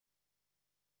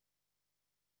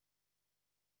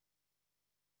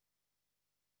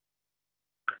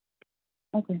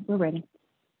Okay, we're ready.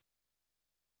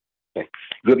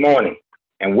 Good morning,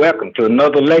 and welcome to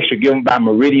another lecture given by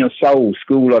Meridian SOHL,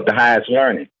 School of the Highest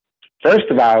Learning. First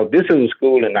of all, this is a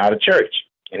school and not a church,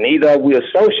 and neither are we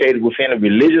associated with any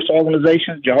religious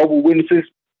organizations, Jehovah's Witnesses,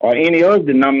 or any other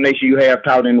denomination you have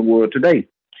taught in the world today.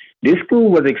 This school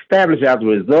was established as a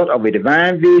result of a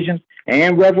divine vision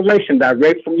and revelation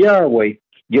direct from Yahweh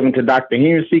given to Dr.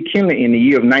 Henry C. Kinley in the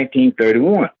year of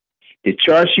 1931. The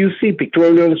charts you see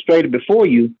pictorially illustrated before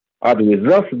you are the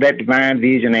results of that divine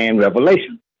vision and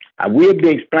revelation. I will be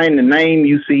explaining the name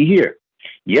you see here.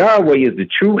 Yahweh is the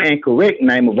true and correct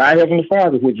name of our Heavenly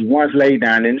Father, which was once laid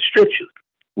down in the Scriptures.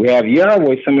 We have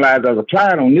Yahweh symbolized as a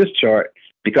cloud on this chart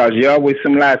because Yahweh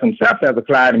symbolized himself as a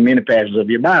cloud in many passages of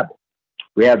your Bible.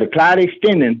 We have the cloud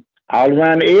extending all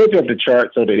around the edge of the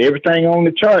chart so that everything on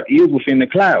the chart is within the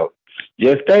cloud,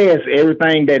 just as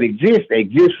everything that exists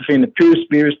within the pure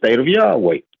spirit state of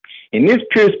Yahweh. In this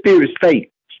pure spirit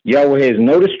state, Yahweh has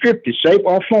no descriptive shape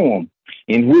or form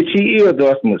in which he is the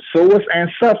ultimate source and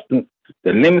substance,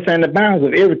 the limits and the bounds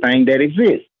of everything that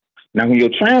exists. Now, when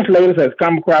your translators have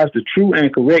come across the true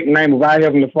and correct name of our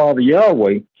Heavenly Father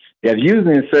Yahweh, they've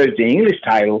usually inserted the English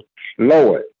title,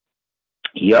 Lord.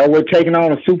 Yahweh taking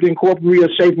on a superincorporeal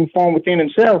shape and form within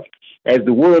himself, as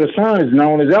the word of son is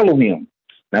known as Elohim.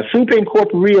 Now,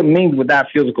 superincorporeal means without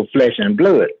physical flesh and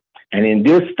blood. And in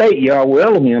this state, Yahweh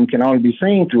Elohim can only be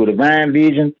seen through a divine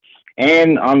vision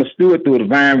and understood through a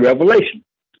divine revelation,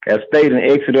 as stated in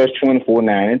Exodus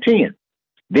 24:9 and 10.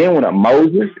 Then when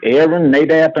Moses, Aaron,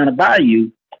 Nadab, and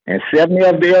Abihu, and 70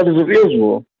 of the elders of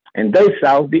Israel, and they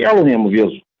saw the Elohim of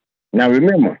Israel. Now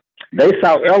remember, they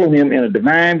saw Elohim in a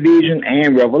divine vision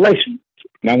and revelation.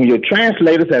 Now when your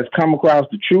translators has come across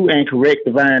the true and correct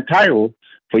divine title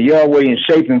for Yahweh in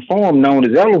shape and form known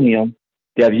as Elohim,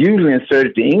 they have usually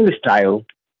inserted the English title,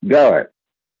 God.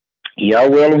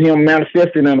 Yahweh Elohim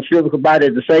manifested in a physical body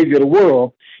as the Savior of the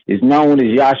world is known as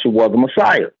Yahshua the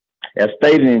Messiah, as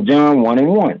stated in John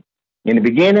 1:1. In the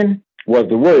beginning was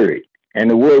the Word, and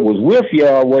the Word was with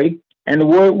Yahweh, and the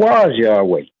Word was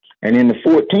Yahweh. And in the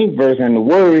 14th verse, and the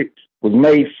Word was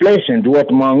made flesh and dwelt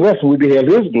among us, and we beheld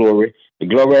his glory, the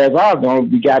glory as our only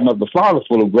begotten of the Father,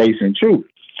 full of grace and truth.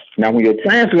 Now, when your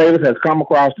translators has come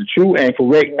across the true and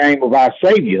correct name of our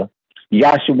Savior,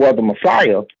 Yahshua the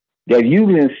Messiah, they've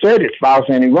usually inserted false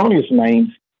and erroneous names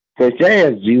such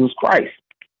as Jesus Christ.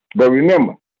 But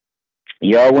remember,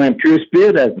 Yahweh in pure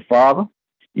spirit as the Father,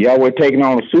 Yahweh taking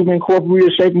on a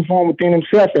superincorporeal shape and form within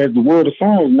himself as the word of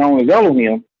son is known as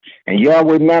Elohim, and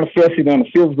Yahweh manifested in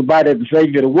a physical body as the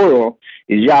Savior of the world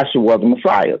is Yahshua the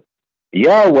Messiah.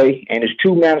 Yahweh and his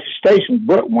two manifestations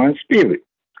but one spirit,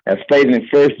 as stated in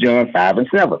 1 John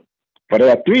 5:7. For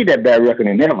there are three that bear record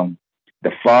in heaven,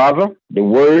 the Father, the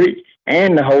Word,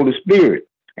 and the Holy Spirit,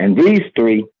 and these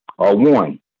three are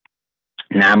one.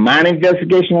 Now, my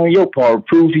investigation on your part will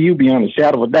prove to you beyond a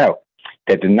shadow of a doubt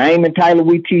that the name and title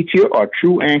we teach here are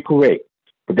true and correct,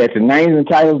 but that the names and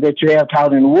titles that you have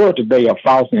taught in the world today are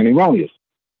false and erroneous.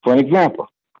 For an example,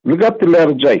 look up the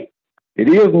letter J. It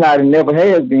is not and never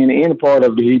has been in any part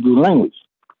of the Hebrew language,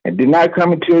 and did not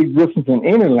come into existence in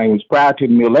any language prior to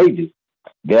the Middle Ages.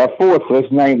 Therefore,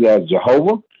 such names as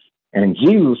Jehovah and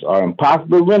Jesus are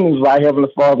impossible renderings of our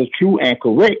Heavenly Father's true and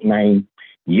correct name,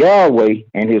 Yahweh,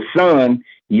 and his son,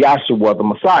 Yahshua the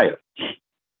Messiah.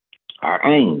 Our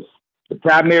aims. The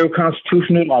primary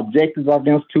constitutional objectives of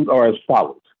the Institute are as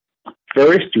follows.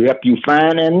 First, to help you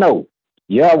find and know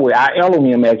Yahweh, our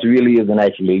Elohim, as he really is and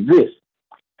actually exists.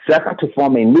 Second, to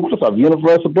form a nucleus of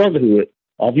universal brotherhood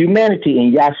of humanity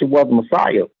in Yahshua the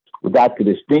Messiah without the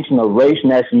distinction of race,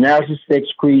 nationality, sex,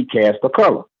 creed, caste, or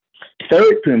color.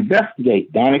 Third, to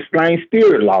investigate the unexplained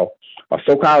spirit law, or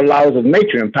so-called laws of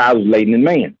nature and powers latent in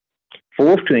man.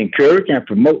 Fourth, to encourage and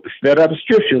promote the study of the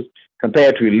scriptures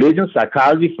compared to religion,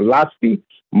 psychology, philosophy,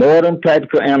 modern,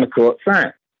 practical, and occult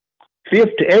science.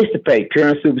 Fifth, to extirpate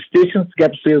current superstition,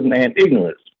 skepticism, and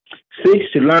ignorance.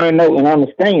 Sixth, to learn, know, and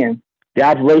understand the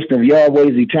operation of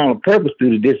Yahweh's eternal purpose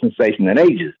through the dispensation and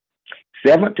ages.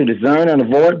 Seventh, to discern and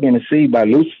avoid being deceived by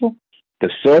Lucifer, the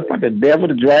serpent, the devil,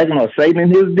 the dragon, or Satan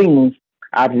and his demons,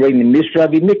 operating the mystery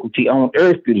of iniquity on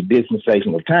earth through the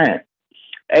dispensation of time.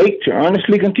 Eight, to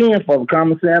earnestly contend for the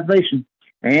common salvation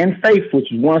and faith which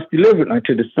was once delivered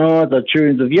unto the sons or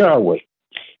children of Yahweh.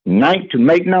 Ninth, to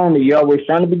make known that Yahweh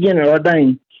from the beginning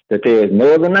ordained that there is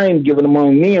no other name given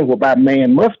among men whereby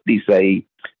man must be saved,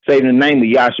 save in the name of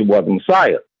Yahshua the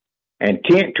Messiah. And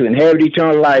tenth, to inherit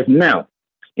eternal life now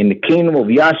in the kingdom of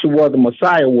Yahshua the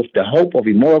Messiah with the hope of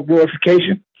immortal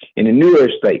glorification in the new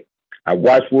earth state. Our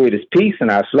watchword is peace, and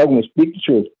our slogan is speak the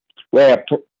truth. We have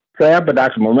prayer by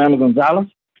Dr. Miranda Gonzalez,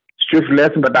 Scripture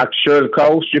lesson by Dr. Shirley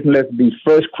Cole. Scripture lesson be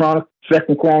First Chronicles,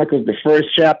 Second Chronicles, the first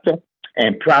chapter,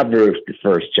 and Proverbs, the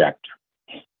first chapter.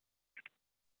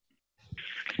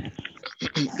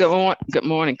 Good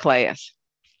morning, class.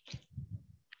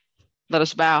 Let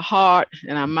us bow our heart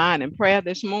and our mind in prayer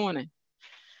this morning.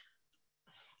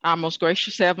 Our most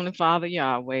gracious Heavenly Father,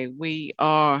 Yahweh, we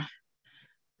are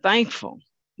thankful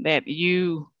that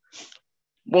you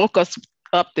woke us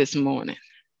up this morning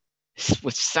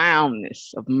with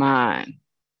soundness of mind,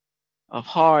 of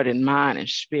heart and mind and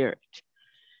spirit.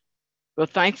 We're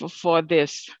thankful for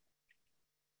this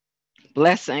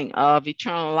blessing of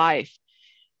eternal life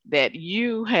that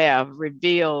you have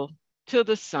revealed to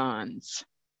the sons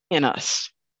in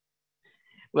us.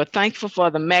 We're thankful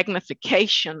for the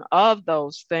magnification of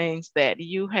those things that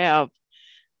you have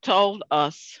told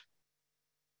us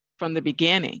from the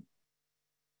beginning.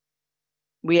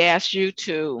 We ask you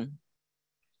to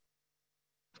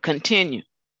continue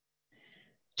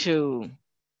to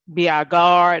be our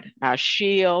guard, our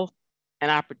shield, and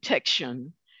our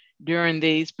protection during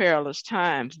these perilous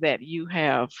times that you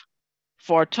have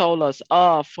foretold us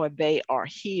of, for they are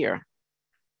here.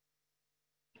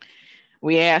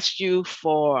 We ask you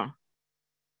for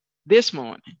this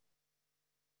morning,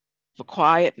 for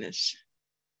quietness,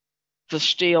 for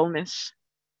stillness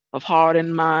of heart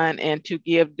and mind, and to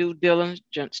give due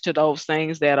diligence to those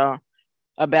things that are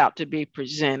about to be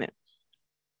presented.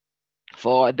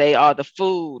 For they are the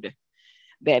food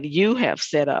that you have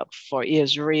set up for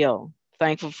Israel.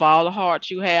 Thankful for all the hearts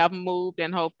you have moved,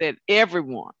 and hope that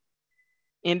everyone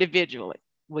individually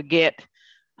will get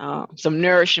some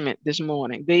nourishment this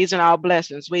morning. These and our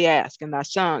blessings we ask in thy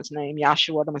son's name,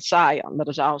 Yahshua the Messiah. Let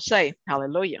us all say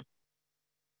hallelujah.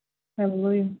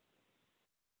 Hallelujah.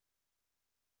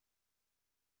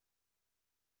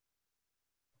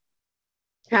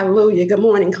 Hallelujah. Good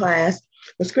morning, class.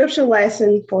 The scripture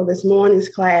lesson for this morning's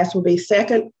class will be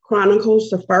 2 Chronicles,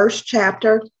 the first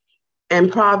chapter, and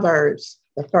Proverbs,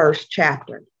 the first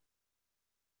chapter.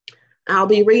 I'll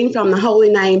be reading from the Holy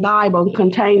Name Bible,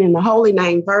 containing the Holy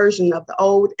Name version of the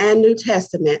Old and New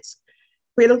Testaments,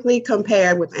 critically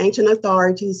compared with ancient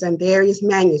authorities and various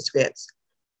manuscripts,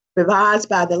 revised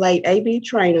by the late A.B.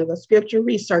 Trainer, the Scripture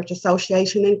Research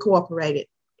Association, Incorporated.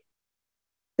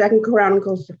 2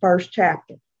 Chronicles, the first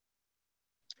chapter.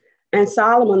 And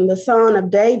Solomon, the son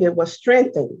of David, was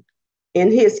strengthened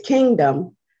in his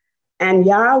kingdom, and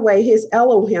Yahweh his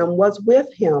Elohim was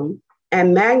with him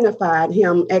and magnified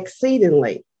him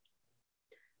exceedingly.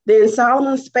 Then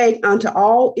Solomon spake unto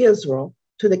all Israel,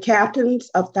 to the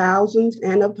captains of thousands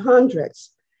and of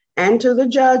hundreds, and to the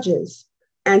judges,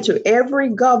 and to every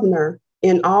governor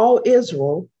in all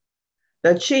Israel,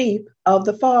 the chief of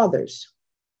the fathers.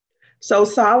 So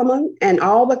Solomon and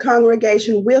all the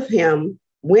congregation with him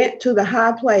went to the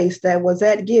high place that was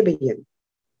at Gibeon.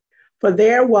 For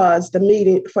there was the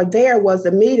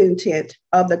meeting tent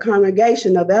of the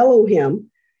congregation of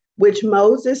Elohim, which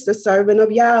Moses, the servant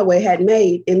of Yahweh, had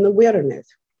made in the wilderness.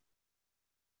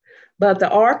 But the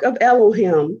ark of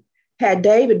Elohim had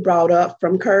David brought up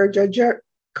from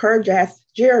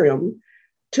Kirjath-Jearim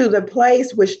to the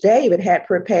place which David had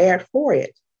prepared for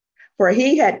it, for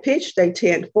he had pitched a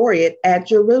tent for it at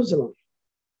Jerusalem.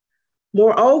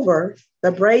 Moreover,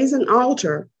 the brazen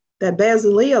altar that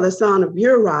Bezaleel, the son of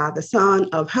Uri, the son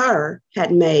of Hur,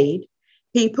 had made,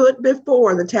 he put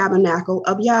before the tabernacle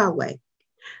of Yahweh.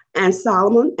 And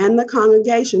Solomon and the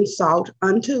congregation sought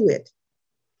unto it.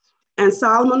 And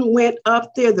Solomon went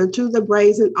up thither to the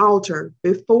brazen altar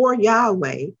before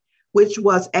Yahweh, which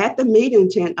was at the meeting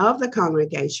tent of the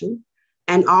congregation,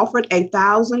 and offered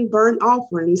 1,000 burnt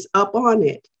offerings upon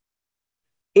it.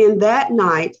 In that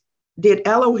night did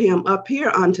Elohim appear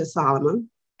unto Solomon,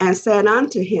 and said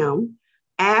unto him,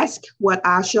 Ask what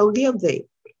I shall give thee.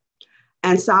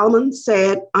 And Solomon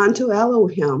said unto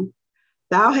Elohim,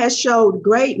 Thou hast showed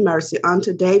great mercy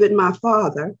unto David my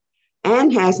father,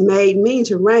 and hast made me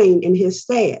to reign in his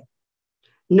stead.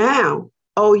 Now,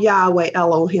 O Yahweh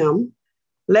Elohim,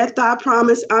 let thy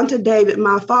promise unto David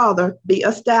my father be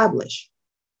established.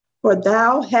 For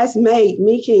thou hast made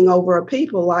me king over a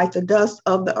people like the dust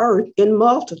of the earth in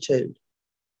multitude.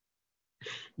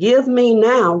 Give me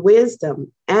now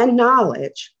wisdom and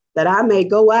knowledge, that I may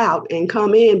go out and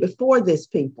come in before this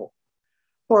people.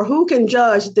 For who can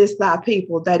judge this thy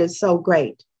people that is so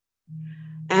great?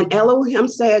 And Elohim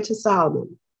said to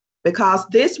Solomon, Because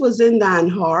this was in thine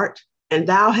heart, and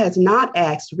thou hast not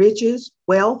asked riches,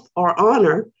 wealth, or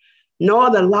honor, nor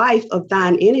the life of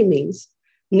thine enemies,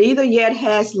 neither yet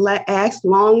hast asked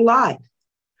long life,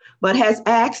 but hast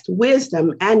asked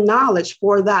wisdom and knowledge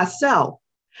for thyself,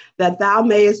 that thou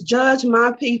mayest judge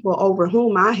my people over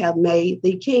whom I have made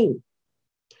thee king.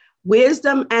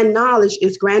 Wisdom and knowledge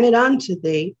is granted unto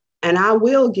thee, and I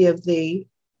will give thee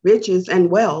riches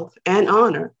and wealth and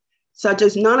honor, such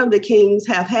as none of the kings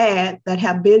have had that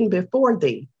have been before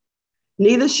thee.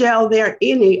 Neither shall there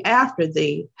any after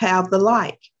thee have the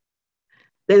like.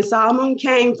 Then Solomon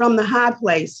came from the high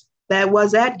place that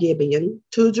was at Gibeon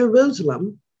to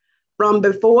Jerusalem, from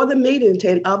before the meeting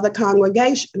tent of the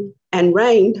congregation, and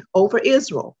reigned over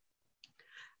Israel.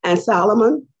 And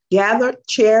Solomon gathered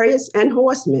chariots and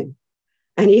horsemen,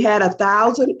 and he had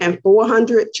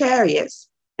 1,400 chariots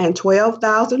and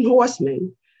 12,000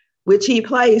 horsemen, which he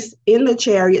placed in the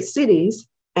chariot cities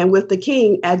and with the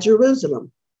king at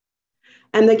Jerusalem.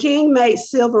 And the king made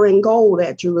silver and gold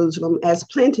at Jerusalem as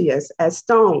plenteous as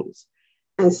stones,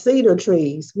 and cedar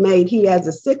trees made he as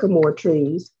the sycamore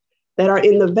trees that are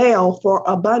in the vale for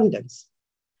abundance.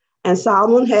 And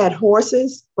Solomon had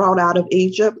horses brought out of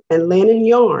Egypt and linen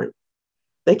yarn.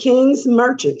 The king's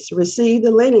merchants received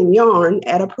the linen yarn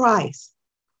at a price.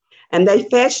 And they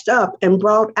fetched up and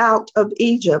brought out of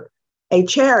Egypt a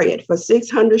chariot for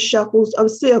 600 shekels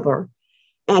of silver,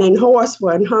 and an horse for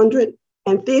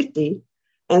 150.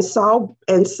 And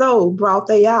so brought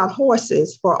they out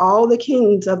horses for all the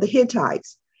kings of the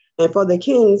Hittites and for the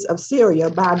kings of Syria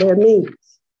by their means.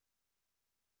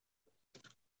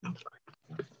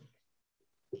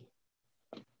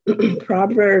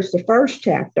 Proverbs, the first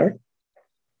chapter.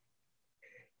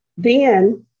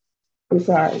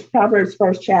 Proverbs,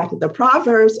 first chapter. The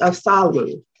Proverbs of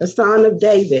Solomon, the son of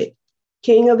David,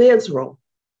 king of Israel.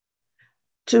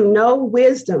 To know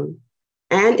wisdom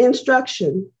and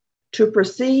instruction, to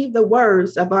perceive the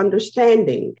words of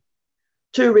understanding,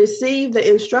 to receive the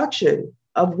instruction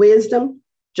of wisdom,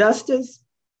 justice,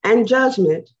 and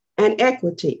judgment, and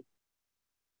equity,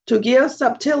 to give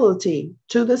subtlety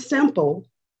to the simple,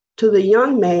 to the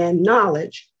young man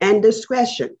knowledge and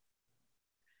discretion.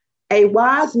 A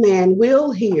wise man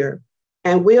will hear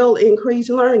and will increase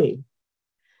learning,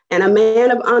 and a man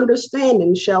of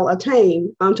understanding shall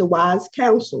attain unto wise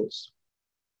counsels.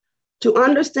 To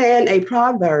understand a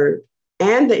proverb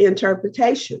and the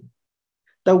interpretation,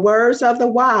 the words of the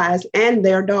wise and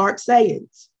their dark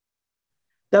sayings.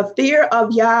 The fear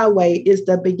of Yahweh is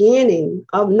the beginning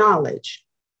of knowledge,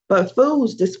 but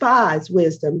fools despise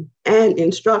wisdom and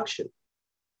instruction.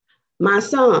 My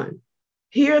son,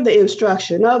 hear the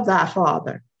instruction of thy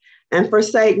father, and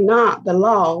forsake not the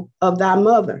law of thy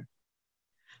mother.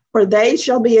 For they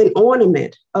shall be an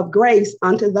ornament of grace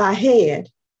unto thy head,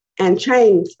 and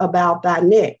chains about thy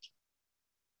neck.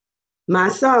 My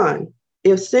son,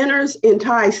 if sinners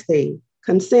entice thee,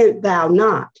 consent thou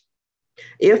not.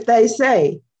 If they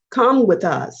say, come with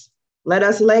us, let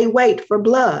us lay wait for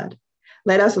blood,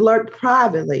 let us lurk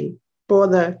privately for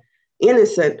the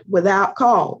innocent without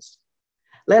cause.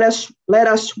 Let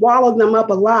us swallow them up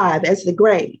alive as the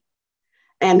grave,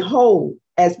 and whole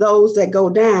as those that go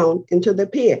down into the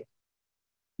pit.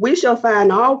 We shall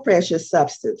find all precious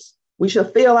substance. We shall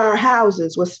fill our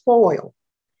houses with spoil.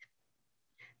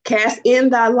 Cast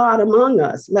in thy lot among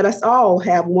us. Let us all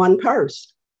have one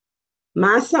purse.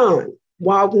 My son,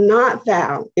 walk not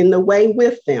thou in the way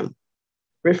with them.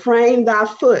 Refrain thy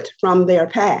foot from their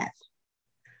path.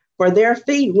 For their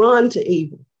feet run to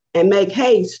evil and make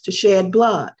haste to shed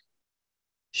blood.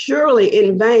 Surely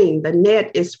in vain the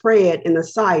net is spread in the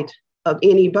sight of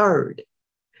any bird,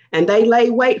 and they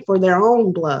lay wait for their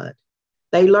own blood.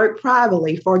 They lurk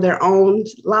privately for their own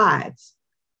lives.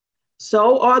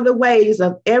 So are the ways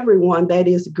of everyone that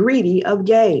is greedy of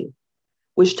gain,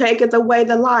 which taketh away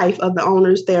the life of the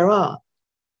owners thereof.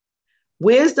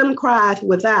 Wisdom crieth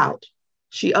without.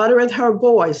 She uttereth her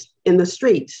voice in the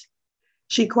streets.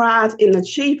 She cries in the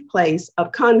chief place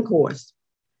of concourse,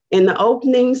 in the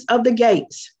openings of the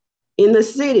gates. In the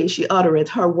city she uttereth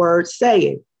her words,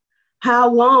 saying, how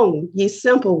long, ye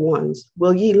simple ones,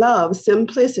 will ye love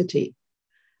simplicity?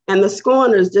 And the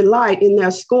scorners delight in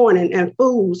their scorning, and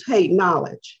fools hate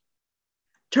knowledge.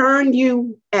 Turn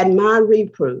you at my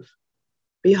reproof.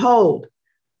 Behold,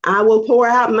 I will pour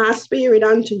out my spirit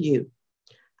unto you.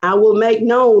 I will make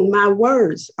known my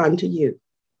words unto you.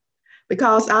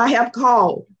 Because I have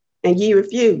called, and ye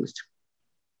refused.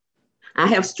 I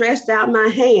have stretched out my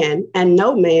hand, and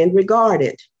no man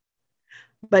regarded.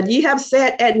 But ye have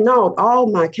set at naught all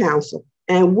my counsel,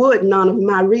 and would none of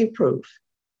my reproof.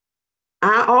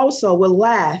 I also will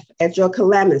laugh at your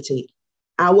calamity.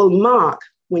 I will mock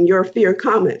when your fear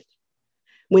cometh.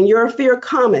 When your fear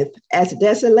cometh as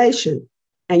desolation,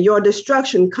 and your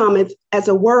destruction cometh as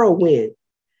a whirlwind.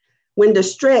 When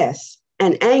distress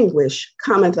and anguish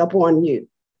cometh upon you.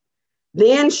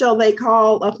 Then shall they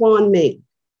call upon me,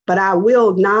 but I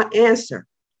will not answer.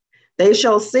 They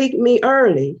shall seek me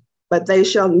early, but they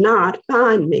shall not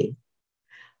find me.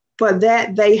 For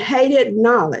that they hated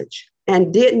knowledge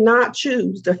and did not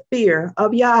choose the fear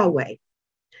of Yahweh.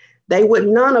 They would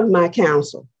none of my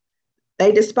counsel.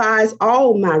 They despise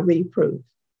all my reproof.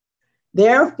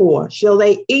 Therefore shall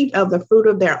they eat of the fruit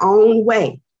of their own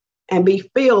way and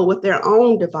be filled with their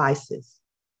own devices.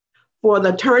 For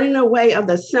the turning away of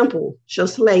the simple shall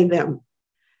slay them,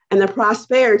 and the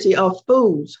prosperity of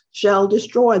fools shall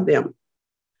destroy them.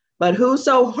 But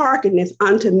whoso hearkeneth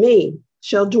unto me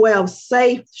shall dwell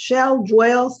safely,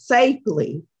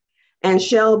 and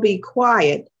shall be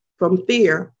quiet from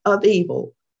fear of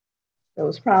evil.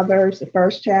 Those Proverbs, the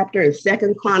first chapter, and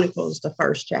Second Chronicles, the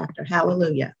first chapter.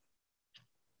 Hallelujah.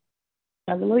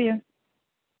 Hallelujah.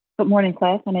 Good morning,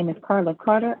 class. My name is Carla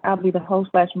Carter. I'll be the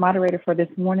host/moderator for this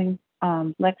morning's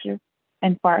lecture.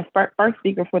 And for our first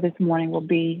speaker for this morning will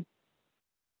be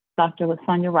Dr.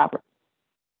 LaSonia Roberts.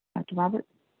 Dr. Roberts.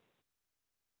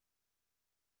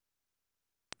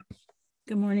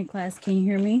 Good morning, class. Can you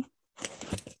hear me?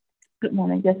 Good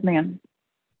morning. Yes, ma'am.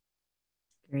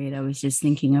 Great. I was just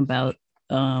thinking about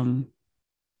the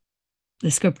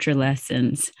scripture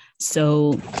lessons.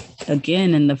 So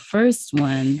again, in the first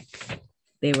one,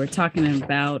 they were talking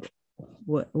about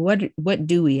what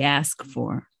do we ask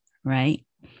for, right?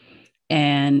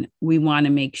 And we want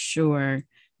to make sure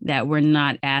that we're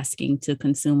not asking to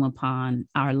consume upon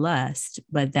our lust,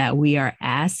 but that we are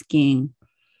asking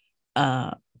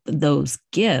those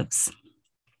gifts,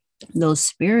 those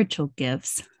spiritual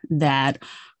gifts that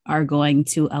are going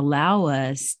to allow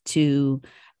us to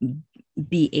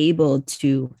be able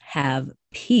to have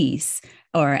peace,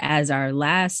 or as our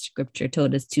last scripture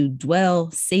told us, to dwell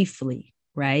safely,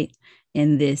 right,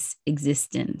 in this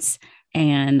existence.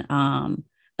 And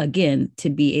again, to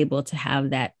be able to have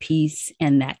that peace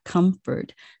and that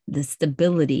comfort, the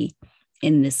stability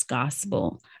in this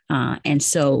gospel. And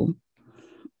so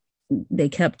they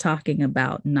kept talking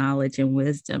about knowledge and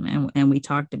wisdom. And we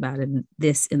talked about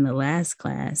this in the last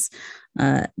class,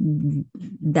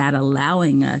 that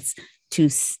allowing us to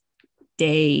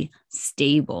stay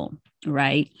stable,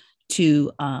 right?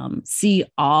 To see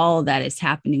all that is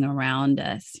happening around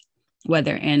us,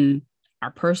 whether in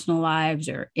our personal lives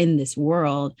or in this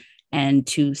world, and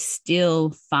to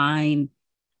still find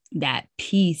that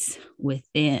peace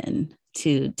within,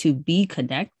 to be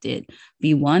connected,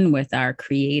 be one with our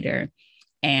Creator,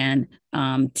 and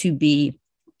to be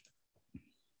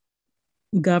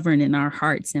governed in our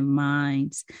hearts and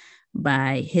minds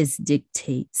by His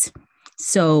dictates.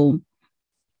 So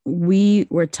we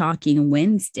were talking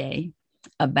Wednesday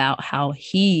about how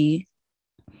He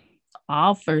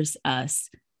offers us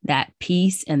that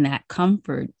peace and that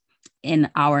comfort in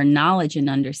our knowledge and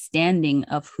understanding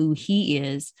of who He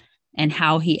is and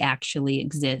how He actually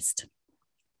exists.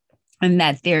 And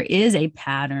that there is a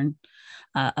pattern,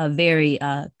 a very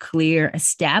clear,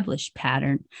 established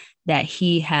pattern that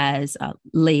He has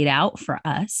laid out for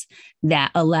us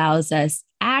that allows us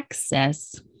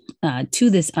access to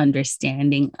this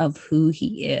understanding of who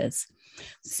He is.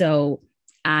 So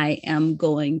I am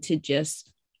going to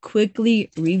just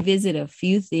quickly revisit a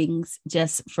few things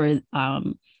just for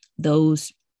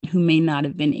those who may not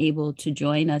have been able to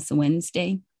join us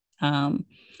Wednesday,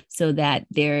 so that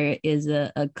there is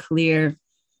a clear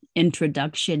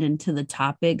introduction into the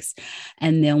topics,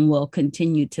 and then we'll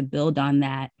continue to build on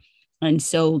that. And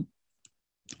so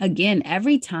again,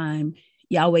 every time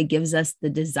Yahweh gives us the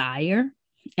desire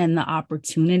and the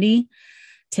opportunity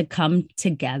to come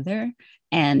together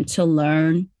and to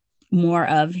learn more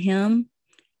of Him,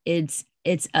 it's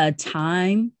a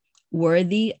time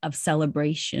worthy of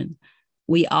celebration.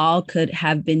 We all could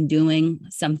have been doing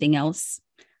something else.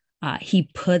 He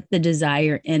put the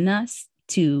desire in us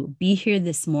to be here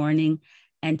this morning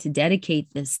and to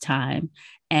dedicate this time.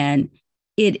 And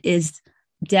it is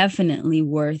definitely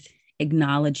worth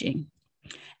acknowledging.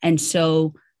 And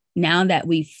so now that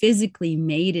we physically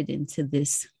made it into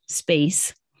this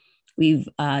space, we've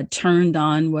turned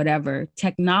on whatever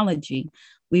technology,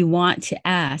 we want to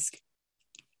ask,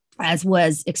 as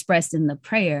was expressed in the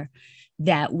prayer,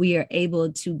 that we are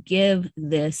able to give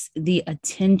this the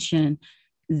attention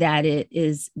that it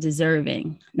is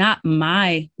deserving. Not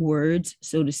my words,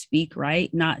 so to speak,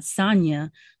 right? Not Sonia,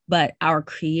 but our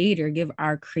Creator. Give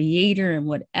our Creator and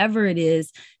whatever it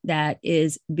is that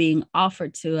is being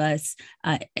offered to us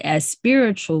as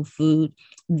spiritual food,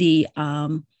 the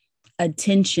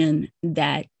attention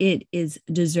that it is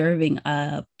deserving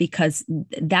of, because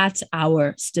that's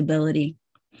our stability.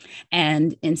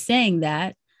 And in saying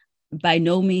that, by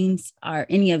no means are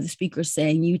any of the speakers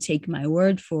saying you take my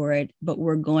word for it, but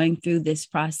we're going through this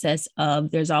process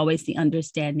of there's always the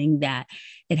understanding that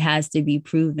it has to be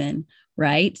proven,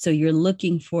 right? So you're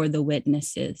looking for the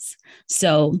witnesses.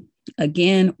 So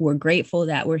again, we're grateful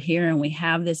that we're here and we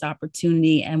have this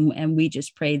opportunity, and we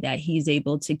just pray that he's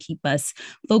able to keep us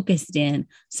focused in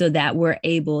so that we're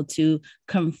able to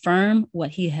confirm what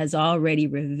he has already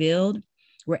revealed.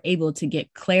 We're able to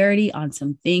get clarity on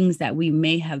some things that we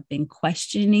may have been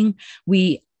questioning.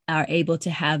 We are able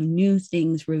to have new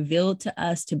things revealed to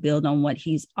us to build on what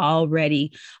he's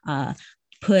already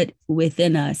put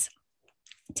within us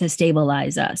to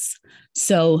stabilize us.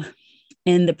 So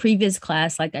in the previous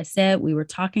class, like I said, we were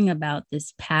talking about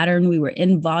this pattern. We were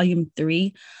in volume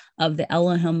 3 of the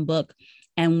Elohim book,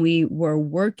 and we were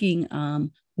working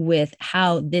with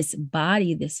how this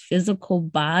body, this physical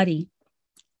body,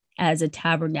 as a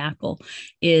tabernacle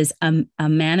is a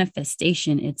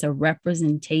manifestation. It's a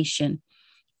representation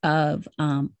of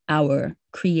our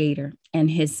Creator and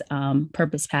his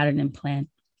purpose, pattern, and plan.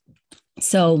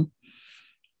 So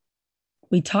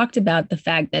we talked about the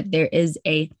fact that there is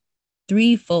a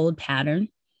threefold pattern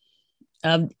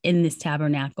in this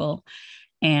tabernacle,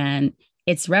 and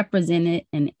it's represented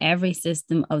in every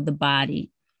system of the body,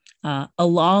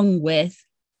 along with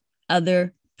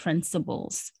other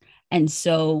principles. And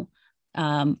so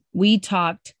we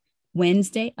talked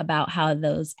Wednesday about how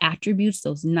those attributes,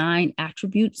 those 9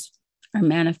 attributes, are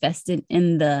manifested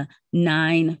in the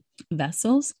 9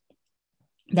 vessels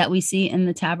that we see in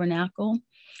the tabernacle.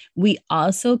 We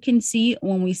also can see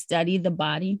when we study the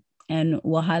body, and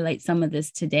we'll highlight some of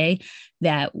this today,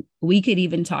 that we could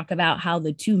even talk about how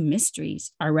the 2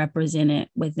 mysteries are represented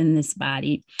within this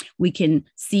body. We can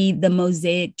see the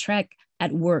Mosaic trek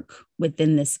at work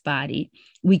within this body.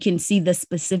 We can see the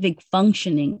specific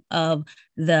functioning of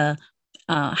the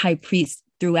high priest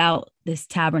throughout this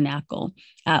tabernacle.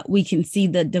 We can see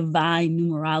the divine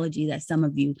numerology that some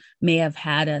of you may have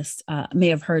heard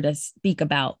us speak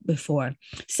about before.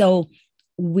 So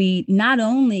we not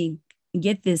only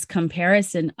get this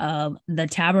comparison of the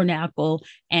tabernacle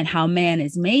and how man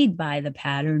is made by the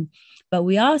pattern, but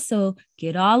we also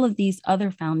get all of these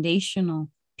other foundational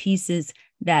pieces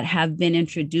that have been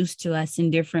introduced to us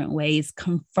in different ways,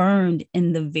 confirmed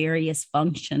in the various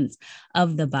functions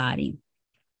of the body.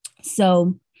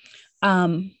 So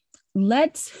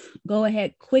let's go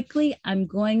ahead quickly. I'm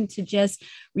going to just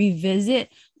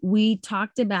revisit. We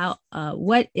talked about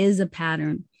what is a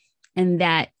pattern, and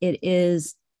that it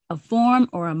is a form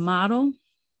or a model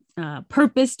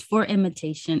purposed for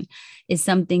imitation, is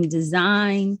something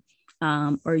designed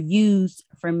or used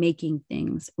for making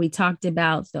things. We talked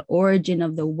about the origin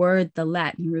of the word, the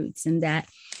Latin roots, and that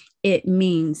it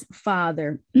means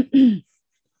father.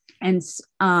 And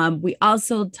we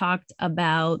also talked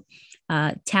about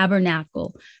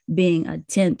tabernacle being a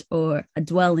tent or a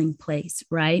dwelling place,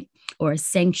 right? Or a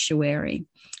sanctuary.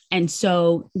 And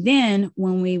so then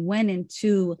when we went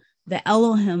into the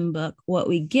Elohim book, what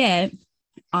we get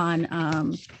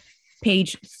on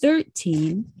page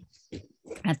 13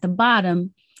 at the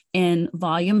bottom in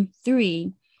volume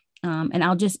 3,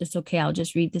 and it's okay, I'll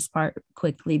just read this part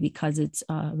quickly because it's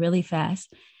really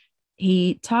fast.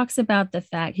 He talks about the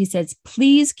fact, he says,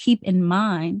 please keep in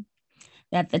mind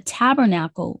that the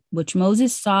tabernacle, which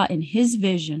Moses saw in his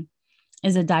vision,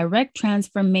 is a direct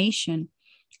transformation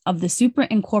of the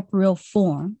superincorporeal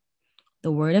form,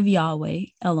 the word of Yahweh,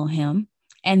 Elohim,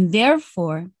 and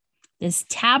therefore this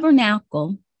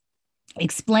tabernacle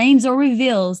explains or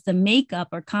reveals the makeup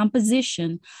or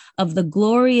composition of the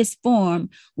glorious form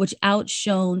which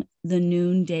outshone the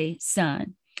noonday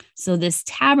sun. So this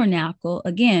tabernacle,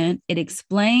 again, it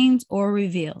explains or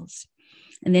reveals.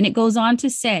 And then it goes on to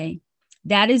say,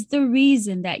 that is the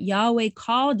reason that Yahweh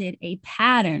called it a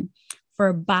pattern,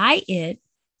 for by it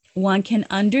one can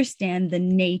understand the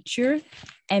nature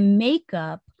and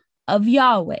makeup of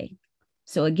Yahweh.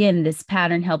 So again, this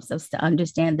pattern helps us to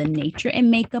understand the nature and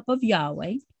makeup of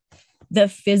Yahweh, the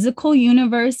physical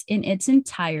universe in its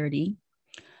entirety,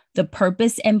 the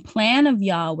purpose and plan of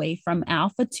Yahweh from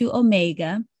Alpha to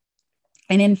Omega.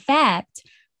 And in fact,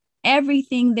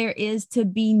 everything there is to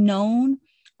be known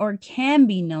or can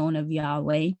be known of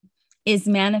Yahweh is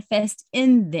manifest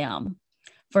in them,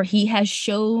 for he has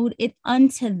showed it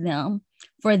unto them.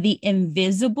 For the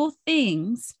invisible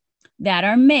things that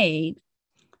are made,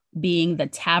 being the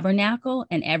tabernacle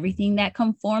and everything that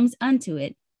conforms unto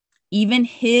it, even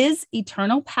his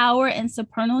eternal power and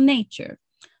supernal nature,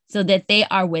 so that they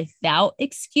are without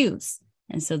excuse.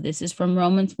 And so this is from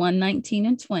Romans 1:19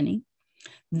 and 20.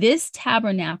 This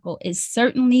tabernacle is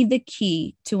certainly the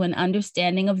key to an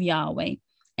understanding of Yahweh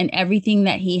and everything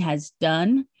that he has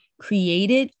done,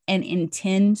 created, and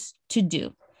intends to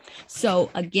do. So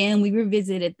again, we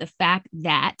revisited the fact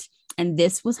that, and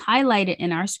this was highlighted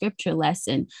in our scripture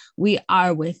lesson, we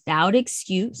are without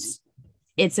excuse.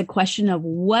 It's a question of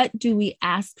what do we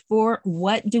ask for?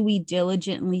 What do we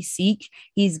diligently seek?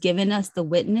 He's given us the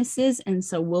witnesses. And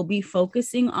so we'll be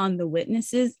focusing on the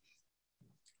witnesses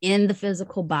in the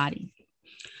physical body.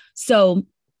 So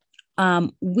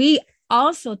we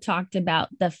also talked about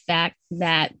the fact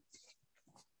that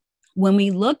when we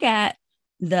look at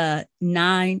the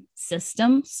 9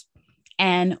 systems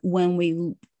and when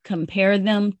we compare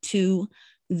them to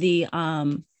the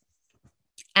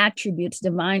attributes,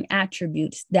 divine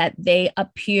attributes, that they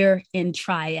appear in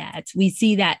triads. We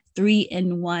see that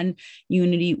 3-in-1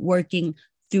 unity working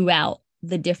throughout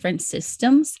the different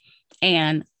systems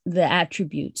and the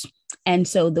attributes. And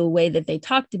so the way that they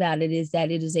talked about it is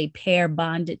that it is a pair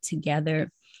bonded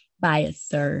together by a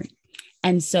third.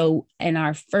 And so in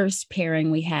our first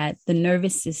pairing, we had the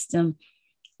nervous system,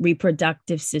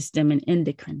 reproductive system, and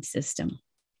endocrine system.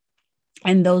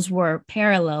 And those were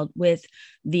paralleled with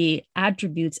the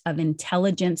attributes of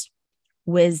intelligence,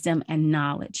 wisdom, and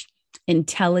knowledge.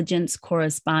 Intelligence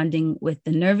corresponding with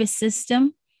the nervous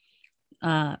system,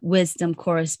 wisdom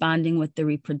corresponding with the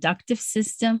reproductive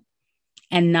system,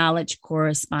 and knowledge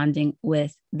corresponding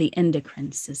with the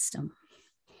endocrine system.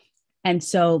 And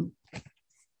so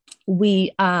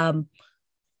we kind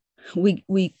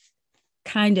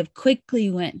of quickly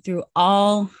went through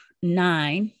all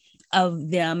 9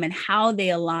 of them and how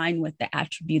they align with the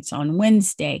attributes on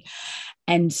Wednesday.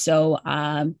 And so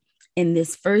in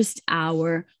this first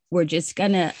hour, we're just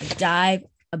going to dive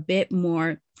a bit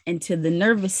more into the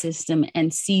nervous system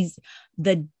and see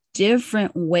the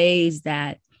different ways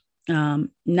that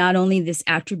not only this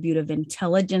attribute of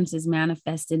intelligence is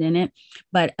manifested in it,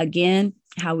 but again,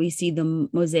 how we see the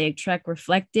Mosaic trek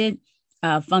reflected,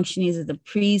 functioning as the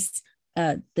priests,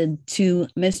 the 2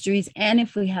 mysteries. And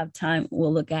if we have time,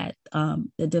 we'll look at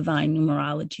the divine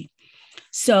numerology.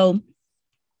 So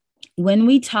when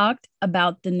we talked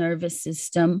about the nervous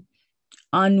system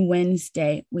on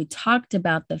Wednesday, we talked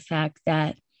about the fact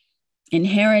that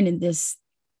inherent in this,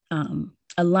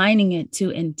 aligning it to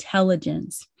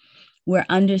intelligence, we're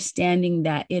understanding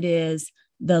that it is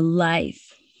the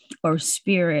life or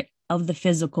spirit of the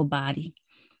physical body.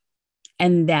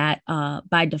 And that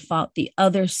by default, the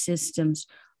other systems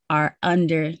are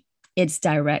under its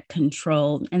direct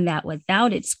control, and that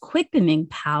without its quickening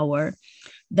power,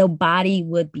 the body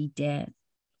would be dead.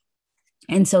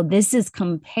 And so this is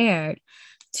compared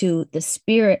to the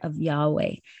spirit of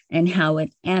Yahweh and how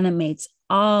it animates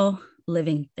all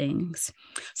living things.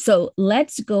 So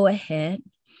let's go ahead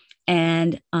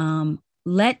and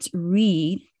let's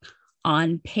read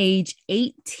on page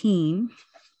 18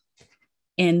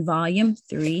 in volume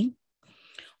 3,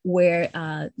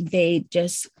 where they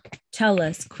just tell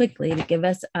us quickly to give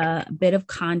us a bit of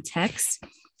context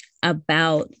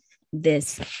about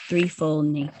this threefold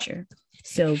nature.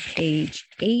 So page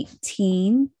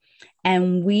 18,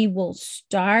 and we will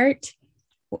start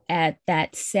at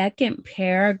that second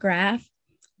paragraph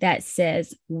that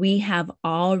says, we have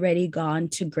already gone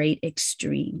to great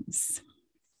extremes.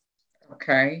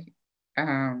 Okay.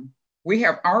 We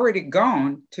have already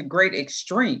gone to great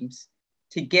extremes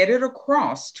to get it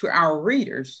across to our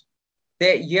readers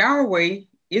that Yahweh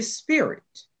is spirit,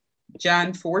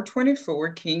 John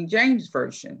 4:24, King James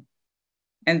Version,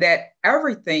 and that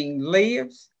everything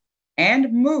lives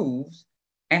and moves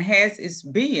and has its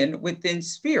being within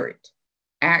spirit,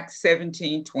 Acts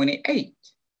 17:28.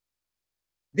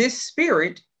 This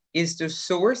spirit is the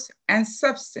source and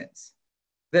substance,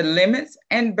 the limits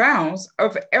and bounds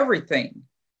of everything,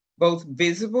 both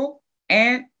invisible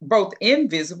and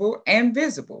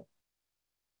visible.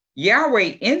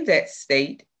 Yahweh in that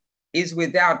state is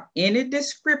without any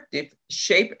descriptive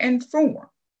shape and form,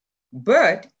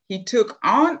 but he took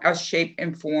on a shape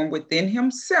and form within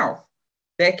himself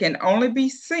that can only be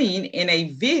seen in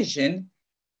a vision,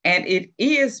 and it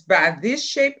is by this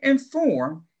shape and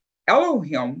form,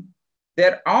 Elohim,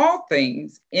 that all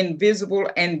things invisible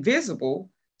and visible,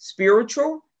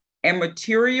 spiritual and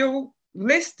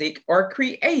materialistic are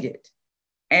created.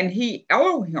 And he,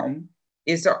 Elohim,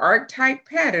 is the archetype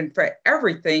pattern for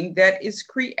everything that is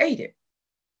created.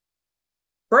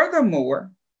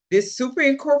 Furthermore, this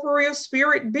superincorporeal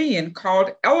spirit being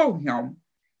called Elohim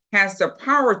has the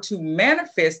power to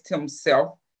manifest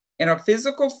himself in a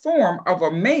physical form of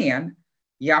a man,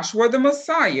 Yahshua the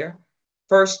Messiah,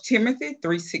 1 Timothy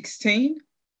 3:16,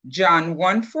 John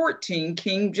 1:14,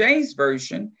 King James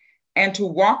Version, and to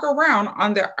walk around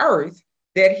on the earth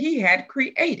that he had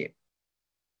created.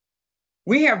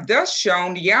 We have thus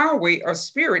shown Yahweh, a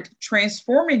spirit,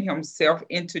 transforming himself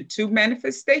into two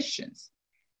manifestations,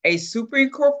 a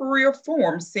superincorporeal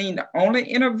form seen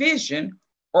only in a vision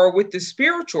or with the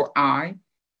spiritual eye,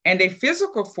 and a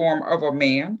physical form of a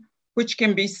man, which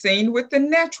can be seen with the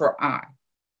natural eye.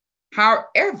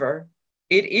 However,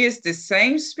 it is the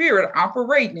same spirit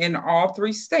operating in all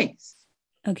three states.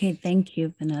 Okay, thank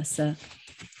you, Vanessa.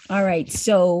 All right,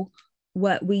 so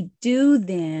what we do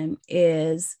then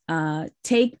is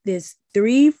take this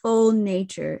threefold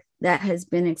nature that has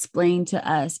been explained to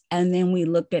us, and then we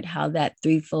looked at how that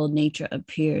threefold nature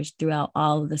appears throughout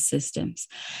all of the systems.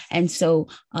 And so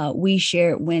we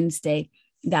shared Wednesday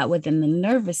that within the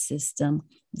nervous system,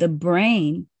 the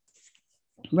brain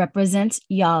represents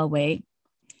Yahweh,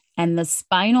 and the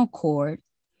spinal cord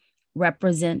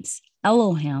represents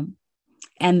Elohim,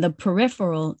 and the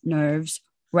peripheral nerves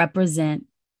represent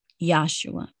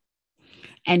Yahshua.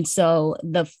 And so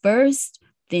the first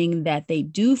thing that they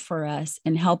do for us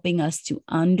in helping us to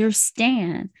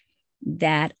understand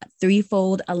that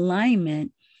threefold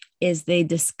alignment is they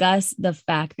discuss the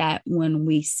fact that when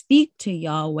we speak to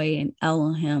Yahweh and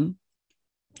Elohim,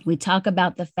 we talk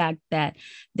about the fact that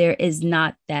there is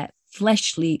not that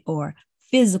fleshly or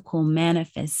physical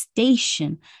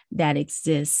manifestation that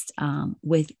exists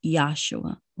with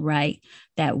Yahshua, right?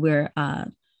 That we're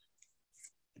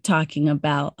talking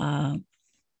about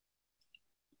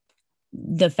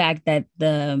the fact that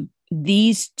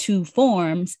these two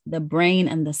forms, the brain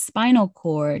and the spinal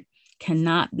cord,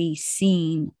 cannot be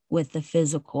seen with the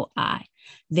physical eye.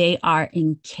 They are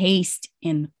encased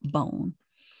in bone.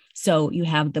 So you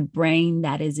have the brain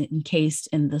that is encased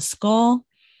in the skull,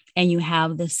 and you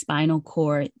have the spinal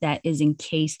cord that is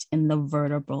encased in the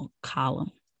vertebral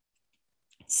column.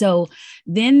 So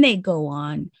then they go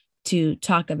on to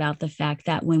talk about the fact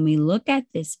that when we look at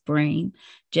this brain,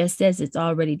 just as it's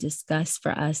already discussed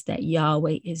for us that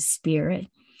Yahweh is spirit,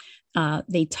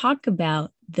 they talk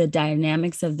about the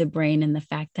dynamics of the brain and the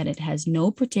fact that it has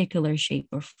no particular shape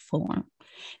or form,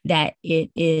 that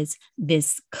it is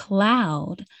this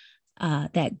cloud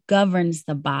that governs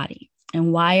the body.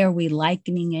 And why are we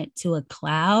likening it to a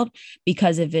cloud?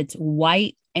 Because of its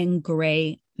white and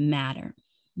gray matter.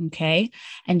 Okay.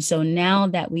 And so now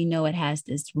that we know it has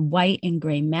this white and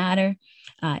gray matter,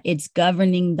 it's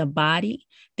governing the body.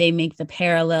 They make the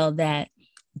parallel that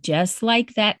just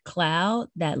like that cloud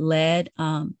that led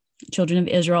children of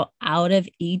Israel out of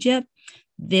Egypt,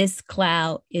 this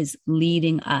cloud is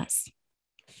leading us.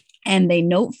 And they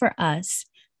note for us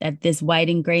that this white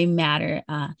and gray matter,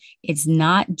 it's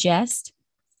not just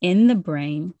in the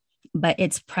brain, but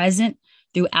it's present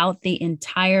throughout the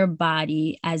entire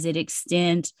body as it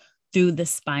extends through the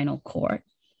spinal cord.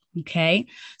 Okay.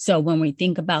 So when we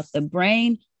think about the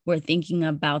brain, we're thinking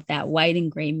about that white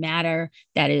and gray matter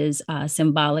that is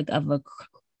symbolic of a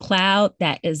cloud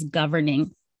that is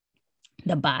governing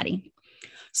the body.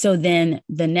 So then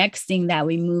the next thing that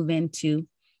we move into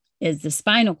is the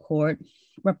spinal cord,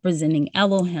 representing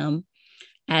Elohim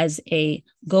as a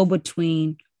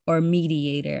go-between or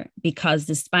mediator, because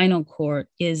the spinal cord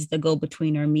is the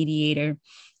go-between or mediator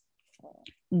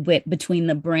between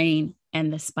the brain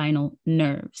and the spinal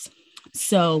nerves.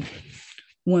 So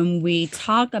when we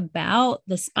talk about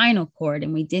the spinal cord,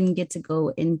 and we didn't get to go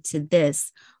into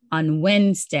this on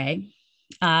Wednesday,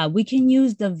 we can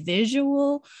use the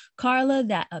visual, Carla,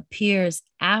 that appears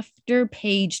after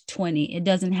page 20. It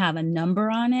doesn't have a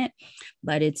number on it,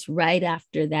 but it's right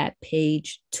after that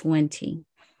page 20.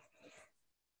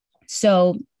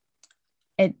 So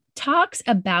it talks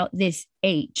about this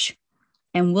H,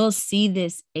 and we'll see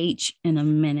this H in a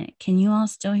minute. Can you all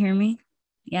still hear me?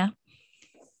 Yeah?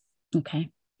 Okay.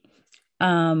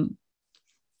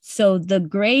 So the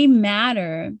gray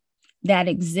matter that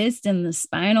exists in the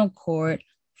spinal cord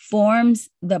forms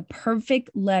the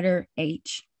perfect letter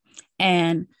H.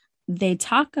 And they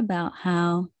talk about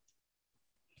how,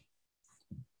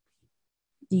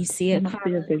 do you see it?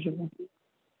 See a visual.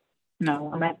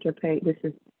 No, I'm at your page.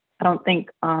 I don't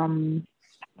think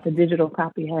the digital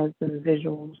copy has the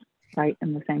visuals right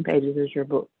in the same pages as your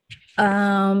book.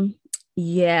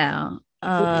 Yeah.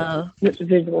 Which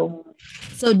visual?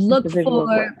 So look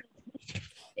for,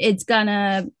 it's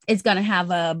gonna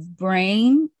have a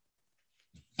brain,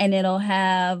 and it'll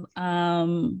have a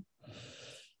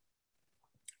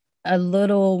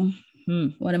little,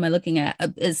 what am I looking at?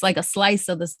 It's like a slice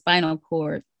of the spinal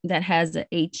cord that has an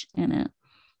H in it.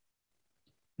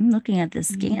 I'm looking at the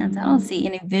scans. I don't see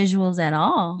any visuals at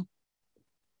all.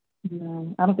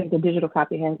 No, I don't think the digital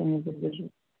copy has any of the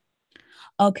visuals.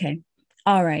 Okay.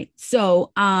 All right.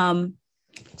 So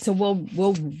we'll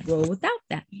roll without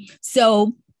that.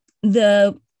 So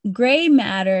the gray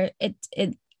matter,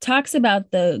 it talks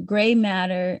about the gray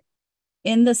matter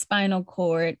in the spinal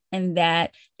cord and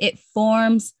that it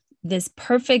forms this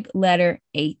perfect letter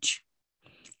H,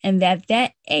 and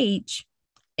that H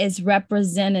is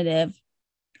representative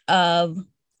of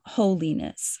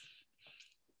holiness,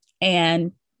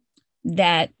 and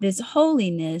that this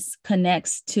holiness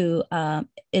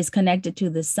is connected to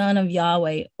the Son of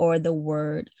Yahweh, or the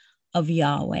Word of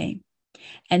Yahweh.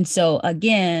 And so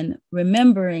again,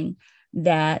 remembering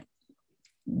that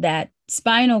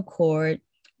spinal cord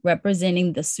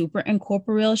representing the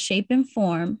superincorporeal shape and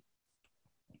form.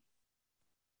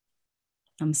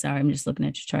 I'm sorry, I'm just looking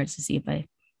at your charts to see if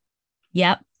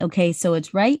yep. Okay, so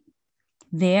it's right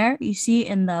there. You see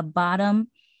in the bottom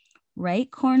right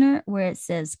corner where it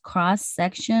says cross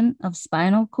section of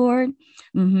spinal cord.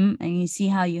 And you see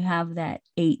how you have that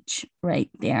H right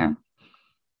there.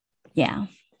 Yeah.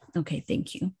 Okay,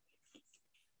 thank you.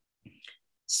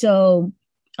 So,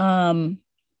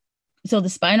 so the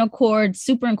spinal cord,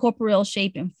 superincorporeal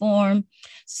shape and form.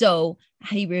 So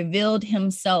he revealed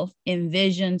himself in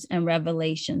visions and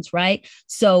revelations, right?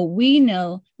 So we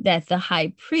know that the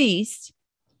high priest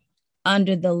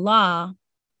under the law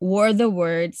wore the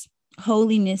words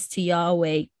holiness to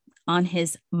Yahweh on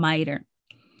his mitre.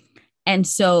 And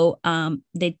so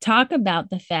they talk about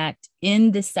the fact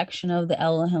in this section of the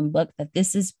Elohim book that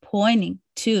this is pointing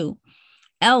to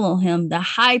Elohim, the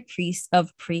high priest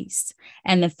of priests,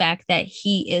 and the fact that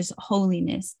he is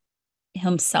holiness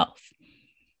himself.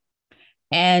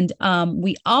 And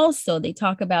they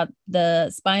talk about the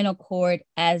spinal cord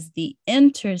as the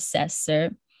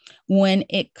intercessor when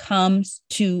it comes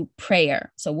to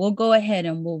prayer. So we'll go ahead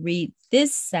and we'll read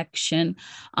this section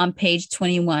on page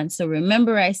 21. So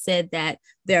remember, I said that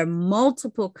there are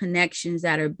multiple connections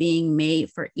that are being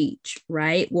made for each,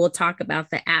 right? We'll talk about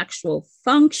the actual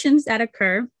functions that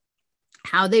occur,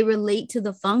 how they relate to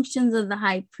the functions of the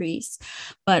high priest,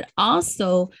 but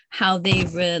also how they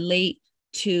relate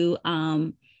to,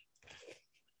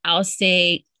 I'll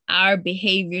say, our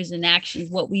behaviors and actions,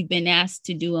 what we've been asked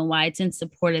to do and why it's in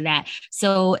support of that.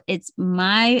 So I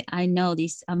didn't know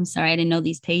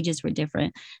these pages were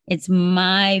different. It's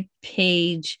my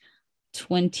page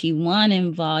 21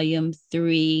 in volume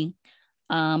 3.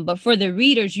 But for the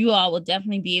readers, you all will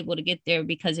definitely be able to get there,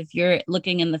 because if you're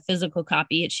looking in the physical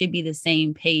copy, it should be the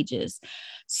same pages.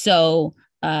 So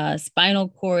spinal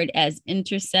cord as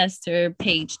intercessor,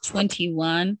 page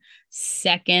 21,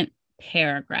 second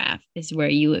paragraph is where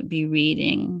you would be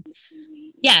reading.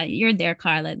 Yeah, you're there,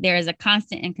 Carla. There is a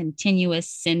constant and continuous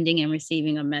sending and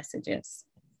receiving of messages.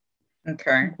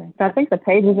 Okay. So I think the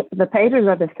pages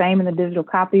are the same in the digital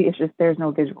copy. It's just there's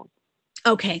no visuals.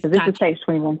 Okay. So this is page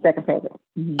 21, second paragraph.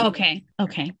 Okay.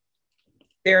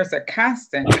 There's a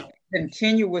constant,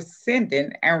 continuous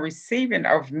sending and receiving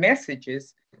of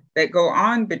messages that go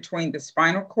on between the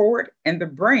spinal cord and the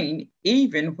brain,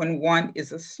 even when one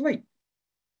is asleep.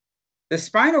 The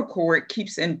spinal cord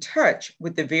keeps in touch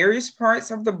with the various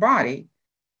parts of the body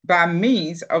by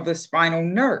means of the spinal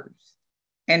nerves,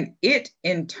 and it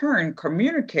in turn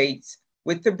communicates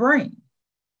with the brain.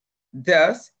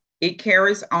 Thus, it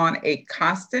carries on a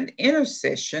constant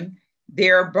intercession,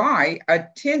 thereby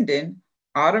attending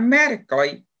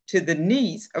automatically to the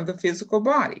needs of the physical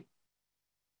body.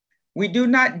 We do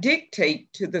not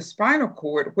dictate to the spinal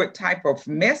cord what type of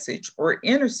message or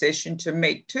intercession to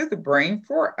make to the brain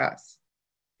for us,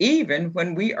 even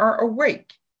when we are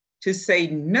awake, to say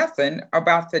nothing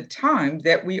about the time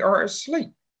that we are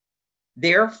asleep.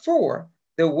 Therefore,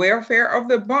 the welfare of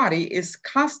the body is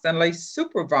constantly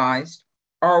supervised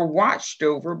or watched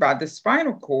over by the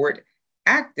spinal cord,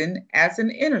 acting as an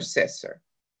intercessor.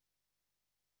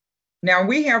 Now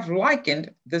we have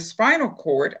likened the spinal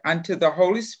cord unto the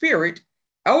Holy Spirit,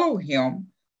 Elohim,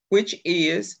 which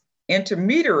is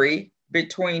intermediary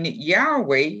between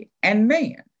Yahweh and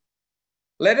man.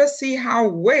 Let us see how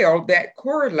well that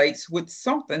correlates with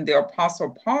something the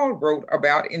Apostle Paul wrote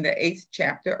about in the 8th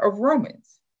chapter of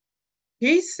Romans.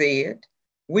 He said,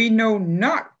 "We know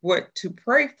not what to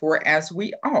pray for as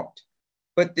we ought,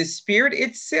 but the Spirit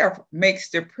itself makes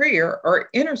the prayer or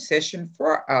intercession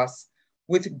for us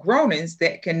with groanings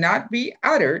that cannot be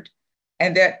uttered,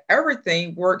 and that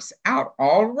everything works out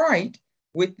all right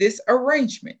with this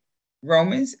arrangement."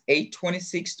 Romans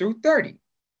 8:26-30.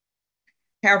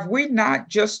 Have we not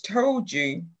just told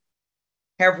you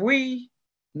how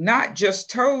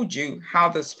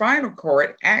the spinal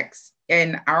cord acts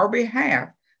in our behalf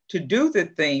to do the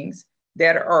things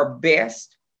that are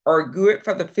best or good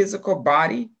for the physical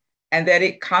body, and that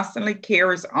it constantly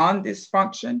carries on this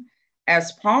function,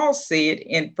 as Paul said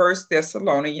in 1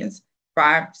 Thessalonians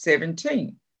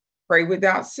 5:17, pray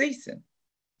without ceasing.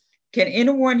 Can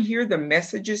anyone hear the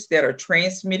messages that are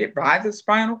transmitted by the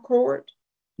spinal cord?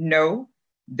 No,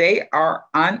 they are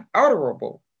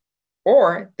unutterable,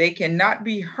 or they cannot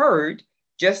be heard,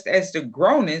 just as the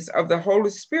groanings of the Holy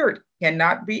Spirit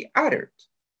cannot be uttered.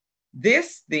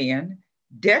 This then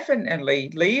definitely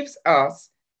leaves us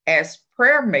as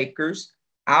prayer makers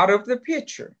out of the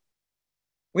picture.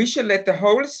 We should let the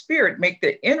Holy Spirit make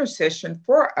the intercession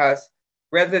for us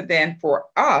rather than for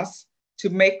us to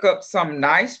make up some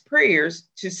nice prayers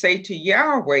to say to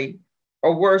Yahweh,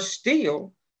 or worse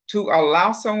still, to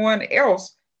allow someone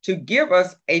else to give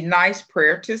us a nice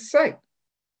prayer to say.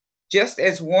 Just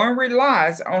as one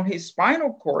relies on his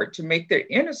spinal cord to make their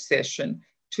intercession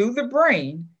to the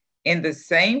brain, in the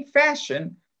same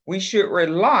fashion, we should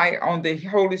rely on the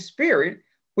Holy Spirit,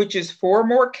 which is far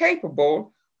more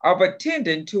capable of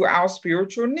attending to our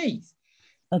spiritual needs.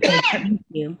 Okay, thank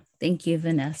you. Thank you,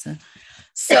 Vanessa.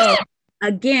 So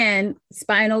again,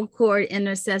 spinal cord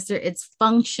intercessor, its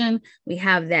function, we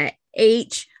have that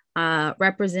H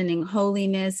representing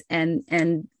holiness and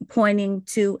pointing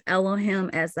to Elohim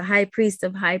as the high priest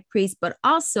of high priests, but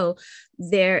also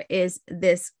there is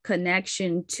this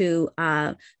connection to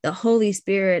the Holy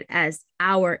Spirit as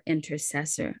our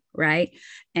intercessor, right?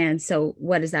 And so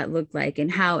what does that look like?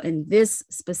 And how, in this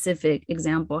specific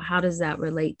example, how does that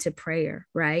relate to prayer,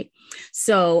 right?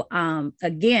 So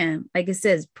again, like it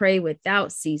says, pray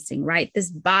without ceasing, right?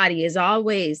 This body is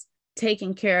always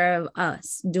taking care of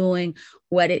us, doing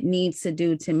what it needs to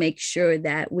do to make sure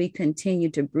that we continue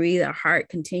to breathe, our heart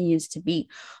continues to beat,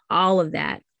 all of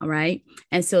that. All right.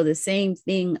 And so the same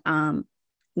thing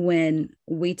when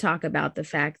we talk about the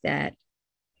fact that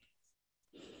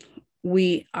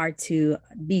we are to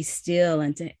be still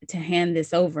and to hand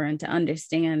this over and to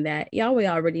understand that Yahweh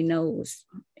already knows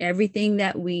everything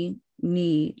that we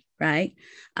need, right?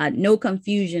 No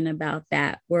confusion about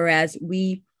that. Whereas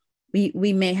we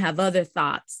may have other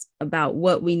thoughts about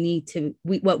what we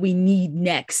need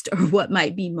next, or what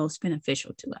might be most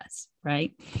beneficial to us,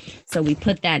 right? So we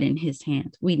put that in his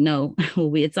hands. We know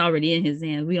it's already in his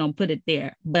hands. We don't put it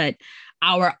there, but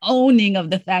our owning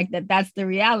of the fact that that's the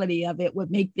reality of it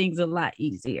would make things a lot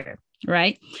easier,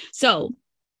 right? So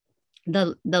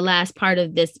the last part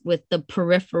of this with the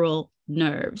peripheral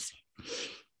nerves.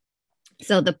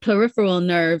 So the peripheral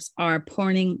nerves are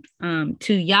pointing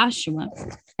to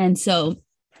Yahshua. And so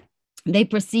they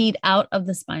proceed out of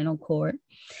the spinal cord.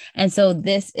 And so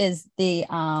this is the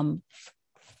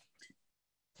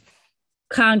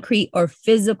concrete or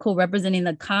physical, representing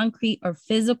the concrete or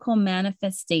physical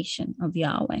manifestation of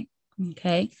Yahweh.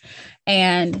 Okay.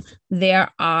 And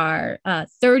there are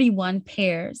 31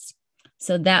 pairs.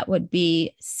 So that would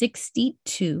be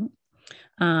 62.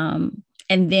 And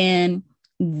then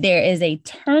there is a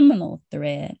terminal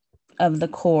thread of the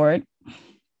cord.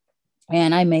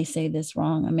 And I may say this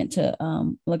wrong. I meant to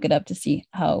look it up to see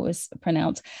how it was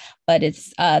pronounced, but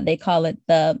it's they call it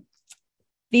the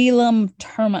velum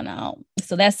terminal.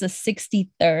 So that's the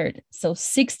 63rd. So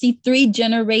 63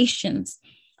 generations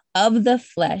of the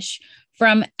flesh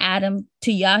from Adam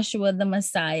to Yahshua the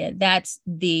Messiah. That's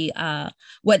the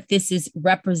what this is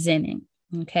representing.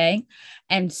 Okay.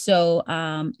 And so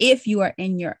if you are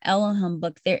in your Elohim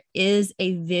book, there is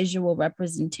a visual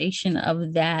representation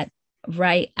of that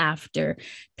right after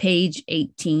page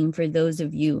 18 for those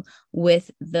of you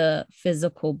with the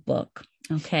physical book.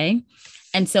 Okay.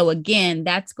 And so again,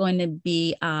 that's going to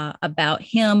be about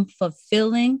him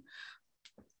fulfilling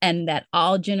and that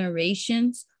all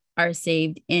generations are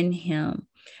saved in him.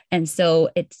 And so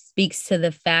it speaks to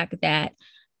the fact that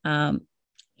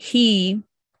he,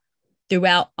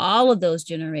 throughout all of those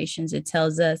generations, it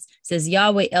tells us, says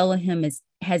Yahweh Elohim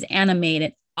has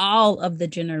animated all of the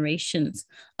generations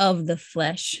of the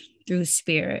flesh through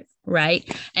spirit, right?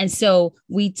 And so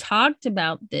we talked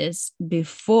about this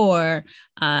before,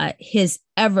 his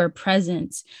ever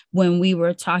presence. When we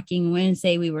were talking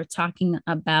Wednesday, we were talking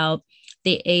about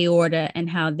the aorta and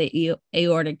how the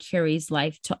aorta carries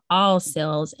life to all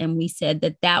cells. And we said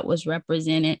that that was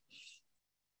represented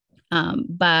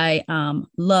by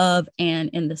love and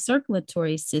in the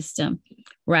circulatory system,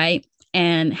 right?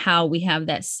 And how we have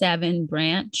that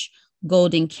 7-branch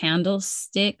golden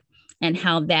candlestick, and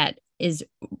how that is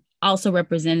also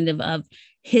representative of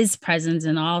his presence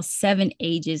in all 7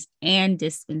 ages and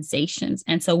dispensations.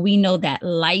 And so we know that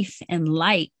life and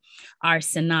light are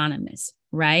synonymous,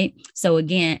 right? So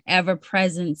again, ever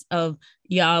presence of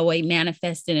Yahweh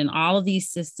manifested in all of these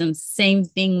systems. Same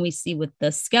thing we see with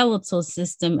the skeletal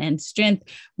system and strength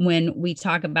when we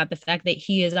talk about the fact that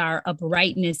he is our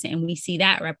uprightness, and we see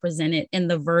that represented in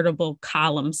the vertebral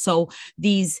column. So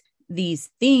these these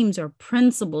themes or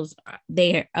principles,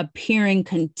 they are appearing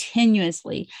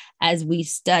continuously as we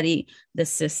study the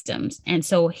systems. And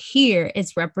so here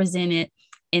it's represented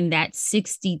in that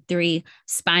 63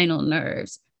 spinal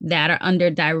nerves that are under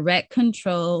direct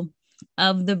control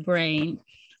of the brain.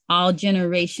 All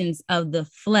generations of the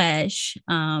flesh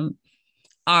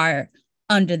are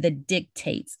under the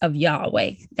dictates of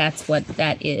Yahweh. That's what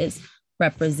that is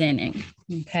representing.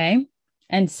 Okay.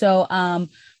 And so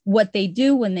what they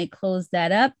do when they close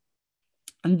that up,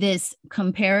 this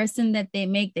comparison that they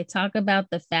make, they talk about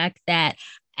the fact that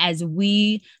as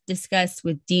we discussed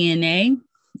with DNA,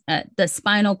 the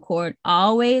spinal cord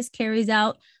always carries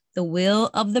out the will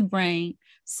of the brain.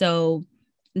 So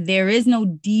there is no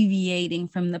deviating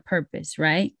from the purpose,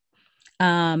 right?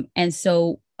 And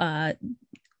so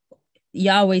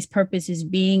Yahweh's purpose is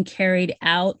being carried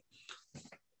out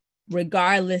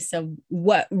regardless of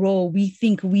what role we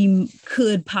think we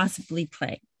could possibly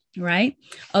play, right?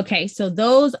 Okay, so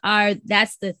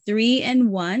that's the 3 and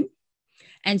 1.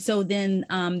 And so then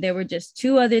there were just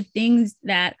 2 other things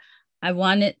that I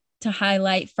wanted to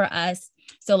highlight for us.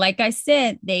 So like I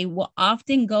said, they will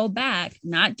often go back,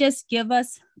 not just give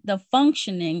us the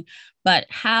functioning, but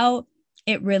how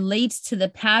it relates to the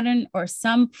pattern or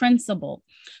some principle.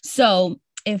 So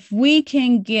if we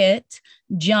can get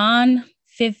John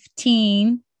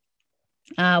 15,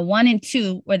 1 and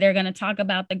 2, where they're going to talk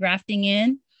about the grafting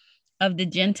in of the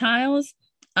Gentiles.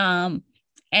 And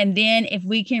then if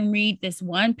we can read this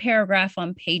one paragraph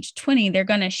on page 20, they're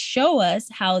going to show us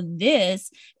how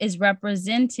this is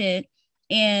represented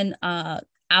in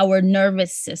our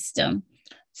nervous system.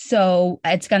 So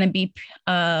it's going to be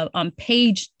on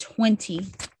page 20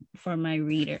 for my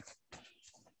reader.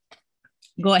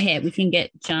 Go ahead. We can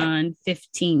get John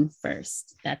 15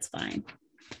 first. That's fine.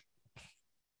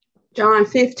 John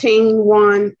 15,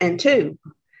 1 and 2.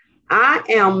 I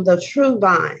am the true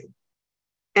vine,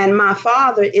 and my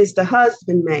Father is the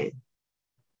husbandman.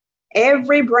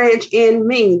 Every branch in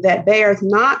me that beareth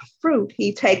not fruit,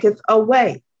 he taketh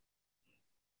away.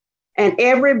 And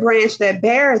every branch that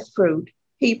beareth fruit,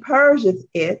 he purgeth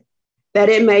it, that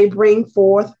it may bring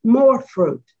forth more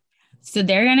fruit. So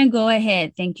they're going to go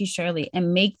ahead, thank you, Shirley,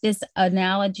 and make this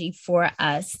analogy for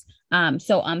us.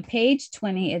 So on page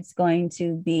 20, it's going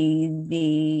to be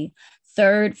the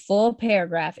 3rd full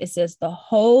paragraph. It says, the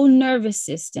whole nervous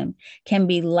system can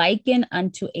be likened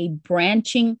unto a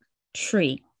branching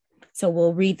tree. So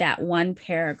we'll read that one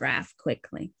paragraph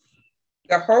quickly.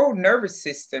 The whole nervous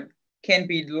system can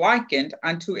be likened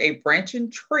unto a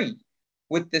branching tree,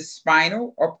 with the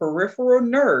spinal or peripheral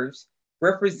nerves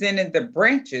representing the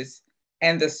branches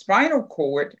and the spinal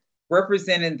cord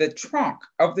representing the trunk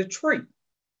of the tree.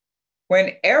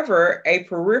 Whenever a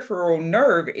peripheral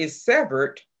nerve is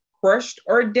severed, crushed,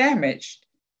 or damaged,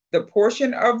 the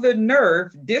portion of the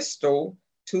nerve distal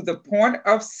to the point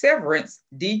of severance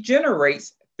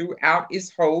degenerates throughout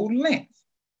its whole length.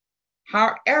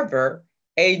 However,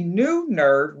 a new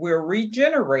nerve will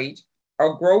regenerate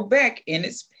or grow back in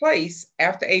its place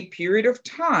after a period of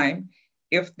time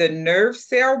if the nerve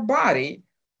cell body,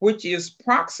 which is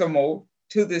proximal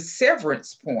to the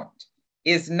severance point,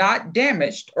 is not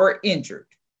damaged or injured.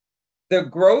 The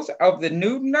growth of the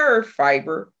new nerve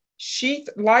fiber,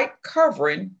 sheath-like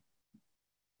covering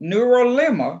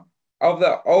neurolemma of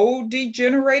the old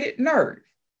degenerated nerve.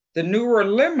 The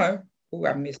neurolemma,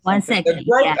 I missed one something. second. The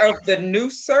growth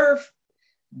of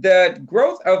the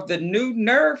growth of the new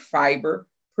nerve fiber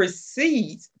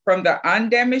proceeds from the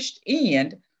undamaged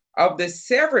end of the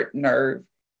severed nerve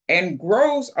and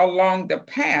grows along the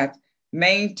path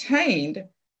maintained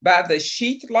by the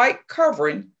sheath-like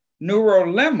covering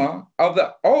neurolemma of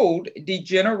the old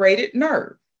degenerated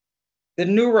nerve. The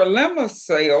neurolemma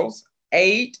cells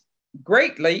aid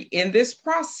greatly in this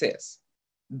process.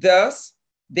 Thus,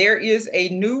 there is a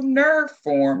new nerve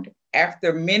formed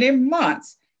after many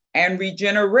months and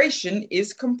regeneration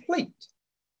is complete.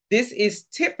 This is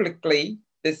typically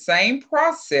the same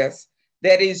process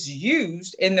that is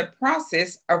used in the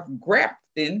process of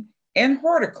grafting in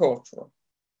horticulture.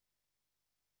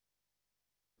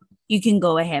 You can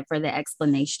go ahead for the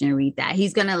explanation and read that.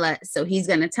 He's going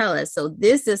to tell us. So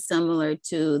this is similar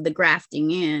to the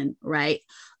grafting in, right,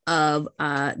 of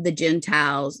the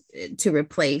Gentiles to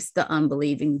replace the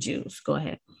unbelieving Jews. Go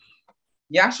ahead.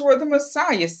 Yahshua the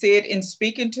Messiah said in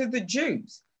speaking to the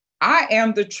Jews, I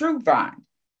am the true vine,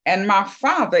 and my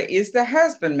Father is the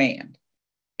husbandman.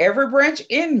 Every branch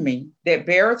in me that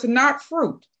beareth not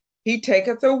fruit, he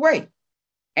taketh away.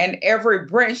 And every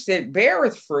branch that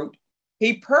beareth fruit,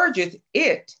 he purgeth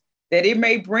it, that it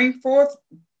may bring forth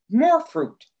more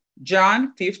fruit.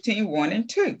 John 15, 1 and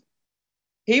 2.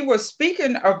 He was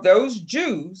speaking of those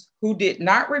Jews who did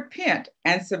not repent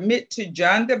and submit to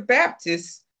John the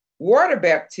Baptist's water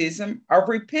baptism of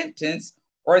repentance,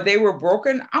 or they were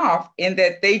broken off in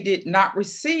that they did not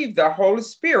receive the Holy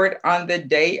Spirit on the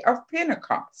day of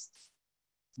Pentecost.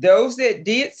 Those that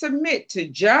did submit to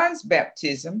John's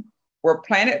baptism were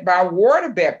planted by water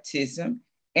baptism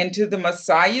into the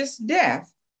Messiah's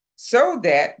death, so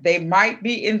that they might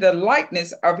be in the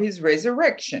likeness of his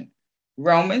resurrection.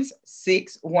 Romans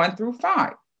 6, 1 through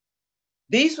 5.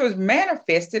 These was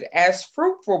manifested as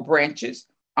fruitful branches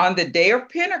on the day of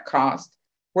Pentecost,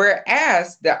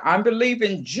 whereas the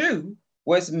unbelieving Jew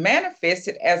was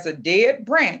manifested as a dead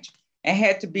branch and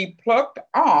had to be plucked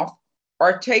off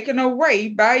or taken away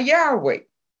by Yahweh.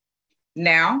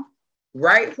 Now,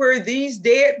 right where these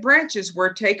dead branches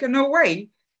were taken away,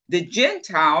 the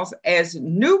Gentiles as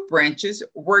new branches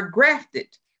were grafted,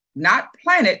 not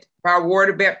planted by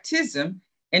water baptism,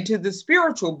 into the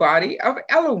spiritual body of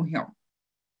Elohim.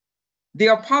 The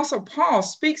Apostle Paul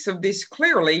speaks of this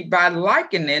clearly by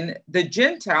likening the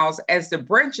Gentiles as the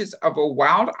branches of a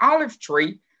wild olive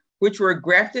tree, which were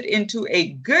grafted into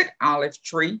a good olive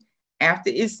tree after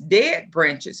its dead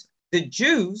branches, the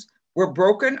Jews, were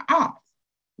broken off.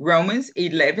 Romans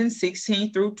 11,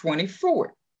 16 through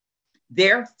 24.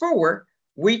 Therefore,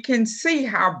 we can see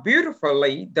how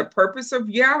beautifully the purpose of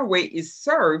Yahweh is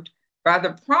served by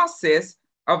the process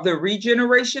of the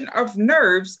regeneration of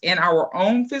nerves in our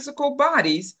own physical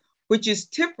bodies, which is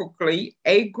typically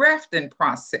a grafting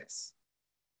process.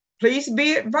 Please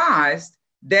be advised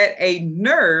that a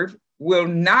nerve will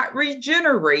not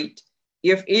regenerate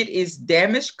if it is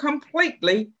damaged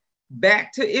completely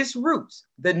back to its roots,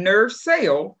 the nerve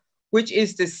cell, which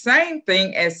is the same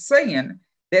thing as saying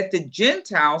that the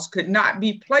Gentiles could not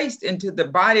be placed into the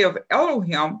body of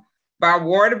Elohim by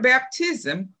water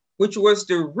baptism, which was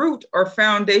the root or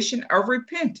foundation of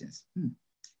repentance.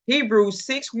 Hebrews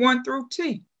 6, 1 through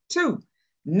 2.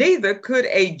 Neither could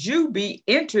a Jew be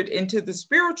entered into the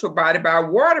spiritual body by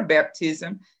water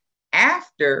baptism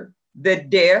after the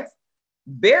death,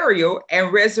 burial,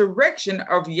 and resurrection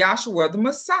of Yahshua the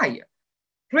Messiah.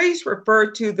 Please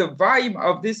refer to the volume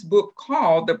of this book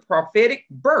called The Prophetic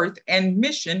Birth and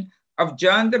Mission of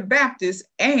John the Baptist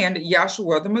and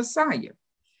Yahshua the Messiah.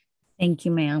 Thank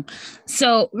you, ma'am.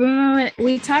 So remember,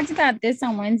 we talked about this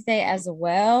on Wednesday as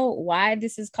well, why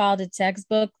this is called a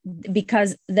textbook,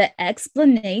 because the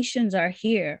explanations are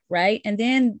here, right? And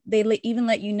then they even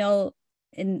let you know,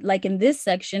 in this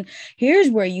section, here's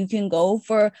where you can go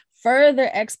for further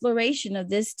exploration of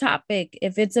this topic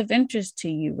if it's of interest to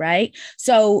you, right?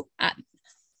 So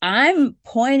I'm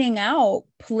pointing out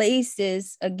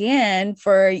places again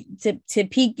to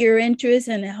pique your interest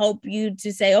and help you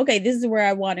to say, okay, this is where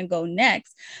I want to go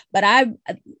next. But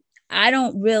I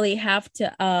don't really have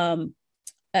to.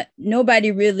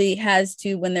 Nobody really has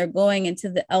to, when they're going into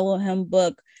the Elohim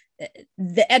book.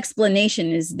 The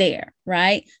explanation is there,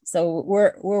 right? So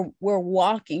we're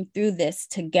walking through this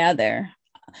together.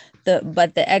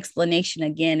 But the explanation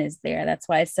again is there. That's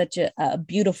why it's such a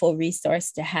beautiful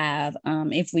resource to have.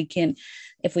 If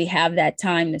we have that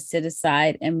time to sit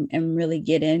aside and really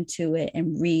get into it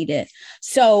and read it.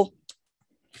 So,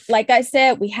 like I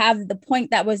said, we have the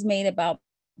point that was made about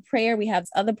prayer. We have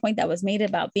this other point that was made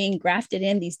about being grafted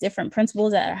in, these different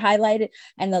principles that are highlighted.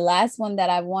 And the last one that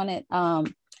I wanted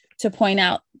to point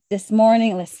out this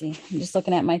morning, let's see, I'm just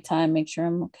looking at my time, make sure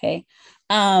I'm okay.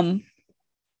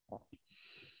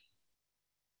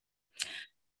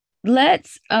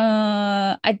 Let's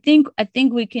I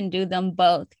think we can do them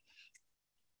both.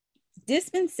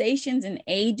 Dispensations and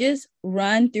ages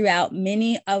run throughout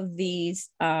many of these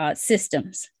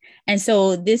systems. And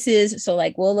so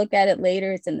we'll look at it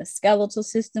later. It's in the skeletal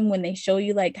system when they show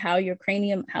you like how your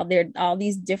cranium, how there are all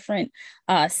these different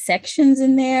sections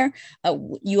in there.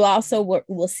 You also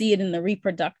will see it in the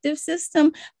reproductive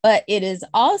system, but it is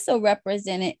also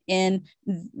represented in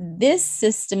this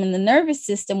system, in the nervous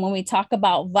system, when we talk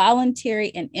about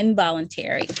voluntary and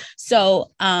involuntary.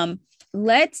 So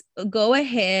let's go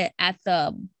ahead at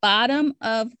the bottom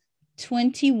of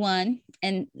 21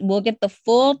 and we'll get the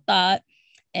full thought.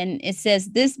 And it says,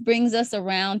 this brings us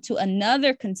around to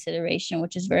another consideration,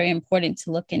 which is very important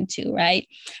to look into, right?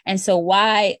 And so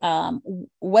what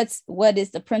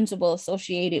is the principle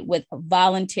associated with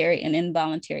voluntary and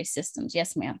involuntary systems?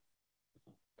 Yes, ma'am.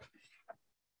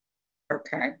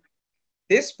 Okay.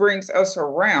 This brings us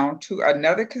around to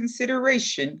another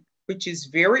consideration, which is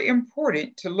very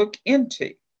important to look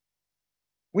into.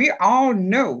 We all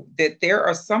know that there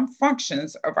are some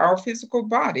functions of our physical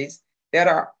bodies that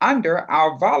are under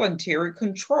our voluntary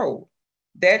control.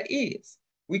 That is,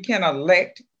 we can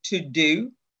elect to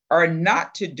do are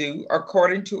not to do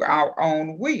according to our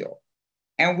own will.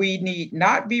 And we need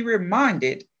not be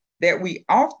reminded that we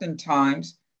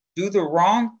oftentimes do the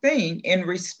wrong thing in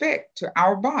respect to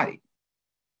our body.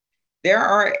 There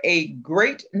are a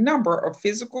great number of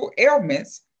physical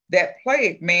ailments that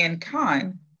plague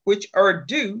mankind, which are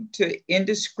due to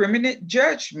indiscriminate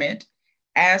judgment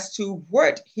as to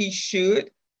what he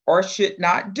should or should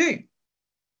not do.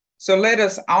 So let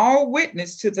us all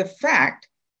witness to the fact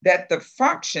that the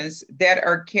functions that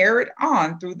are carried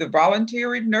on through the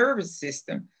voluntary nervous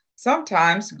system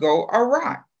sometimes go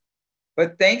awry.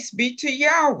 But thanks be to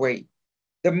Yahweh,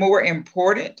 the more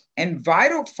important and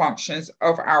vital functions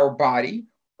of our body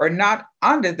are not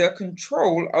under the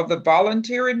control of the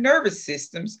voluntary nervous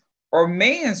systems or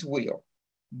man's will,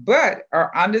 but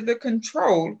are under the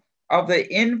control of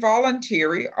the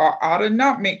involuntary or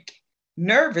autonomic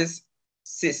nervous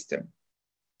system.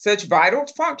 Such vital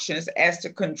functions as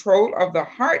the control of the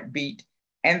heartbeat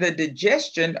and the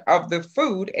digestion of the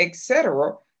food,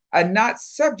 etc., are not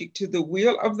subject to the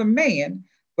will of the man,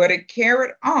 but are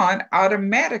carried on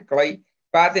automatically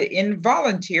by the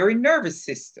involuntary nervous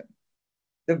system.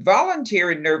 The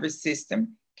voluntary nervous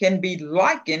system can be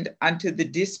likened unto the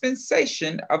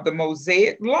dispensation of the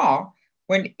Mosaic law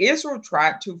when Israel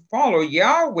tried to follow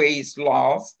Yahweh's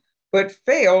laws but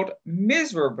failed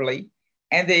miserably,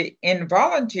 and the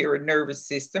involuntary nervous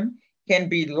system can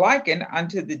be likened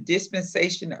unto the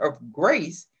dispensation of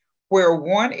grace, where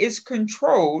one is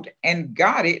controlled and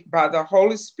guided by the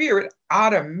Holy Spirit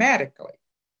automatically.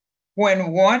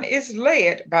 When one is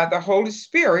led by the Holy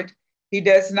Spirit, he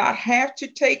does not have to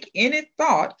take any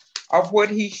thought of what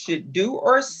he should do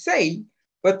or say,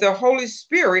 but the Holy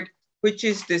Spirit, which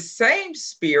is the same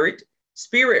spirit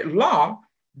law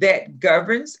that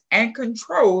governs and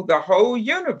controls the whole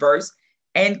universe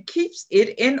and keeps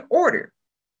it in order,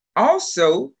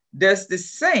 also does the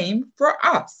same for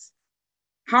us.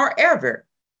 However,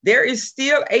 there is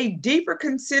still a deeper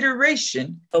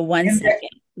consideration.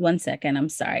 One second. I'm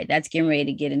sorry. That's getting ready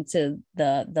to get into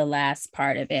the last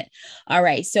part of it. All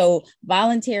right. So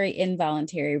voluntary,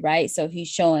 involuntary, right? So he's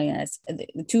showing us the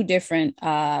two different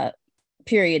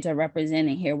periods are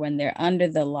representing here when they're under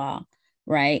the law,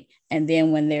 right? And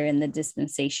then when they're in the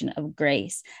dispensation of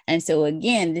grace. And so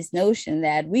again, this notion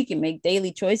that we can make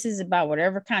daily choices about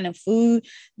whatever kind of food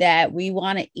that we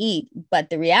want to eat. But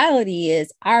the reality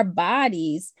is our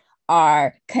bodies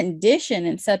are conditioned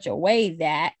in such a way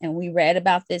that, and we read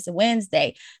about this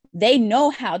Wednesday, they know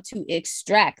how to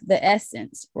extract the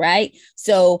essence, right?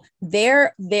 So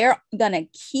they're going to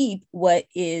keep what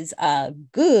is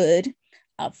good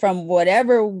from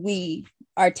whatever we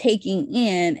are taking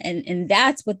in, and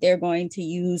that's what they're going to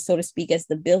use, so to speak, as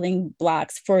the building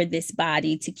blocks for this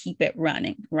body to keep it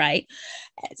running, right?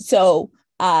 So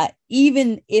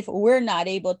even if we're not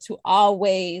able to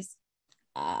always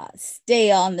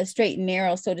stay on the straight and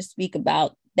narrow, so to speak,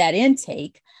 about that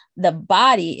intake, the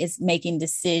body is making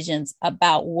decisions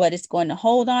about what it's going to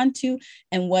hold on to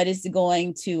and what is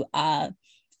going to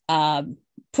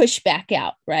push back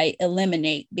out, right?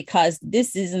 Eliminate, because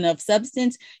this isn't of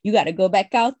substance. You got to go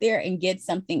back out there and get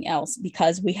something else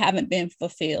because we haven't been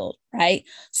fulfilled, right?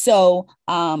 So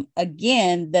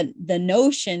again, the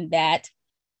notion that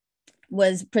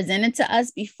was presented to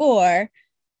us before,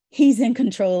 he's in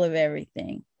control of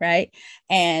everything, right?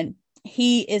 And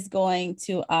he is going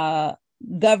to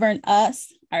govern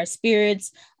us, our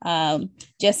spirits,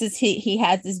 just as he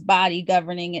has this body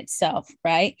governing itself,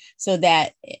 right? So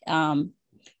that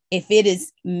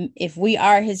if we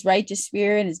are his righteous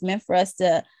spirit, is meant for us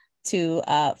to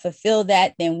fulfill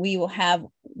that, then we will have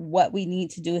what we need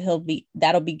to do.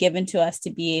 That'll be given to us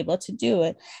to be able to do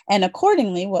it. And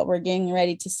accordingly, what we're getting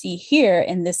ready to see here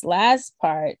in this last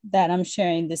part that I'm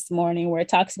sharing this morning, where it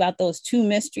talks about those two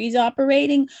mysteries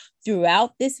operating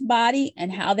throughout this body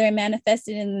and how they're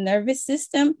manifested in the nervous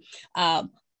system,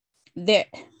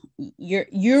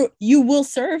 you will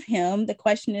serve him. The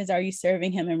question is, are you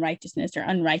serving him in righteousness or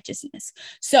unrighteousness?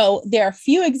 So there are a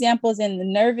few examples in the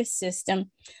nervous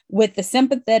system with the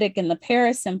sympathetic and the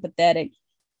parasympathetic,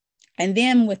 and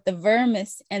then with the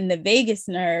vermis and the vagus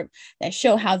nerve, that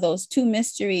show how those two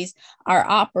mysteries are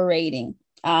operating.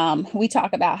 We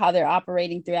talk about how they're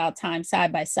operating throughout time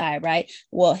side by side, right?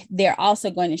 Well, they're also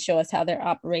going to show us how they're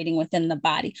operating within the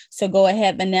body. So go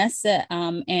ahead, Vanessa,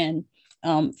 and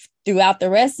throughout the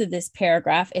rest of this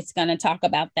paragraph, it's going to talk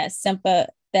about that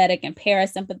sympathetic and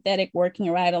parasympathetic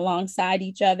working right alongside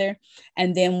each other.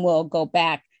 And then we'll go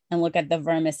back and look at the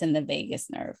vermis and the vagus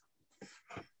nerve.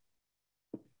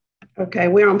 Okay,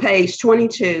 we're on page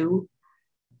 22,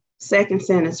 second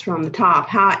sentence from the top.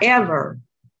 However,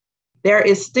 there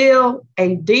is still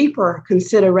a deeper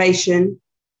consideration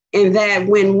in that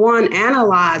when one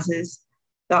analyzes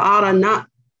the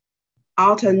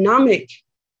autonomic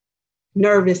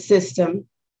nervous system,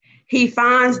 he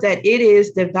finds that it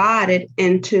is divided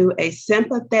into a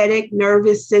sympathetic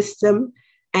nervous system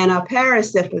and a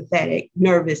parasympathetic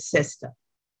nervous system.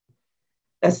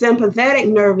 The sympathetic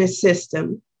nervous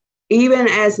system, even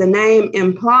as the name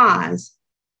implies,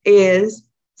 is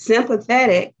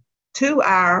sympathetic to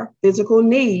our physical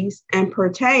needs and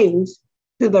pertains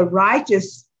to the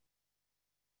righteous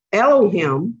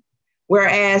Elohim,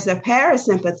 whereas the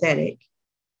parasympathetic,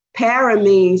 para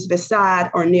means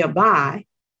beside or nearby,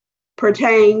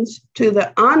 pertains to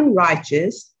the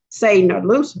unrighteous, Satan or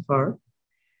Lucifer,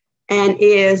 and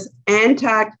is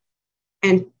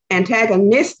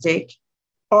antagonistic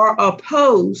or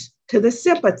opposed to the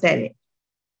sympathetic.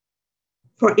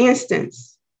 For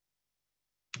instance,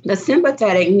 the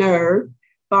sympathetic nerve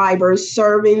fibers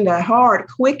serving the heart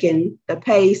quicken the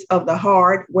pace of the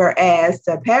heart, whereas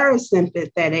the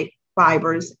parasympathetic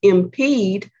fibers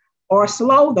impede or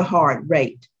slow the heart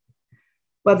rate.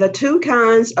 But the two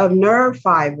kinds of nerve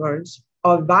fibers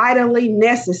are vitally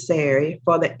necessary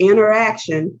for the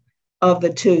interaction of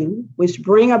the two, which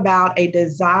bring about a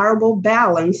desirable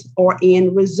balance or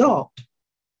end result.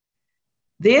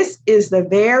 This is the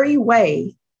very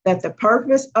way that the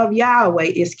purpose of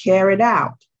Yahweh is carried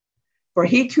out. For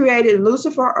he created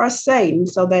Lucifer or Satan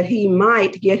so that he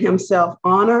might get himself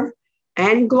honor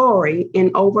and glory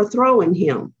in overthrowing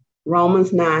him.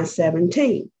 Romans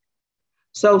 9:17.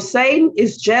 So Satan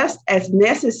is just as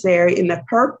necessary in the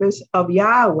purpose of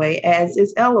Yahweh as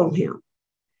is Elohim.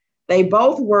 They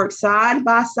both work side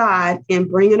by side in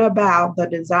bringing about the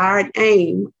desired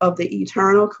aim of the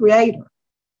eternal creator.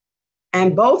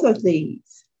 And both of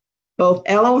these, both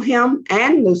Elohim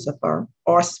and Lucifer,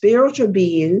 are spiritual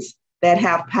beings that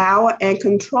have power and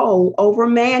control over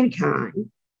mankind,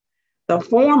 the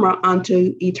former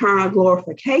unto eternal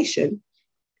glorification,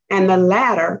 and the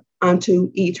latter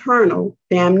unto eternal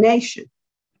damnation.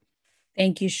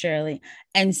 Thank you, Shirley.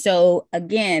 And so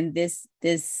again, this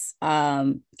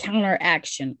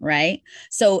counteraction, right?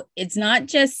 So it's not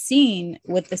just seen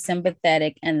with the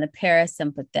sympathetic and the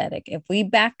parasympathetic. If we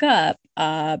back up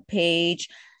page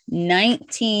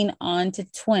 19 on to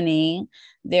 20,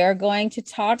 they're going to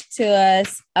talk to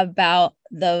us about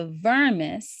the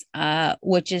vermis,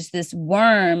 which is this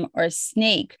worm or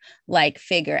snake-like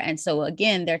figure. And so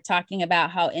again, they're talking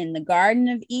about how in the Garden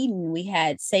of Eden, we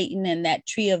had Satan and that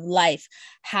tree of life.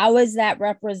 How is that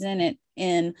represented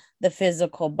in the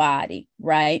physical body,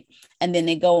 right? And then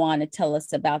they go on to tell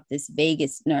us about this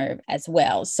vagus nerve as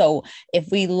well. So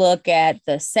if we look at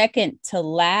the second to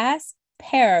last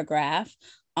paragraph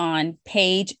on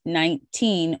page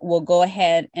 19, we'll go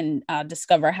ahead and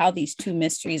discover how these two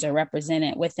mysteries are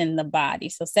represented within the body.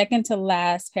 So second to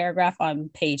last paragraph on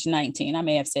page 19. I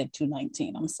may have said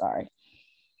 219. I'm sorry.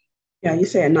 Yeah, you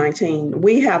said 19.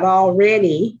 We have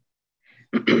already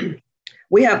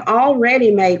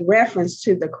made reference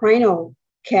to the cranial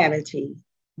cavity,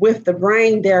 with the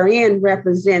brain therein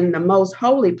representing the most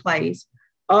holy place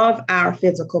of our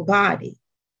physical body.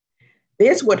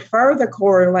 This would further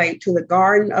correlate to the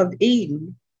Garden of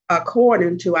Eden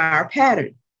according to our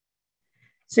pattern.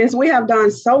 Since we have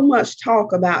done so much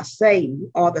talk about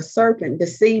Satan or the serpent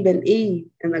deceiving Eve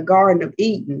in the Garden of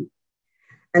Eden,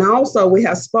 and also we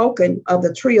have spoken of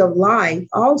the tree of life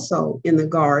also in the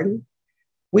garden,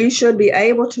 we should be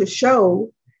able to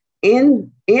show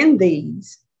in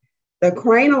these the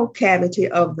cranial cavity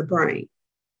of the brain.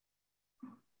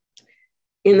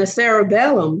 In the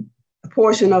cerebellum, a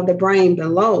portion of the brain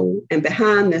below and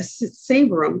behind the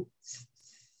cerebrum,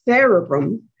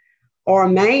 or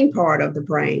main part of the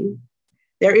brain,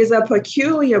 there is a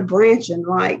peculiar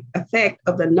branching-like effect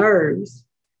of the nerves,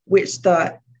 which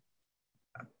the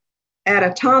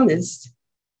anatomists,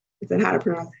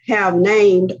 have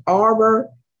named arbor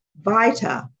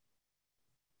vitae,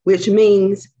 which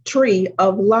means tree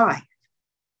of life.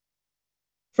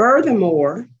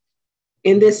 Furthermore,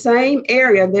 in this same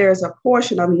area, there is a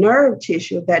portion of nerve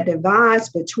tissue that divides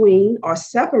between or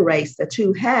separates the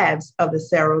two halves of the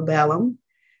cerebellum,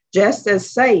 just as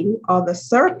Satan or the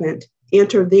serpent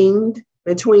intervened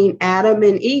between Adam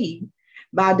and Eve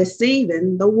by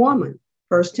deceiving the woman,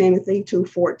 1 Timothy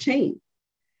 2:14.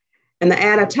 And the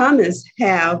anatomists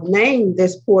have named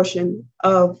this portion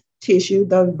of tissue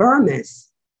the vermis,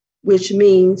 which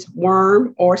means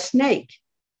worm or snake.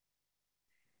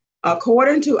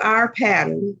 According to our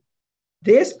pattern,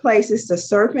 this places the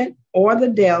serpent or the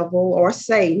devil or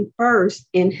Satan first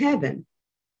in heaven,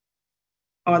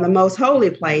 or the most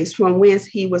holy place from whence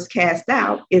he was cast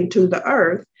out into the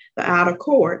earth, the outer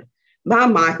court, by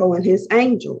Michael and his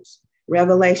angels.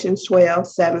 Revelations 12,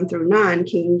 7 through 9,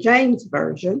 King James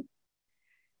Version.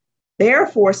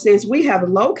 Therefore, since we have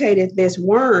located this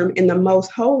worm in the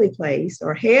most holy place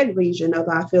or head region of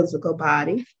our physical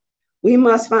body, we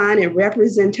must find a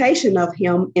representation of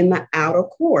him in the outer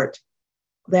court,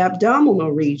 the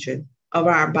abdominal region of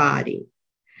our body.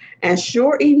 And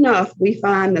sure enough, we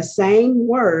find the same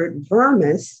word,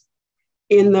 vermis,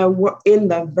 in the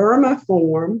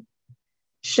vermiform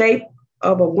shape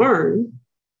of a worm,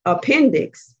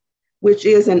 appendix, which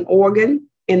is an organ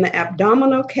in the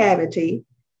abdominal cavity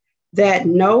that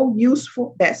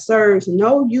serves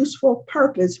no useful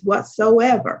purpose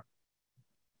whatsoever.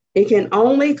 It can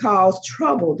only cause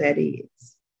trouble, that is,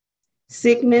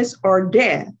 sickness or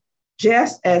death,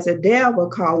 just as the devil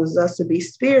causes us to be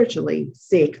spiritually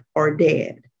sick or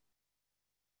dead.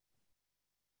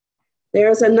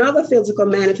 There's another physical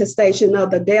manifestation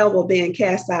of the devil being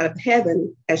cast out of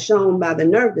heaven, as shown by the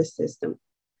nervous system.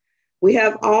 We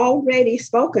have already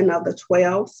spoken of the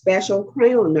 12 special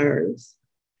cranial nerves,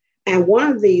 and one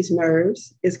of these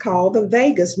nerves is called the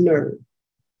vagus nerve.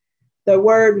 The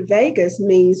word vagus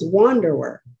means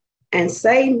wanderer, and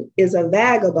Satan is a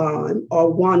vagabond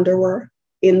or wanderer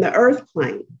in the earth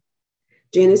plane.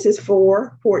 Genesis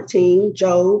 4, 14,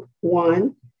 Job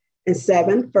 1 and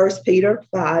 7, 1 Peter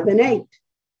 5 and 8.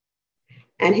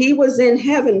 And he was in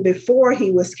heaven before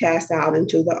he was cast out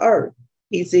into the earth.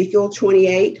 Ezekiel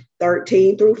 28,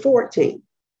 13 through 14.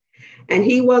 And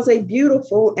he was a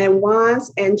beautiful and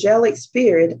wise angelic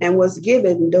spirit and was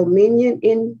given dominion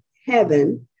in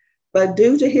heaven, but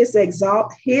due to his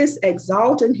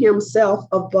exalting himself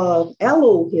above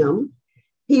Elohim,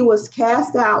 he was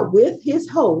cast out with his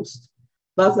host,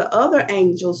 but the other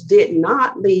angels did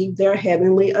not leave their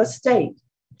heavenly estate.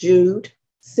 Jude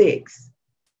 6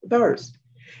 verse.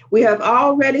 We have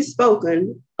already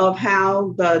spoken of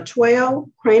how the 12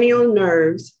 cranial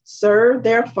nerves serve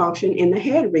their function in the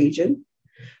head region,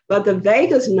 but the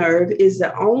vagus nerve is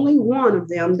the only one of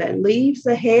them that leaves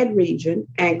the head region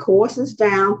and courses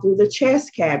down through the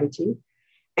chest cavity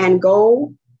and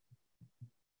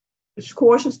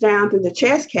courses down through the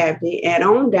chest cavity and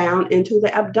on down into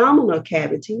the abdominal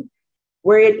cavity,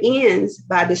 where it ends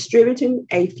by distributing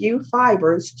a few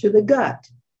fibers to the gut.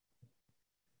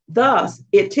 Thus,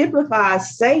 it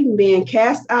typifies Satan being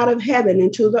cast out of heaven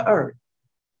into the earth.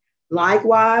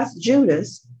 Likewise,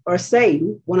 Judas, or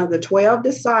Satan, one of the 12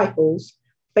 disciples,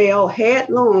 fell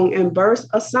headlong and burst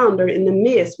asunder in the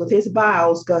midst with his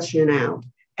bowels gushing out,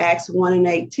 Acts 1 and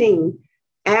 18,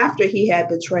 after he had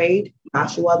betrayed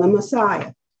Joshua the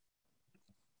Messiah.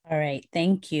 All right,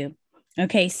 thank you.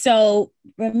 Okay, so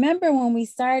remember when we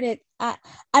started, I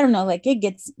don't know, like it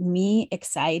gets me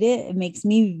excited. It makes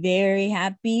me very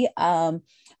happy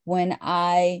when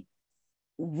I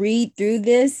read through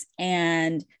this,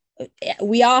 and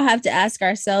we all have to ask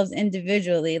ourselves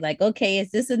individually, like, okay,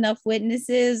 is this enough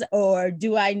witnesses or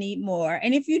do I need more?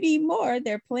 And if you need more,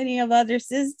 there are plenty of other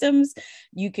systems.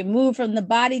 You can move from the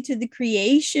body to the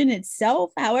creation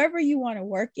itself, however you want to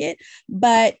work it.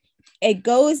 But it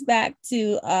goes back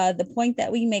to the point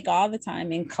that we make all the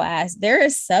time in class. There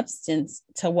is substance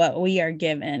to what we are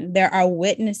given. There are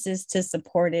witnesses to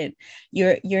support it.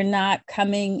 You're not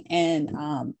coming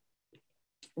and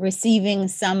receiving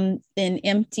something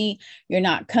empty. You're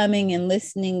not coming and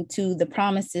listening to the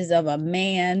promises of a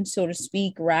man, so to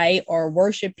speak, right? Or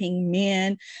worshiping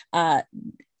men.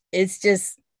 It's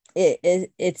just,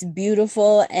 it's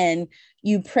beautiful. And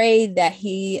you pray that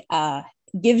he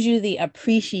gives you the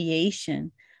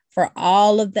appreciation for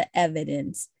all of the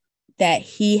evidence that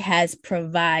he has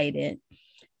provided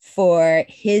for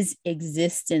his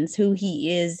existence, who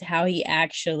he is, how he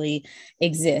actually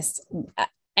exists.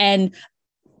 And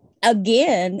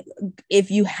again,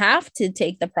 if you have to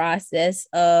take the process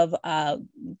of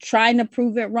trying to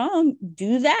prove it wrong,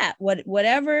 do that.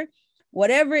 Whatever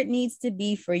it needs to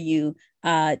be for you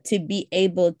to be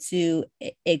able to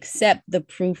accept the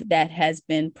proof that has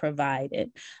been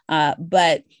provided.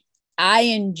 But I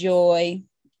enjoy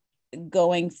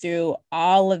going through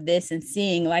all of this and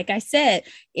seeing, like I said,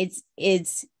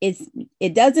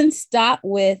 it doesn't stop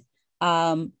with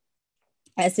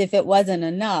as if it wasn't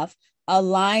enough,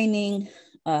 aligning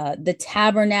the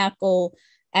tabernacle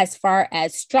as far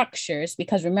as structures,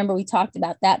 because remember we talked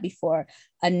about that before,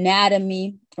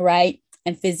 anatomy, right?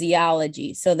 And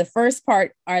physiology. So the first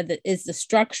part is the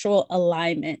structural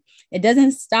alignment. It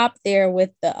doesn't stop there with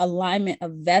the alignment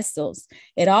of vessels.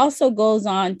 It also goes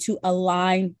on to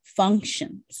align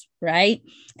functions, right?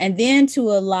 And then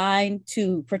to align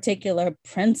to particular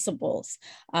principles,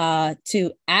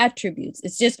 to attributes.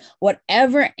 It's just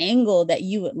whatever angle that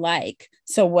you would like.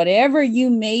 So whatever you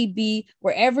may be,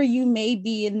 wherever you may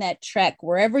be in that trek,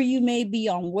 wherever you may be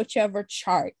on whichever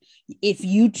chart, if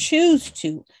you choose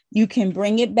to, you can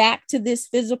bring it back to this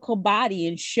physical body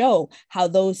and show how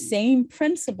those same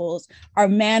principles are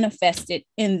manifested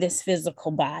in this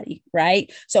physical body,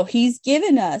 right? So he's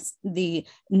given us the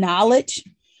knowledge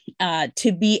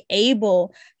to be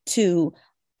able to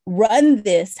run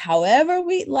this however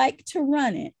we'd like to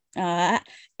run it.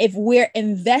 If we're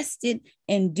invested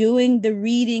in doing the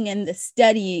reading and the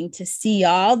studying to see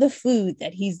all the food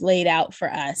that he's laid out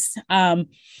for us.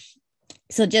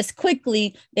 So just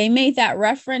quickly, they made that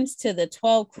reference to the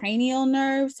 12 cranial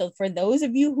nerves. So for those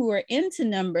of you who are into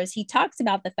numbers, he talks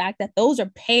about the fact that those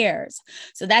are pairs.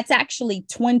 So that's actually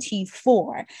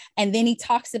 24. And then he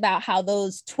talks about how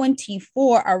those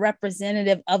 24 are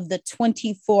representative of the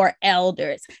 24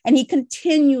 elders. And he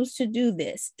continues to do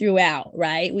this throughout,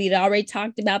 right? We'd already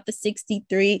talked about the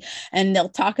 63, and they'll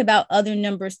talk about other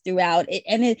numbers throughout it.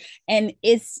 And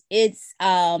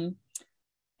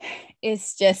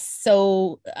it's just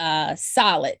so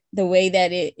solid the way that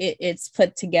it's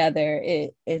put together.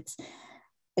 It's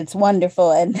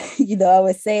wonderful. And I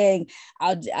was saying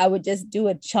I would just do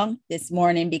a chunk this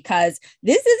morning because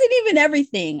this isn't even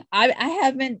everything. I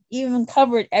haven't even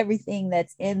covered everything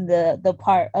that's in the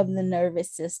part of the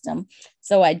nervous system.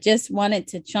 So I just wanted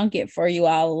to chunk it for you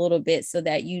all a little bit so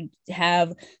that you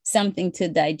have something to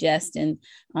digest, and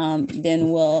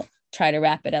then we'll try to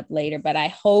wrap it up later. But I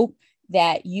hope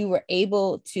that you were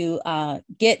able to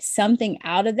get something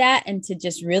out of that, and to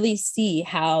just really see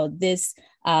how this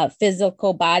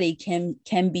physical body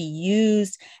can be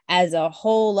used as a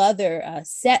whole other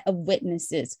set of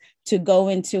witnesses to go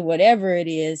into whatever it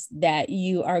is that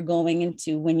you are going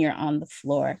into when you're on the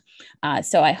floor.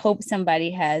 So I hope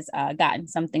somebody has gotten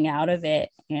something out of it.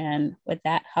 And with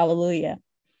that, hallelujah.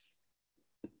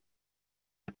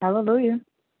 Hallelujah.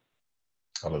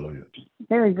 Hallelujah.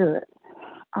 Very good.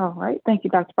 All right. Thank you,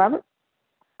 Dr. Robert.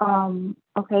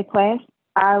 Okay, class.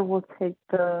 I will take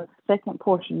the second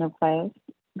portion of class.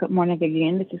 Good morning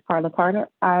again. This is Carla Carter.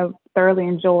 I thoroughly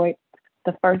enjoyed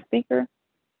the first speaker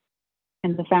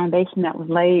and the foundation that was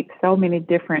laid. So many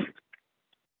different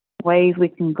ways we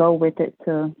can go with it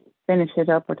to finish it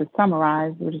up or to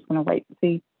summarize. We're just going to wait to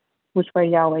see which way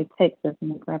Yahweh takes us,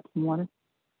 and grab some water.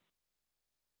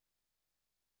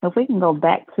 If we can go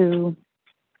back to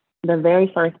the very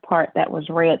first part that was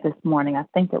read this morning, I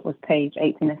think it was page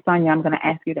 18. And Sonia, I'm going to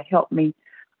ask you to help me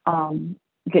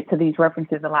get to these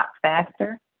references a lot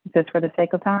faster, just for the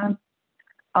sake of time.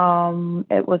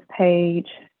 It was page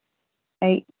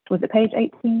 8. Was it page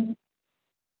 18?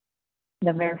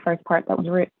 The very first part that was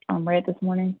read this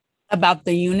morning. About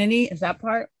the unity, is that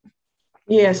part?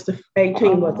 Yes, the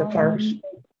 18 was the first.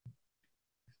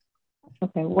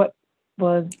 Okay, what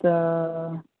was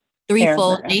the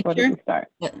threefold paragraph? Where did nature? we start?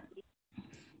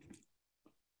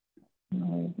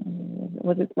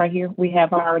 Was it right here? We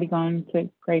have already gone to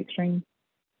great extreme.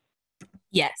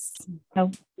 Yes.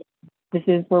 No, this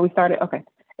is where we started. Okay,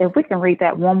 if we can read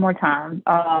that one more time.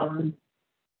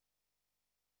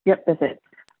 Yep, that's it.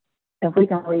 If we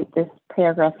can read this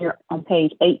paragraph here on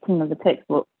page 18 of the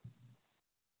textbook.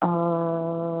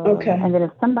 Okay. And then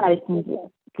if somebody can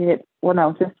get, well,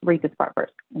 no, just read this part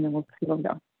first, and then we'll see where we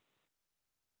go.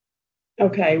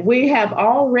 Okay, we have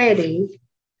already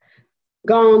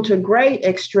gone to great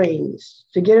extremes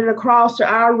to get it across to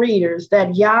our readers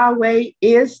that Yahweh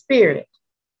is spirit.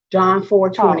 John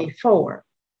 4:24.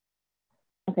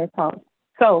 Okay, pause.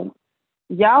 So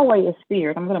Yahweh is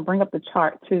spirit. I'm going to bring up the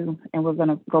chart too, and we're going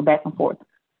to go back and forth.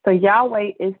 So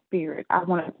Yahweh is spirit. I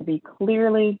want it to be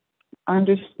clearly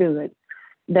understood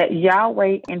that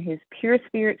Yahweh in his pure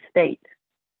spirit state,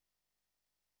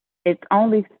 it's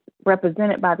only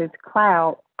represented by this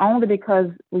cloud only because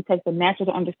we take the natural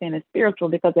to understand the spiritual,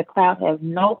 because the cloud has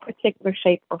no particular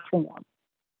shape or form.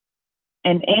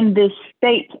 And in this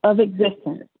state of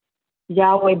existence,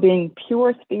 Yahweh being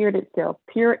pure spirit itself,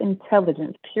 pure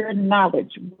intelligence, pure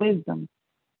knowledge, wisdom,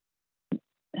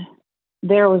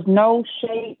 there was no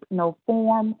shape, no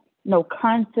form, no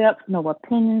concepts, no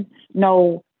opinions,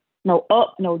 no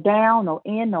up, no down, no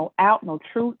in, no out, no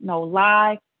truth, no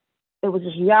lie. It was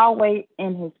just Yahweh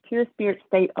in his pure spirit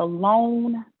state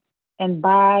alone and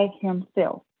by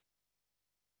himself.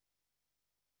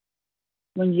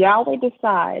 When Yahweh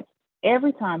decides,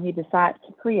 every time he decides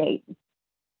to create,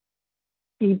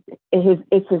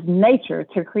 it's his nature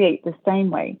to create the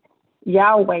same way.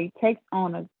 Yahweh takes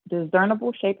on a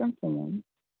discernible shape and form,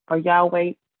 or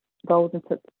Yahweh moves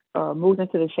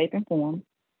into the shape and form,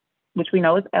 which we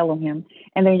know is Elohim,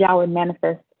 and then Yahweh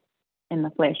manifests in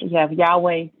the flesh. You have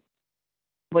Yahweh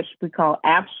which we call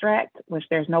abstract, which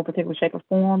there's no particular shape or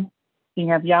form. You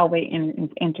have Yahweh in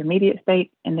its intermediate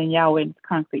state, and then Yahweh in its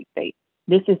concrete state.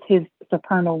 This is his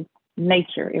supernal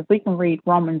nature. If we can read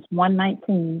Romans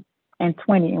 1:19 and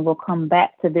 20, and we'll come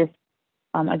back to this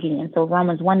again. So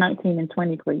Romans 1:19 and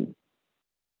 20, please.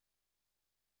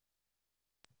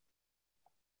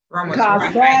 Romans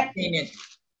 1:19 and...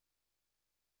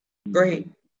 Go ahead.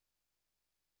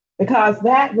 Because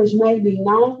that which may be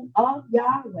known of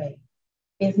Yahweh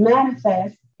is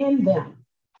manifest in them.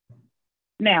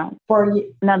 Now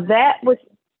that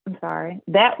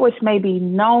which may be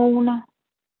known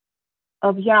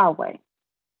of Yahweh,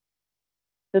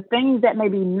 the things that may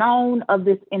be known of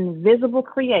this invisible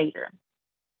creator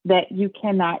that you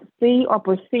cannot see or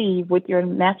perceive with your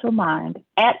natural mind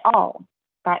at all,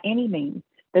 by any means,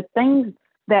 the things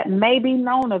that may be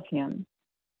known of him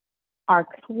are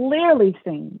clearly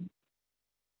seen,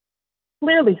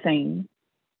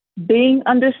 being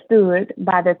understood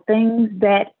by the things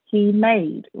that he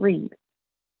made. Read.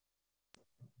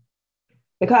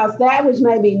 Because that which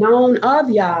may be known of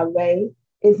Yahweh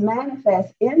is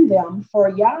manifest in them, for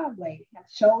Yahweh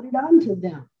hath showed it unto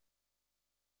them.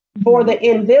 For the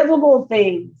invisible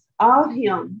things of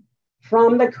him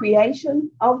from the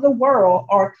creation of the world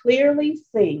are clearly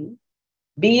seen,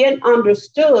 being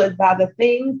understood by the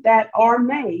things that are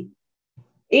made,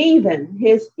 even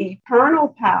his eternal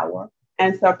power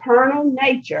and supernal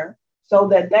nature, so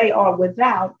that they are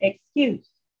without excuse.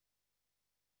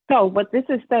 So what this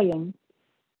is saying,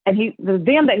 and the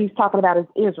them that he's talking about is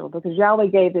Israel, because Yahweh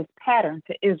gave this pattern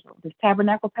to Israel. This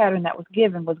tabernacle pattern that was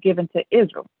given to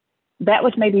Israel. That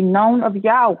which may be known of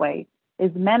Yahweh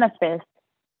is manifest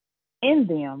in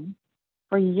them,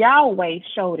 for Yahweh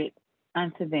showed it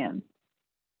unto them.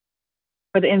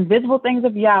 For the invisible things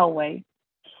of Yahweh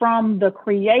from the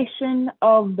creation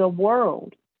of the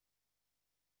world.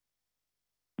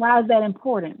 Why is that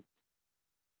important?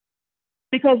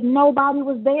 Because nobody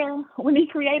was there when he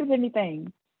created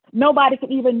anything. Nobody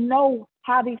could even know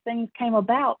how these things came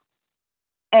about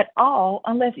at all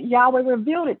unless Yahweh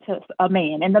revealed it to a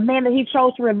man. And the man that he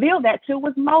chose to reveal that to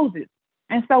was Moses.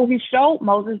 And so he showed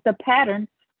Moses the pattern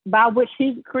by which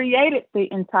he created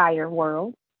the entire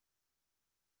world.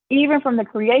 Even from the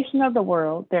creation of the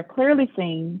world, they're clearly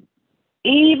seen.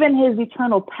 Even his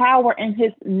eternal power and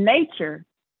his nature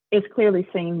is clearly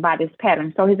seen by this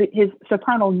pattern. So his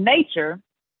supernal nature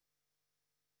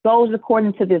goes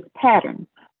according to this pattern.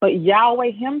 But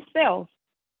Yahweh himself,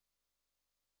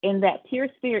 in that pure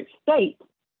spirit state,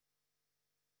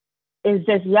 is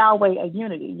just Yahweh a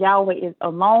unity. Yahweh is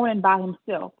alone and by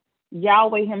himself.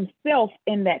 Yahweh himself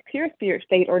in that pure spirit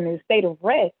state, or in the state of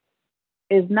rest,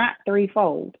 is not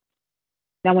threefold.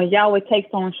 Now, when Yahweh takes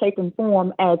on shape and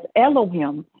form as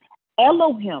Elohim,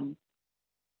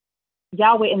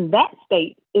 Yahweh in that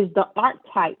state is the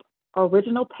archetype,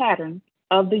 original pattern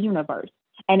of the universe.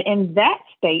 And in that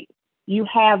state, you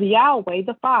have Yahweh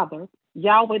the Father,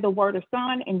 Yahweh the Word of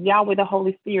Son, and Yahweh the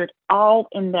Holy Spirit, all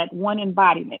in that one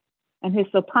embodiment. And his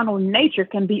supernal nature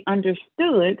can be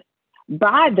understood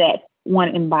by that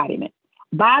one embodiment,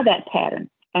 by that pattern.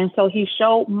 And so he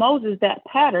showed Moses that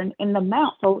pattern in the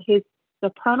mount. So his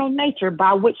supernal nature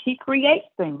by which he creates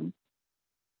things,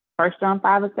 1 John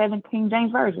 5:7, King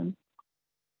James Version,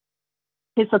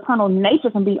 his supernal nature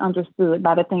can be understood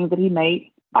by the things that he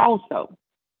made also.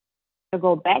 To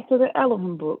go back to the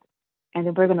Elohim book, and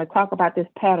then we're going to talk about this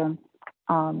pattern.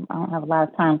 I don't have a lot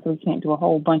of time, so we can't do a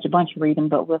whole bunch of reading,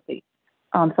 but we'll see.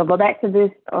 So go back to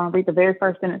this, read the very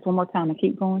first sentence one more time and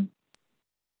keep going.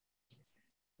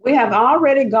 We have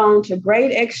already gone to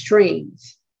great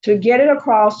extremes to get it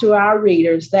across to our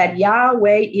readers that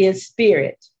Yahweh is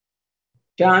spirit,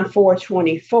 John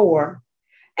 4:24,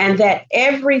 and that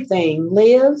everything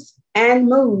lives and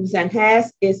moves and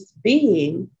has its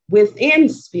being within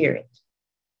spirit,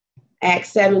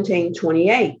 Acts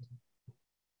 17:28.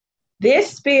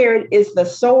 This spirit is the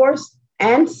source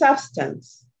and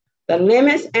substance, the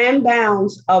limits and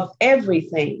bounds of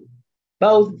everything,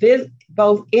 both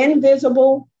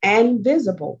invisible and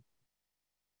visible.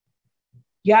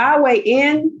 Yahweh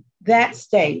in that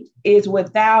state is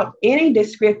without any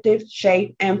descriptive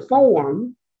shape and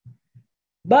form,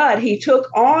 but he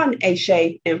took on a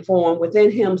shape and form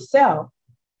within himself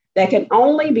that can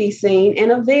only be seen in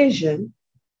a vision.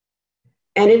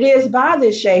 And it is by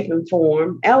this shape and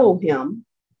form, Elohim,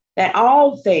 that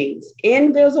all things,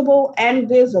 invisible and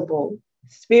visible,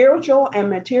 spiritual and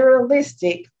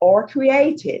materialistic, are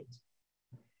created.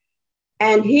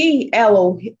 And he,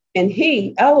 Elohim,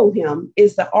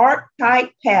 is the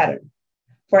archetype pattern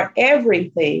for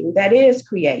everything that is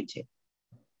created.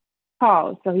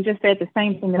 pause. So he just said the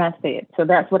same thing that I said. So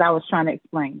that's what I was trying to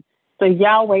explain. So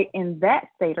Yahweh in that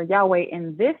state, or Yahweh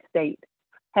in this state,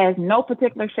 has no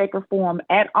particular shape or form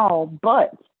at all.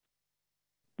 But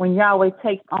when Yahweh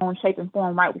takes on shape and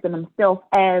form right within himself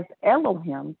as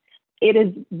Elohim, it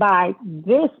is by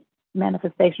this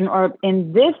manifestation, or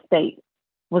in this state,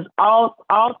 was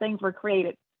all things were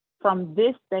created from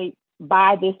this state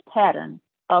by this pattern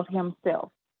of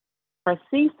himself. For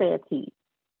see, saith he.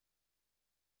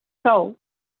 So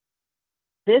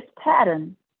this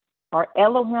pattern, or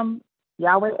Elohim,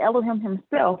 Yahweh Elohim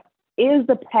himself, is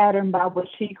the pattern by which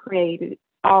he created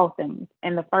all things.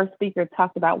 And the first speaker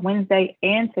talked about Wednesday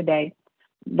and today,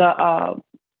 the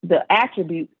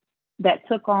attributes that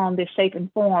took on this shape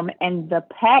and form and the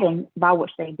pattern by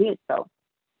which they did so.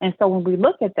 And so when we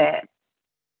look at that,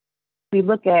 we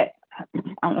look at, I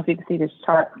don't know if you can see this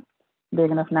chart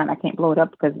big enough now, I can't blow it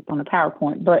up because it's on the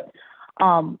PowerPoint, but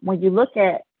when you look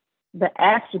at the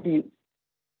attributes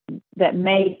that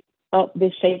make up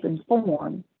this shape and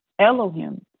form,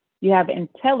 Elohim, you have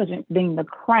intelligence being the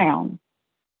crown.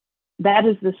 That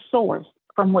is the source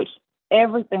from which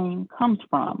everything comes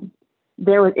from.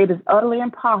 It is utterly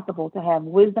impossible to have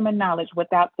wisdom and knowledge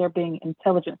without there being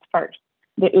intelligence first.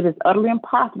 It is utterly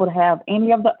impossible to have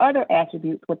any of the other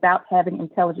attributes without having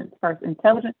intelligence first.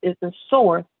 Intelligence is the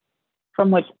source from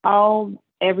which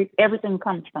everything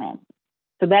comes from.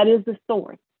 So that is the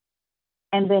source.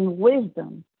 And then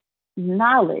wisdom,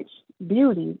 knowledge,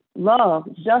 beauty, love,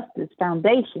 justice,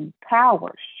 foundation,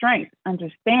 power, strength,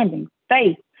 understanding,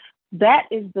 faith. That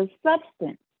is the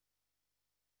substance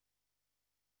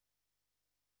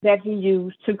that he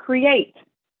used to create.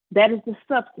 That is the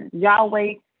substance.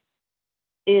 Yahweh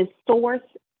is source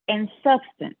and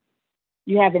substance.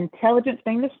 You have intelligence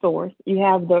being the source. You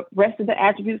have the rest of the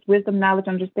attributes, wisdom, knowledge,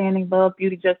 understanding, love,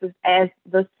 beauty, justice as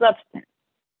the substance.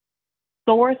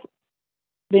 Source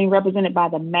being represented by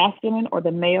the masculine or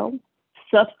the male.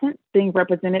 Substance being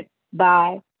represented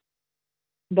by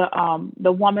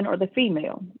the woman or the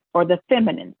female or the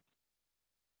feminine.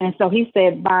 And so he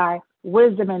said by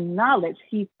wisdom and knowledge,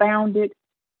 he founded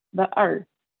the earth.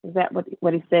 Is that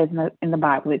what he says in the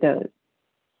Bible? It does.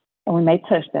 And we may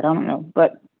touch that, I don't know.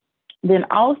 But then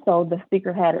also the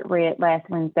speaker had it read last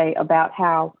Wednesday about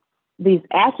how these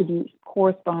attributes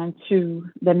correspond to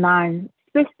the 9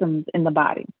 systems in the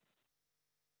body.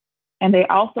 And they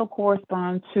also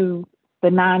correspond to the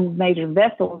 9 major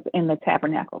vessels in the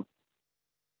tabernacle.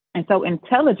 And so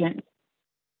intelligence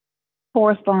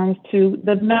corresponds to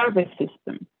the nervous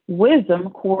system. Wisdom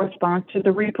corresponds to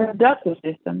the reproductive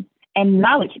system, and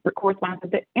knowledge corresponds to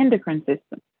the endocrine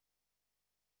system.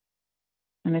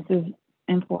 And this is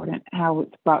important how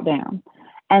it's brought down.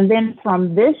 And then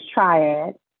from this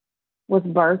triad was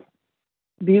birth,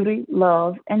 beauty,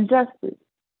 love, and justice.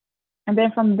 And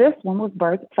then from this one was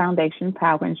birth, foundation,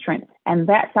 power, and strength. And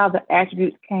that's how the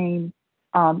attributes came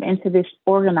into this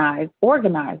organized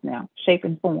now, shape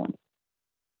and form.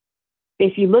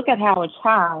 If you look at how a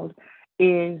child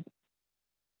is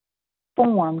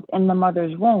formed in the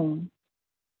mother's womb,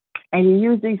 and you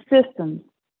use these systems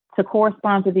to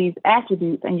correspond to these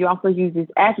attributes, and you also use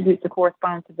these attributes to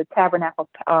correspond to the tabernacle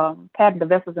pattern, the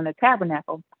vessels in the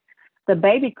tabernacle, the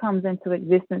baby comes into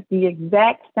existence the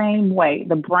exact same way.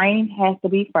 The brain has to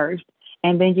be first,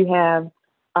 and then you have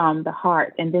the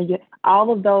heart, and then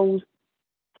all of those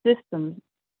systems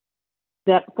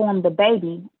that form the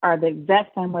baby are the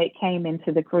exact same way it came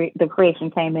into the creation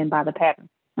came in by the pattern.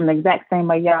 And the exact same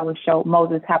way Yahweh showed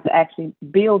Moses how to actually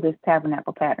build this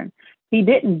tabernacle pattern. He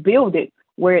didn't build it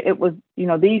where it was,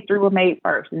 these 3 were made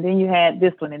first, and then you had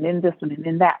this one, and then this one, and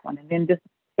then that one, and then this.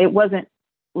 It wasn't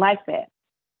like that.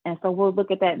 And so we'll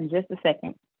look at that in just a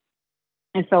second.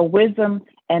 And so wisdom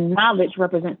and knowledge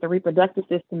represents the reproductive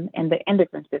system and the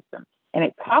endocrine system. And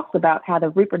it talks about how the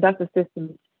reproductive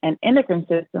system and endocrine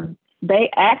system, they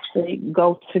actually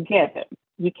go together.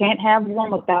 You can't have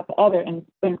one without the other. And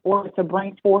in order to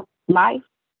bring forth life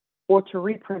or to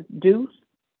reproduce,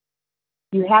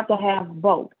 you have to have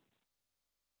both.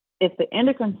 If the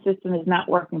endocrine system is not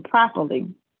working properly,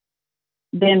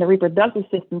 then the reproductive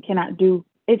system cannot do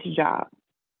its job.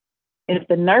 And if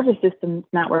the nervous system is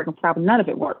not working properly, none of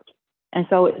it works. And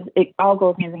so it all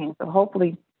goes hand in hand. So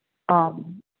hopefully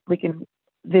we can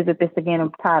visit this again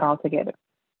and tie it all together.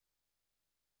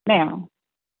 Now,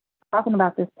 talking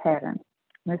about this pattern,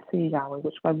 let's see, Yahweh,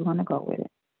 which way we're going to go with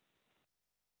it.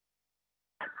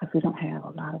 Because we don't have a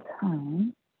lot of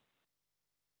time.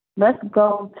 Let's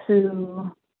go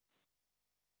to,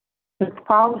 because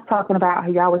Paul was talking about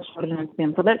how Yahweh showed it in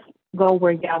STEM. So let's go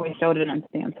where Yahweh showed it in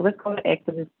STEM. So let's go to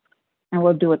Exodus, and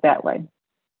we'll do it that way.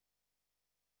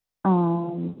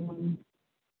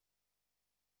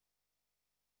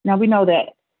 Now we know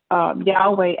that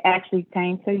Yahweh actually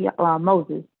came to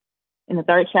Moses in the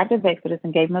 3rd chapter of Exodus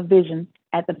and gave him a vision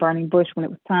at the burning bush when it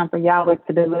was time for Yahweh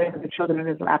to deliver the children of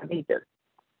Israel out of Egypt.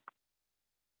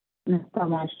 And so I'm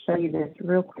going to show you this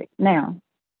real quick. Now,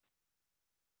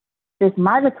 this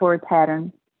migratory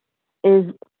pattern is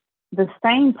the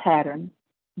same pattern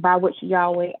by which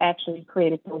Yahweh actually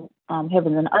created the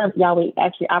heavens and earth. Yahweh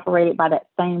actually operated by that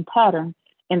same pattern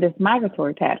in this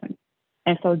migratory pattern.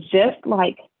 And so just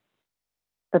like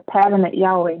the pattern that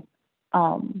Yahweh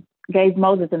gave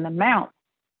Moses in the mount,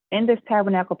 in this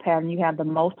tabernacle pattern, you have the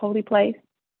most holy place,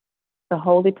 the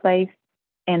holy place,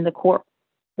 and the court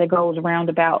that goes around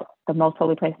about the most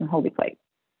holy place and holy place.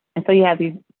 And so you have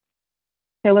these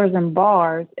pillars and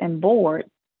bars and boards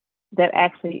that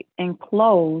actually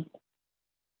enclose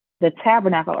the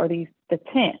tabernacle or the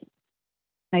tent.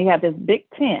 Now you have this big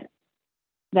tent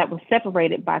that was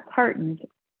separated by curtains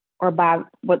or by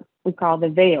what we call the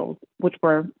veils, which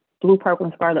were blue, purple,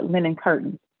 and scarlet linen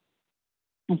curtains.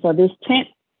 And so this tent,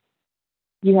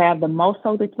 you have the most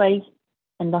holy place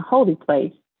and the holy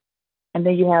place, and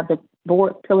then you have the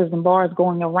boards, pillars, and bars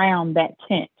going around that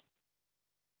tent,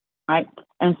 right?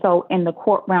 And so in the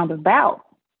court roundabout,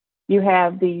 you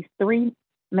have these 3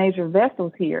 major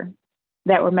vessels here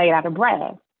that were made out of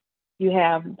brass. You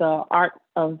have the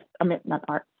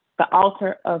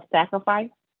altar of sacrifice.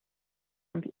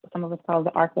 Some of us call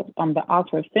it the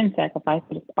altar of sin sacrifice,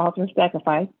 but it's the altar of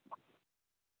sacrifice,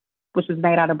 which is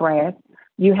made out of brass.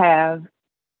 You have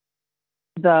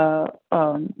the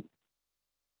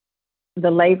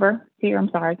laver here. I'm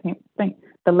sorry, I can't think.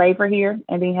 The laver here,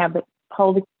 and then you have the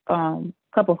holy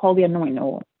cup of holy anointing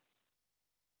oil.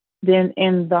 Then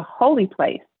in the holy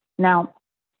place, now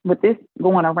with this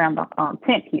going around the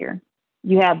tent here,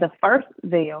 you have the first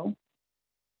veil,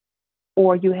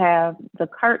 or you have the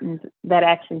curtains that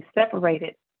actually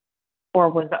separated or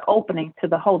was the opening to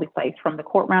the holy place. From the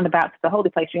court roundabout to the holy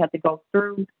place, you have to go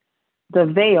through the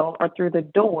veil or through the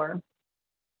door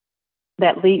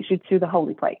that leads you to the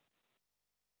holy place.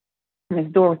 And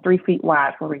this door was 3 feet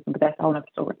wide for a reason, but that's a whole other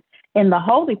story. In the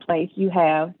holy place, you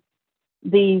have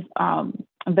these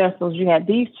vessels. You had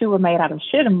these 2 were made out of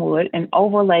shittim wood and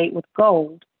overlaid with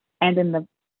gold. And then the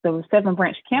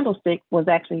 7-branch candlestick was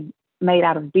actually made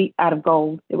out of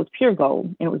gold. It was pure gold,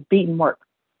 and it was beaten work.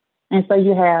 And so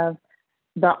you have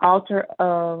the altar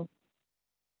of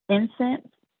incense,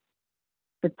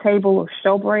 the table of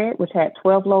showbread, which had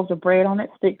 12 loaves of bread on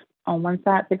it, 6 on one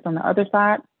side, 6 on the other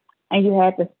side. And you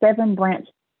had the 7-branch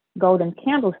golden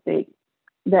candlestick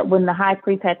that when the high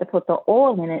priest had to put the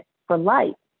oil in it for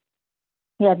light,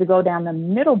 he had to go down the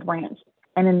middle branch.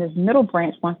 And in this middle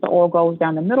branch, once the oil goes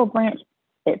down the middle branch,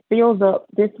 it fills up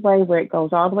this way where it goes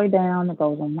all the way down. It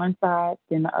goes on one side,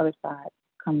 then the other side.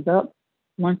 Comes up,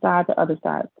 one side, the other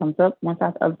side. Comes up, one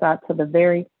side, the other side, to the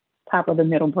very top of the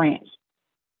middle branch.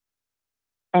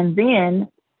 And then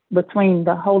between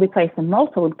the holy place and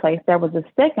most holy place, there was a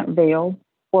second veil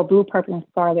or blue, purple, and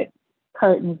scarlet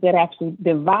curtains that actually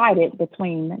divided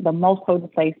between the most holy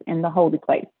place and the holy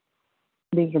place.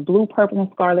 These are blue, purple, and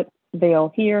scarlet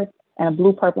veil here, and a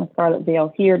blue, purple, and scarlet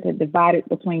veil here that divided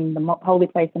between the holy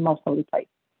place and most holy place.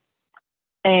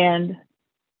 And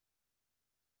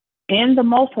in the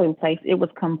most holy place, it was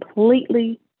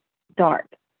completely dark.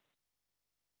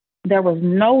 There was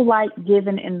no light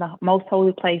given in the most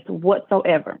holy place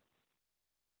whatsoever.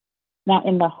 Now,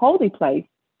 in the holy place,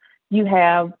 you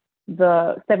have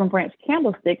the 7-branch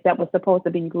candlestick that was supposed to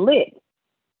be lit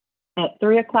at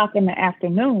 3 o'clock in the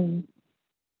afternoon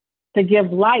to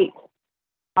give light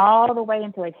all the way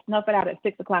until they snuff it out at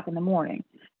 6 o'clock in the morning.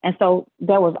 And so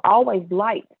there was always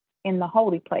light in the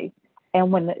holy place.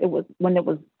 And when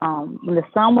the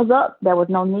sun was up, there was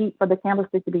no need for the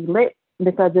candlestick to be lit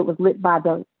because it was lit by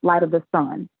the light of the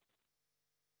sun.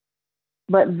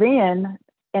 But then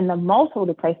in the most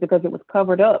holy place, because it was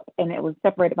covered up and it was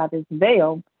separated by this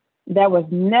veil, there was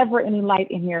never any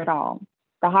light in here at all.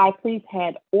 The high priest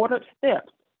had ordered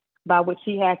steps by which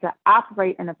he had to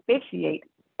operate and officiate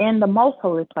in the most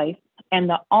holy place. And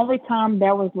the only time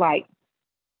there was light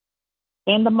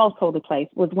in the most holy place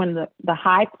was when the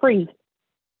high priest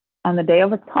on the Day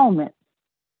of Atonement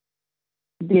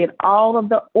did all of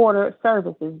the ordered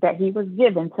services that he was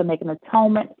given to make an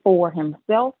atonement for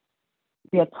himself,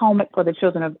 the atonement for the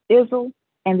children of Israel,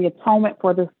 and the atonement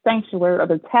for the sanctuary of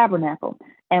the tabernacle.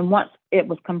 And once it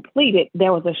was completed,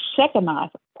 there was a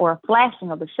Shekinah or a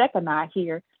flashing of the Shekinah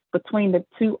here between the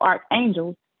 2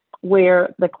 archangels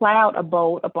where the cloud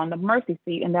abode upon the mercy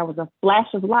seat, and there was a flash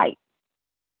of light,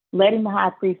 letting the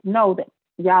high priest know that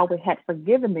Yahweh had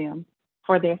forgiven them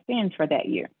for their sins for that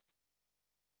year.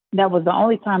 That was the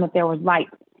only time that there was light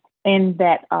in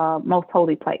that most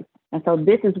holy place. And so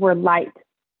this is where light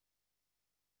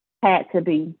had to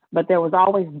be, but there was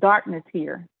always darkness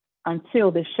here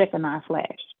until the Shekinah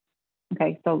flashed.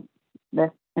 Okay, so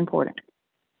that's important.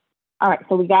 All right,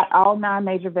 so we got all 9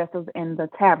 major vessels in the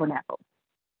tabernacle.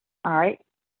 All right,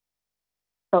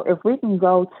 so if we can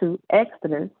go to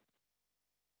Exodus,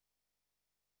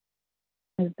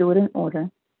 let's do it in order.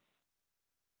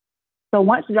 So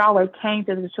once Yahweh came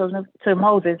to the children to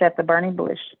Moses at the burning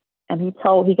bush, and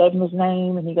he gave him his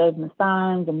name, and he gave him the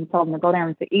signs, and he told him to go down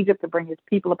into Egypt to bring his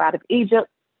people up out of Egypt,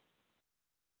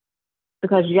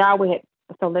 because Yahweh had,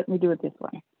 so let me do it this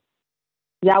way.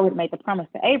 Yahweh made the promise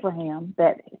to Abraham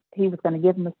that he was going to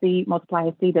give him a seed, multiply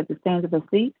his seed as the sands of the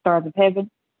sea, stars of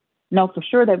heaven. Know for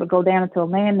sure they would go down into a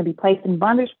land and be placed in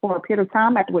bondage for a period of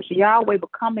time, after which Yahweh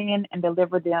would come in and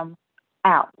deliver them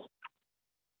out.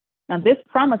 Now, this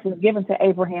promise was given to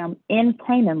Abraham in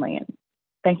Canaan land.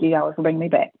 Thank you, Yahweh, for bringing me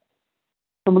back.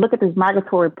 When we look at this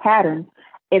migratory pattern,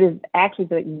 it is actually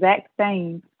the exact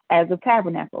same as the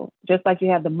tabernacle. Just like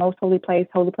you have the most holy place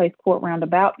court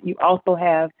roundabout, you also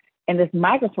have in this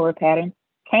migratory pattern,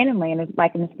 Canaan land is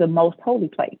likened to the most holy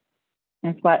place.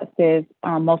 That's why it says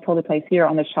most holy place here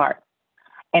on the chart.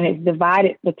 And it's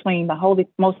divided between the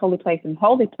most holy place and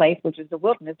holy place, which is the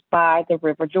wilderness, by the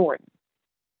river Jordan.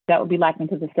 That would be likened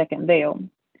to the second veil.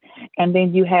 And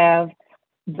then you have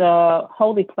the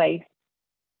holy place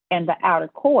and the outer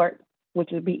court, which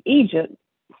would be Egypt,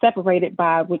 separated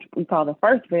by which we call the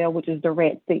first veil, which is the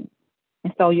Red Sea.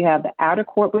 And so you have the outer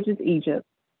court, which is Egypt,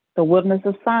 the wilderness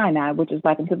of Sinai, which is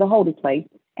likened to the holy place,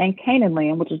 and Canaan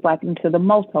land, which is likened to the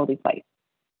most holy place.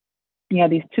 You have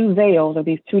these 2 veils, or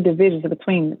these 2 divisions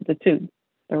between the 2,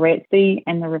 the Red Sea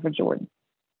and the River Jordan.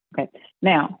 Okay,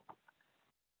 now,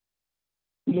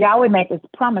 Yahweh made this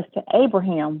promise to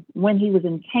Abraham when he was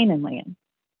in Canaan land.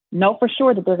 Know for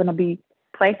sure that they're going to be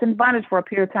placed in bondage for a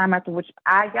period of time, after which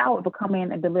Yahweh, will come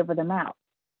in and deliver them out.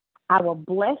 I will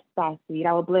bless thy seed.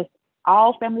 I will bless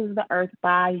all families of the earth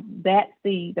by that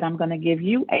seed that I'm going to give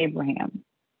you, Abraham.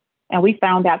 And we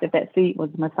found out that that seed was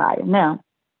Messiah. Now,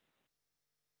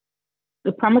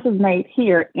 the promise is made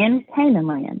here in Canaan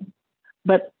land,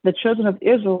 but the children of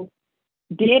Israel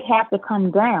did have to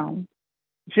come down,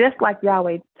 just like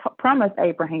Yahweh promised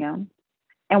Abraham.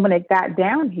 And when they got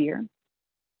down here,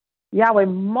 Yahweh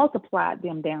multiplied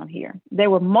them down here. They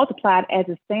were multiplied as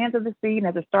the sands of the sea and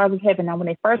as the stars of heaven. Now, when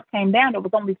they first came down, there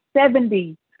was only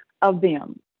 70 of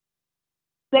them,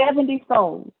 70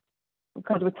 souls,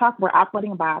 because we're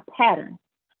operating by a pattern.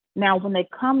 Now, when they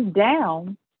come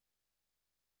down,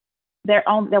 there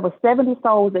were 70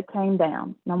 souls that came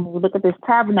down. Now, when we look at this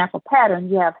tabernacle pattern,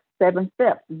 you have 7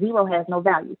 steps. 0 has no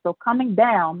value. So coming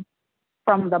down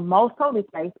from the most holy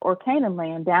place, or Canaan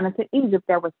land, down into Egypt,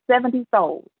 there were 70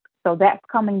 souls. So that's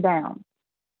coming down.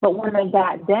 But when they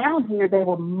got down here, they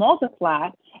were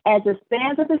multiplied as the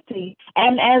sands of the sea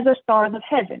and as the stars of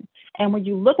heaven. And when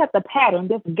you look at the pattern,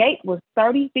 this gate was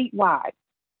 30 feet wide.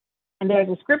 And there's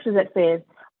a scripture that says,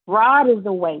 broad is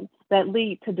the way that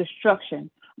leads to destruction,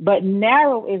 but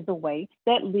narrow is the way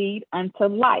that leads unto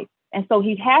life. And so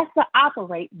he has to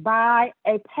operate by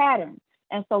a pattern.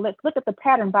 And so let's look at the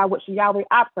pattern by which Yahweh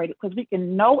operated, because we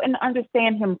can know and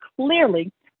understand him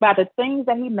clearly by the things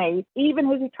that he made, even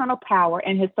his eternal power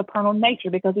and his supernal nature,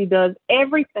 because he does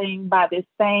everything by this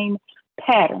same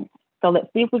pattern. So let's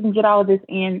see if we can get all of this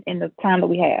in the time that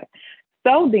we have.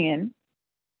 So then,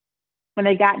 when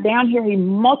they got down here, he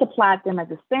multiplied them as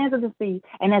the sands of the sea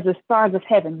and as the stars of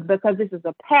heaven. Because this is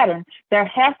a pattern, there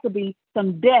has to be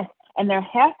some death and there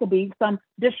has to be some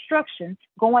destruction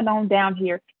going on down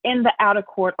here in the outer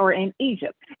court or in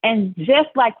Egypt. And just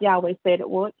like Yahweh said it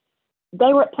would,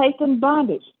 they were placed in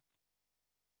bondage.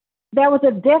 There was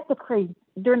a death decree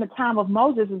during the time of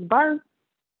Moses' birth.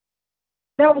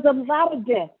 There was a lot of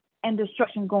death and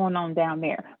destruction going on down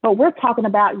there. But we're talking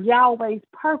about Yahweh's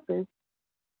purpose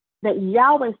that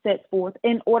Yahweh set forth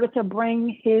in order to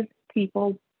bring his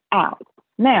people out.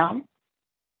 Now,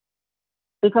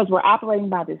 because we're operating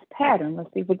by this pattern,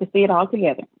 let's see if we can see it all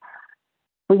together.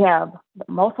 We have the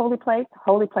most holy place,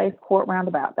 court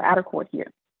roundabout, the outer court here.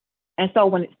 And so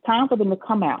when it's time for them to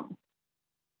come out,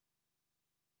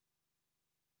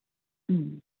 So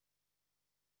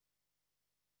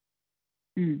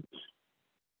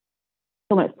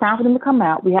when it's time for them to come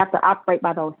out, we have to operate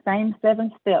by those same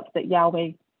 7 steps that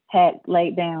Yahweh had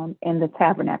laid down in the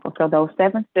tabernacle. So those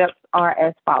 7 steps are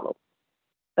as follows.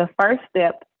 The first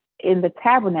step in the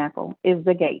tabernacle is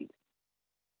the gate.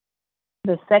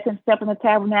 The second step in the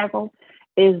tabernacle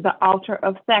is the altar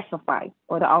of sacrifice,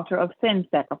 or the altar of sin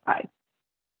sacrifice.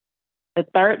 The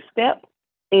third step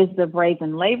is the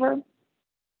brazen laver.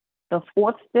 The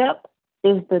fourth step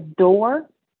is the door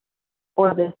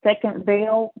or the second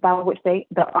veil by which the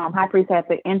high priest had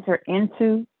to enter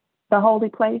into the holy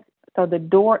place. So the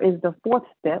door is the fourth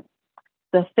step.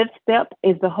 The fifth step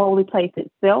is the holy place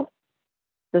itself.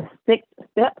 The sixth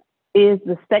step is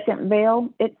the second veil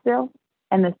itself.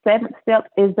 And the seventh step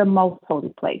is the most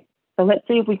holy place. So let's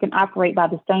see if we can operate by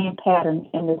the same pattern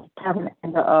in this pattern,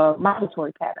 in the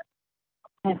migratory pattern.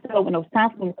 And so when those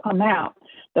townsmen come out,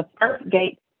 the first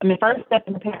step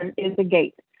in the pattern is the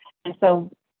gate. And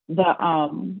so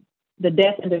the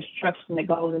death and destruction that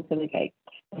goes into the gate.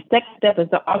 The second step is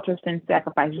the altar of sin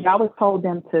sacrifice. Yahweh told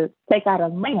them to take out a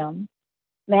lamb.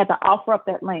 They had to offer up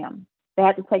that lamb. They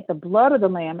had to take the blood of the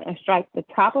lamb and strike the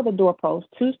top of the doorpost,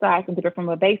 two sides, and put it from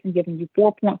a basin, giving you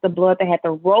 4 points of blood. They had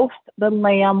to roast the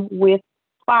lamb with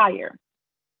fire.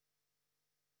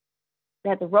 They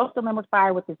had to roast the lamb with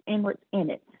fire with its innards in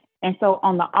it. And so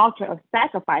on the altar of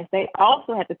sacrifice, they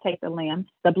also had to take the lamb,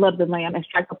 the blood of the lamb, and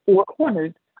strike the 4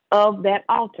 corners of that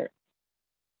altar.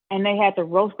 And they had to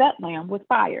roast that lamb with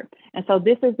fire. And so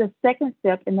this is the second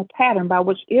step in the pattern by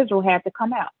which Israel had to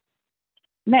come out.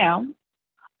 Now,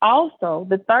 also,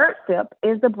 the third step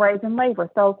is the brazen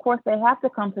laver. So, of course, they have to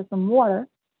come to some water,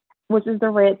 which is the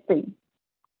Red Sea.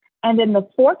 And then the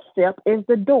fourth step is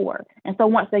the door. And so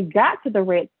once they got to the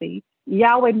Red Sea,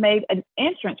 Yahweh made an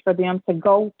entrance for them to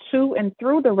go to and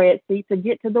through the Red Sea to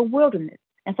get to the wilderness.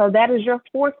 And so that is your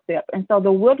fourth step. And so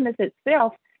the wilderness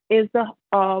itself is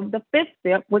the fifth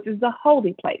step, which is the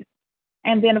holy place.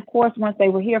 And then, of course, once they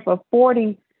were here for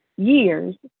 40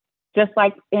 years, just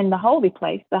like in the holy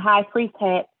place, the high priest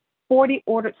had 40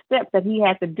 ordered steps that he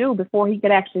had to do before he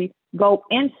could actually go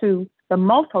into the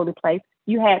most holy place.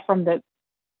 You had from the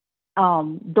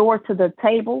door to the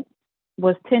table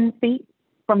was 10 feet.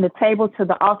 From the table to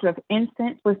the altar of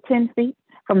incense was 10 feet.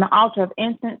 From the altar of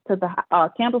incense to the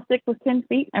candlestick was 10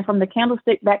 feet. And from the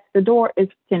candlestick back to the door is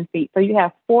 10 feet. So you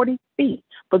have 40 feet.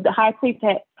 But the high priest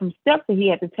had some steps that he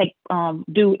had to take,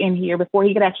 do in here before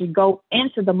he could actually go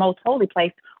into the most holy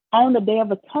place on the Day of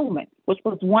Atonement, which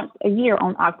was once a year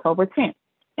on October 10th.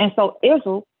 And so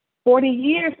Israel, 40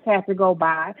 years had to go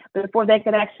by before they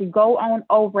could actually go on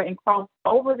over and cross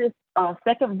over this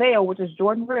second veil, which is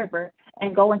Jordan River,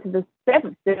 and go into the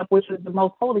seventh step, which is the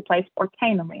most holy place, or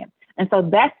Canaan land. And so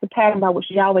that's the pattern by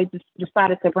which Yahweh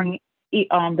decided to bring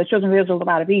the children of Israel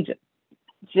out of Egypt.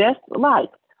 Just like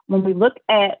when we look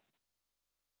at,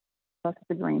 what's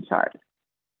the green chart?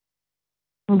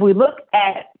 When we look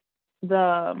at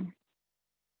the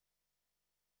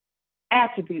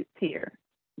attributes here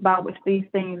by which these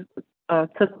things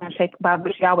took on shape, by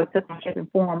which Yahweh took on shape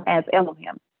and form as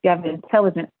Elohim. You have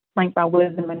intelligence flanked by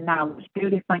wisdom and knowledge,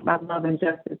 beauty flanked by love and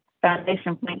justice,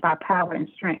 foundation flanked by power and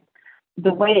strength.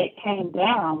 The way it came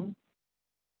down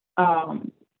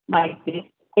like this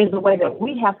is the way that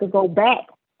we have to go back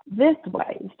this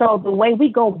way. So the way we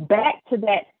go back to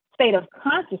that state of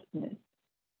consciousness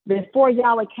before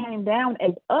Yahweh came down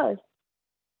as us,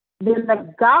 then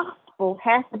the gospel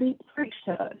has to be preached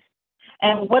to us.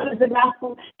 And what is the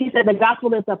gospel? He said the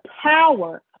gospel is the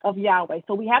power of Yahweh.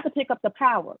 So we have to pick up the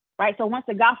power, right? So once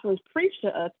the gospel is preached to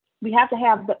us, we have to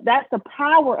have, that's the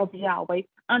power of Yahweh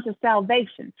unto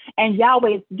salvation. And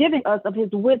Yahweh is giving us of his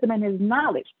wisdom and his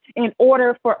knowledge in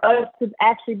order for us to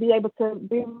actually be able to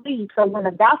believe. So when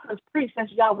the gospel is preached,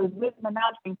 that's Yahweh's wisdom and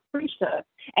knowledge being preached to us.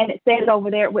 And it says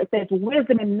over there, it says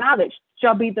wisdom and knowledge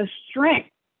shall be the strength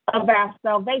of our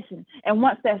salvation. And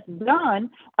once that's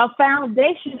done, a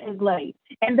foundation is laid.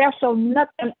 And there shall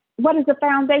nothing, what is the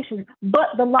foundation?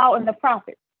 But the law and the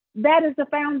prophets. That is the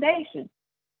foundation.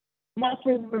 Once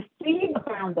we receive the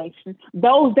foundation,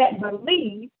 those that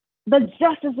believe, the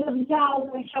justice of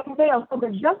Yahweh shall prevail. So the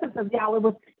justice of Yahweh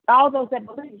was all those that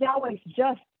believe Yahweh is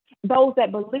just. Those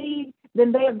that believe,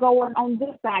 then they are going on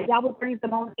this side. Yahweh brings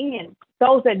them on in.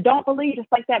 Those that don't believe,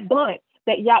 just like that blood,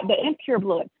 the impure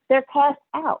blood, they're cast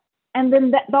out. And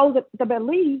then those that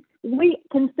believe, we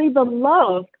can see the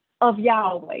love of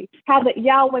Yahweh, how that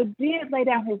Yahweh did lay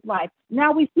down his life.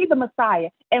 Now we see the Messiah,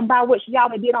 and by which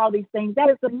Yahweh did all these things. That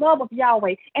is the love of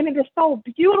Yahweh, and it is so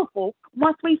beautiful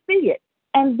once we see it.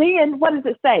 And then what does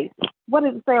it say? What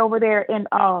does it say over there in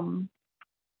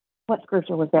what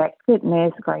scripture was that?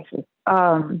 Goodness gracious.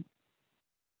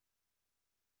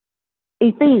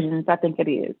 Ephesians, I think it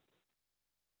is.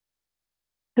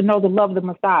 To know the love of the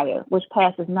Messiah, which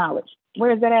passes knowledge.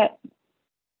 Where is that at?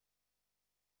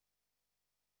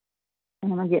 I'm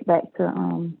gonna get back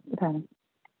to okay.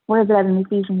 Where is it at in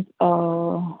Ephesians?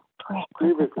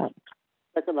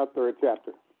 Second or third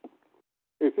chapter.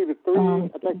 It's either 3,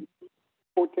 I think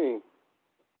 14.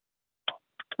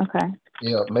 Okay.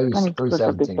 Yeah, maybe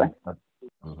 3:17.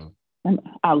 Mm-hmm.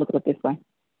 I'll look it up this way.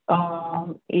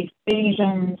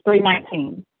 Ephesians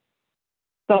 3:19.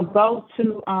 So go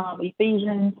to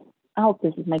Ephesians. I hope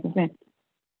this is making sense.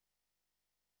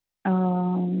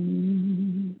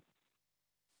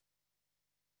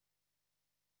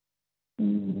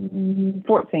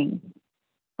 14.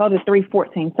 Go to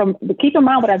 3:14. So keep in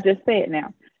mind what I just said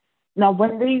now. Now,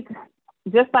 when these,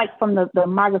 just like from the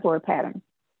migratory pattern,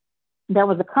 there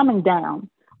was a coming down.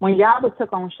 When Yahweh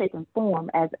took on shape and form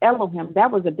as Elohim,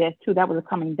 that was a death too. That was a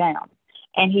coming down.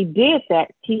 And he did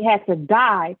that. He had to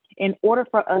die in order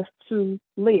for us to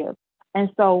live.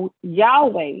 And so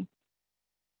Yahweh,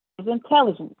 his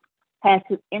intelligence, had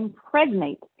to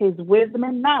impregnate his wisdom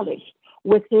and knowledge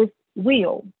with his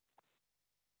will.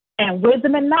 And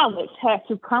wisdom and knowledge had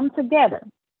to come together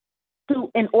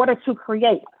in order to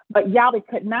create. But Yahweh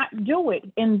could not do it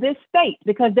in this state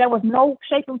because there was no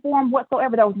shape and form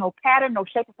whatsoever. There was no pattern, no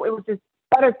shape and form. It was just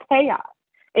utter chaos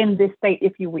in this state,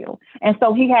 if you will. And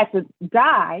so he had to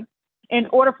die in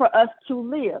order for us to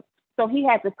live. So he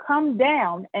had to come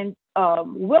down and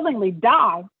willingly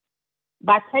die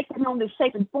by taking on this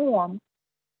shape and form,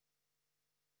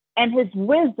 and his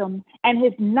wisdom and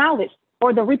his knowledge,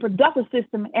 or the reproductive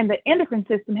system and the endocrine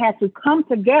system, had to come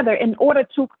together in order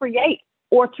to create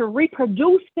or to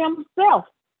reproduce himself.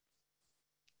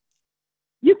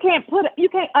 An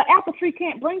apple tree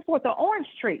can't bring forth an orange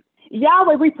tree.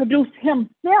 Yahweh reproduced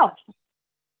himself.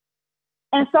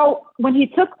 And so when he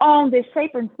took on this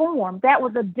shape and form, that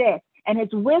was a death. And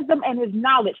his wisdom and his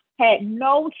knowledge had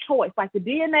no choice, like the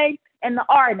DNA and the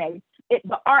RNA.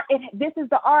 This is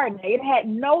the RNA. It had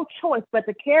no choice but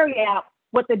to carry out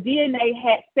what the DNA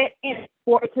had set in it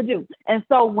for it to do. And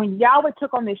so when Yahweh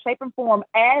took on this shape and form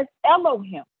as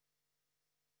Elohim,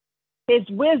 his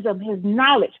wisdom, his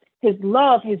knowledge, his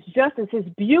love, his justice, his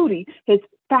beauty, his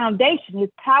foundation,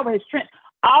 his power, his strength,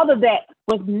 all of that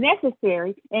was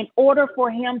necessary in order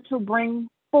for him to bring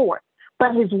forth.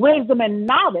 But his wisdom and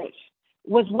knowledge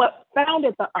was what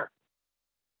founded the earth.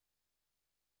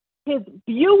 His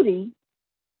beauty,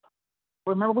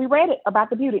 remember we read it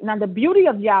about the beauty. Now the beauty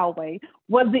of Yahweh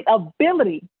was the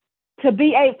ability to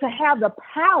be able to have the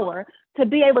power to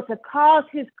be able to cause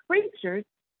his creatures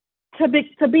to be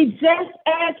just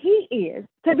as he is,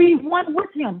 to be one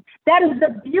with him. That is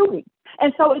the beauty.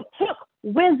 And so it took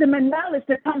wisdom and knowledge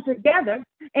to come together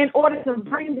in order to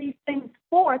bring these things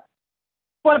forth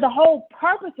for the whole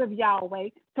purpose of Yahweh,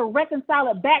 to reconcile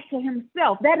it back to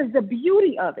himself. That is the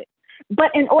beauty of it.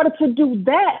 But in order to do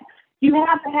that, you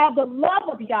have to have the love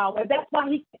of Yahweh. That's why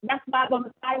the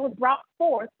Messiah was brought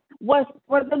forth, was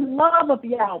for the love of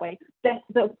Yahweh, that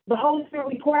the Holy Spirit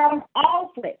we pour out on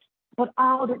all flesh, but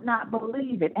all did not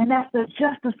believe it. And that's the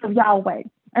justice of Yahweh.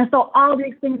 And so all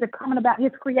these things are coming about.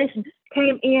 His creation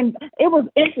came in. It was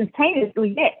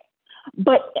instantaneously, yes.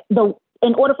 But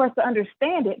in order for us to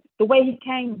understand it, the way he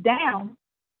came down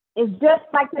is just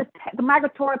like the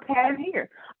migratory pattern here.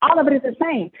 All of it is the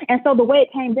same. And so the way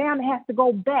it came down, it has to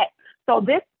go back. So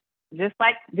this is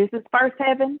first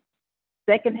heaven,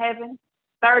 second heaven,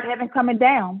 third heaven coming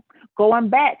down, going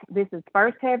back. This is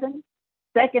first heaven,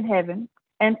 second heaven,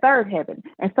 and third heaven.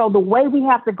 And so the way we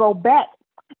have to go back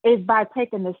is by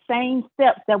taking the same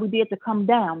steps that we did to come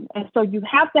down. And so you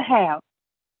have to have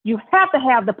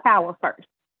the power first.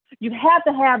 You have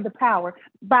to have the power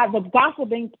by the gospel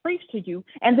being preached to you,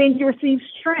 and then you receive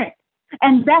strength.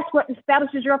 And that's what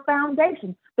establishes your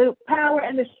foundation. The power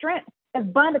and the strength is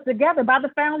bonded together by the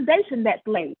foundation that's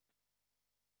laid.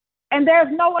 And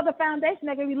there's no other foundation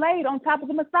that can be laid on top of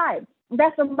the Messiah.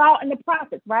 That's the law and the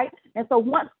prophets, right? And so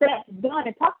once that's done,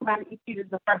 and talk about it, Ephesians,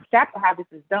 the first chapter, how this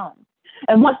is done.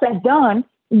 And once that's done,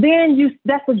 then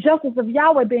that's the justice of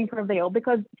Yahweh being prevailed,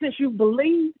 because since you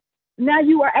believe, now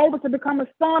you are able to become a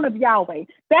son of Yahweh.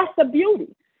 That's the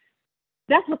beauty.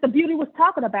 That's what the beauty was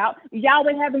talking about.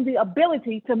 Yahweh having the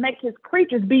ability to make his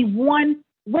creatures be one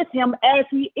with him as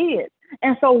he is.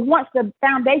 And so once the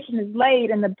foundation is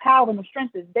laid and the power and the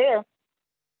strength is there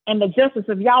and the justice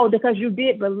of Yahweh, because you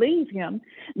did believe him,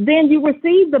 then you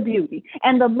receive the beauty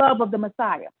and the love of the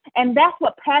Messiah. And that's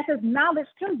what passes knowledge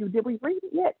to you. Did we read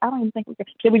it yet? I don't even think we did.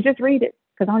 Did we just read it?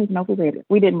 Because I don't even know if we read it.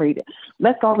 We didn't read it.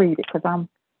 Let's go read it, because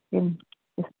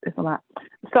it's a lot.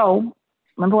 So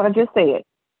remember what I just said.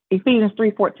 Ephesians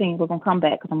 3:14. We're going to come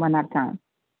back because I'm running out of time.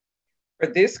 For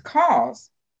this cause,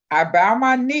 I bow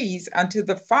my knees unto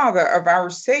the Father of our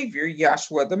Savior,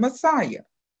 Yahshua the Messiah,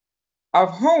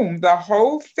 of whom the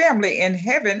whole family in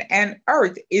heaven and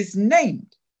earth is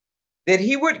named, that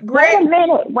he would grant...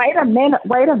 Wait a minute.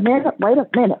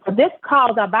 For this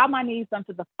cause, I bow my knees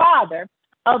unto the Father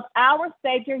of our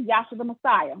Savior, Yahshua the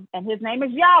Messiah, and his name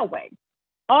is Yahweh,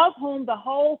 of whom the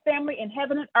whole family in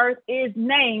heaven and earth is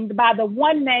named by the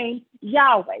one name,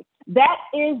 Yahweh. That's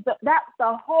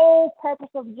the whole purpose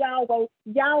of Yahweh.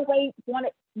 Yahweh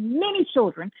wanted many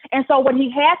children. And so what he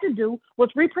had to do was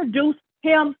reproduce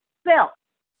himself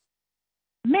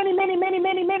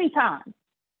many times.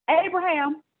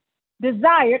 Abraham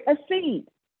desired a seed.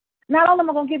 Not only am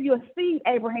I going to give you a seed,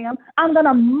 Abraham, I'm going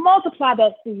to multiply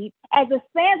that seed as the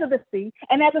sands of the sea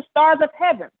and as the stars of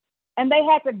heaven. And they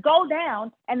had to go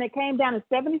down, and they came down to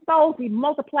 70 souls. He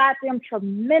multiplied them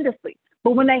tremendously.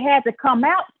 But when they had to come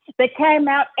out, they came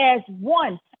out as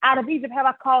one. Out of Egypt have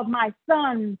I called my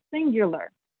son, singular.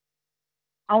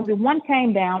 Only one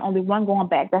came down, only one going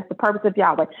back. That's the purpose of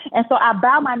Yahweh. And so I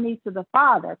bow my knees to the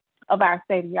Father of our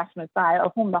Savior, Yahshua Messiah,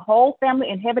 of whom the whole family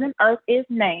in heaven and earth is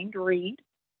named. Read.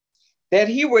 That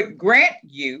he would grant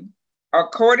you,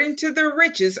 according to the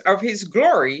riches of his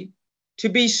glory, to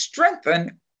be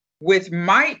strengthened with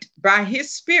might by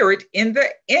his Spirit in the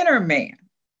inner man.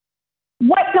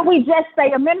 What did we just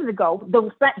say a minute ago?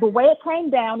 The way it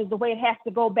came down is the way it has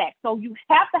to go back. So you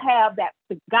have to have that,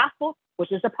 the gospel,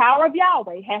 which is the power of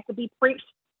Yahweh, has to be preached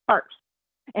first.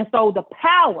 And so the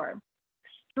power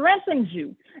strengthens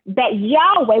you, that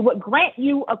Yahweh would grant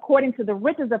you, according to the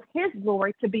riches of his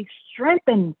glory, to be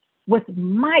strengthened with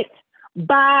might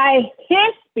by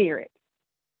his Spirit,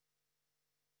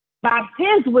 by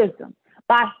his wisdom,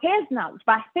 by his knowledge,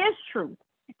 by his truth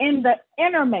in the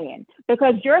inner man,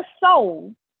 because your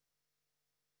soul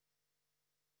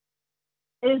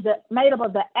is made up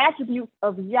of the attributes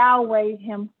of Yahweh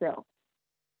himself.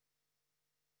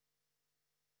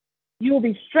 You will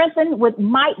be strengthened with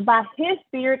might by his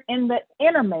Spirit in the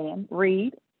inner man.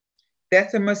 Read.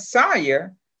 That the Messiah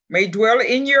may dwell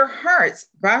in your hearts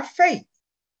by faith.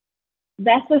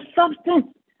 That's the substance.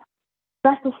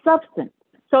 That's the substance.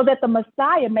 So that the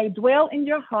Messiah may dwell in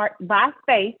your heart by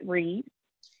faith. Read.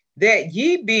 That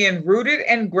ye, being rooted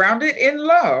and grounded in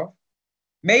love,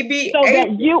 may be so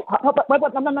able... that you wait, no,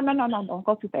 don't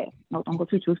go too fast. No, don't go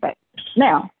too fast.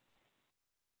 Now,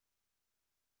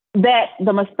 that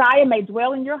the Messiah may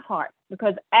dwell in your heart,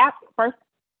 because after first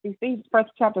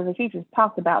chapter of Ephesians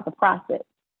talks about the process.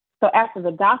 So after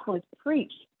the gospel is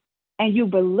preached and you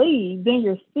believe, then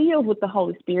you're sealed with the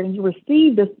Holy Spirit, and you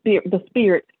receive the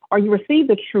Spirit, or you receive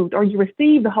the truth, or you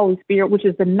receive the Holy Spirit, which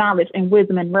is the knowledge and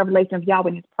wisdom and revelation of Yahweh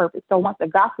and his purpose. So once the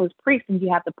gospel is preached and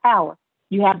you have the power,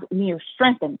 you're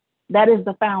strengthened. That is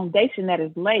the foundation that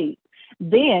is laid.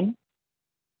 Then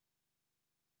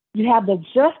you have the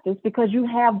justice, because you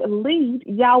have believed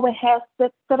Yahweh has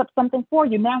set up something for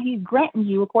you. Now he's granting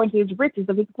you according to his riches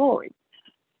of his glory.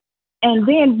 And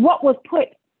then what was put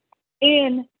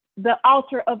in the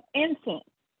altar of incense?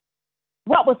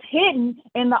 What was hidden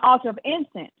in the altar of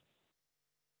incense?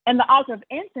 And the altar of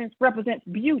incense represents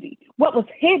beauty. What was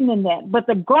hidden in that? But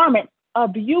the garment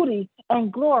of beauty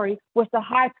and glory, which the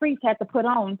high priest had to put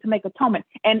on to make atonement.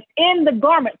 And in the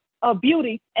garment of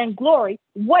beauty and glory,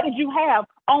 what did you have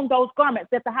on those garments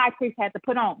that the high priest had to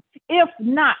put on? If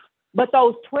not, but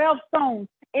those 12 stones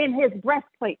in his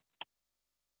breastplate,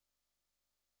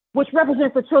 which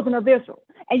represents the children of Israel.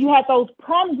 And you had those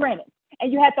pomegranates,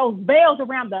 and you had those veils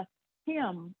around the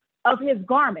hem of his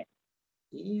garment.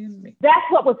 That's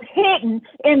what was hidden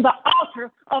in the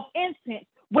altar of incense,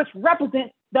 which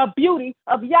represents the beauty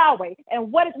of Yahweh.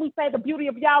 And what did we say the beauty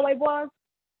of Yahweh was?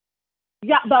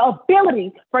 The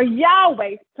ability for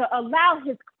Yahweh to allow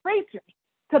his creatures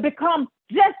to become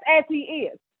just as he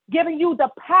is, giving you the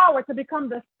power to become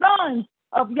the sons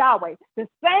of Yahweh. The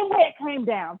same way it came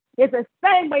down is the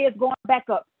same way it's going back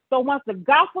up. So once the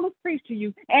gospel is preached to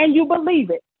you and you believe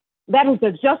it, that is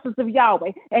the justice of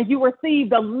Yahweh, and you receive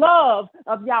the love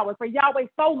of Yahweh. For Yahweh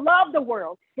so loved the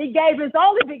world, he gave his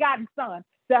only begotten son,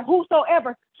 that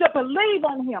whosoever should believe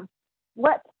on him.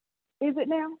 What is it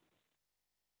now?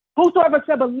 Whosoever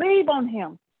shall believe on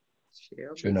him.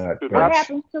 Should not perish. What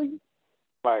happens to you?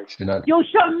 You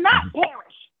shall not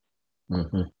perish.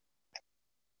 Mm-hmm.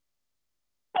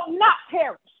 Shall not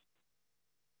perish.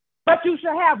 But you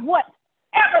shall have what?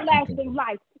 Everlasting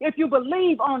life, if you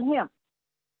believe on him.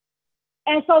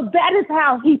 And so that is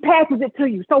how he passes it to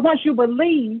you. So once you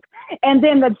believe, and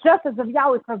then the justice of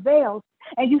Yahweh prevails,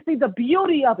 and you see the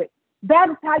beauty of it, that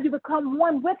is how you become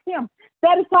one with him.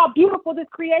 That is how beautiful this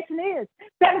creation is.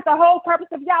 That is the whole purpose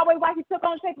of Yahweh, why he took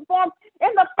on shape and form in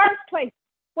the first place,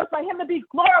 was for him to be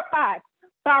glorified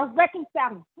by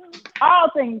reconciling all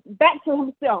things back to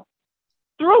himself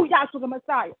through Yahshua the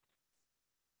Messiah.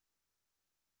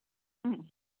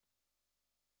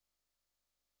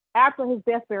 After his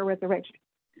death, burial, resurrection.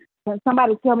 Can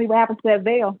somebody tell me what happened to that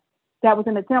veil that was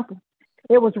in the temple?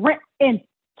 It was rent in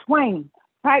twain,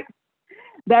 right?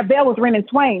 That veil was rent in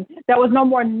twain. There was no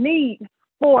more need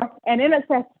for an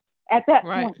intercessor at that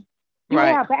point. You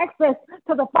have access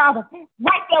to the Father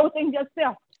right there within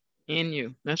yourself. In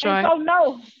you. That's and right. So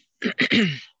no,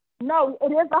 no,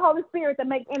 it is the Holy Spirit that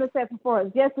makes intercession for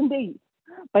us. Yes, indeed.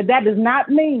 But that does not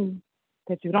mean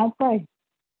that you don't pray.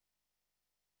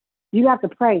 You have to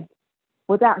pray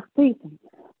without ceasing.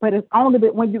 But it's only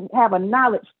when you have a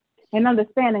knowledge and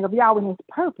understanding of Yahweh and his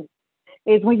purpose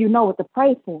is when you know what to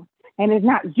pray for. And it's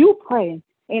not you praying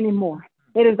anymore.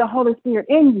 It is the Holy Spirit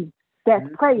in you that's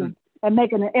praying and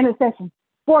making an intercession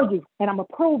for you. And I'm going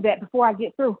to prove that before I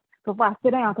get through, before I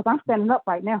sit down, because I'm standing up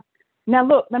right now. Now,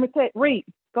 look, let me tell you, read.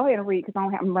 Go ahead and read, because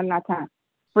I'm running out of time.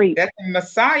 Read. That the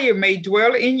Messiah may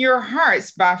dwell in your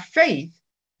hearts by faith,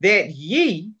 that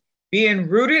ye, being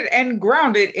rooted and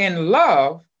grounded in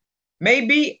love, may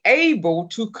be able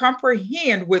to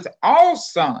comprehend with all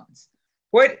sons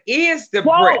what is the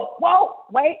breadth. Whoa,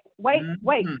 wait.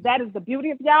 That is the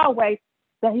beauty of Yahweh,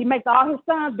 that he makes all his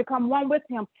sons become one with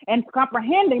him. And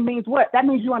comprehending means what? That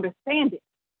means you understand it.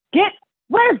 Get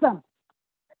wisdom,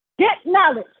 get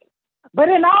knowledge, but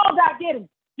in all that getting,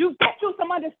 you get you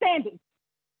some understanding.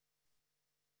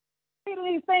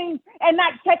 These things and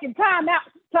not taking time out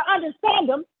to understand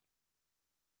them,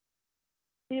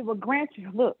 he will grant you.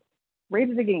 Look, read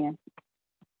it again.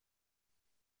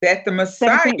 That the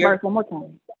Messiah, verse, one more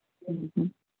time.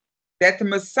 That the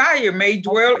Messiah may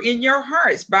dwell in your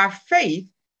hearts by faith,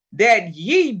 that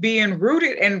ye, being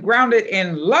rooted and grounded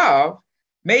in love,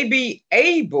 may be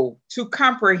able to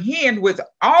comprehend with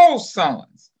all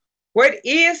sons what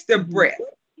is the breadth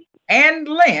and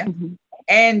length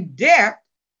and depth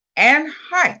and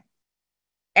height,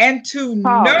 and to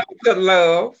know the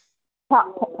love.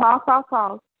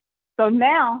 Pause. So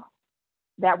now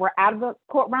that we're out of the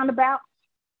court roundabout,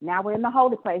 now we're in the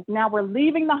holy place. Now we're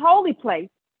leaving the holy place.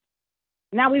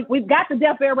 Now we've got the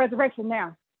death, burial, resurrection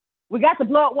now. We got the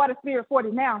blood, water, spirit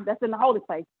 40 now. That's in the holy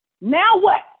place. Now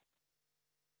what?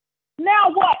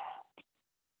 Now what?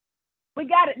 We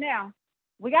got it now.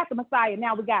 We got the Messiah.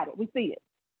 Now we got it. We see it.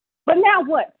 But now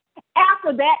what?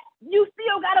 After that, you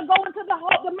still got to go into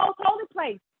the most holy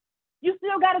place. You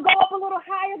still got to go up a little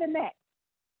higher than that.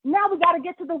 Now we got to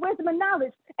get to the wisdom and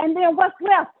knowledge. And then what's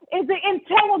left is the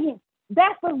intelligence.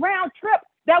 That's the round trip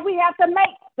that we have to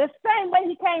make. The same way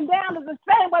he came down is the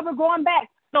same way we're going back.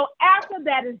 So after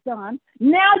that is done,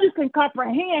 now you can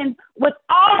comprehend with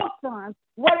all sons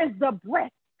what is the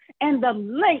breadth and the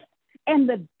length and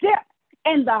the depth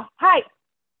and the height.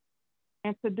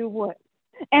 And to do what?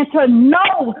 And to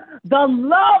know the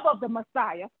love of the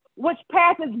Messiah, which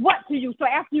passes what to you? So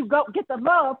after you go get the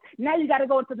love, now you got to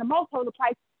go into the most holy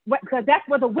place, because that's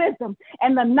where the wisdom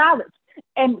and the knowledge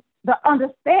and the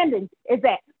understanding is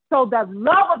at. So the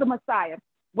love of the Messiah,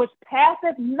 which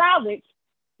passeth knowledge,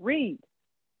 read.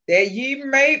 That ye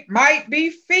might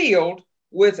be filled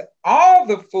with all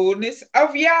the fullness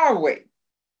of Yahweh.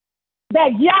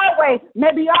 That Yahweh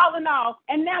may be all in all.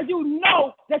 And now you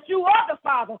know that you are the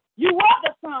Father, you are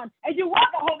the Son, and you are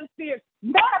the Holy Spirit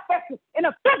manifested in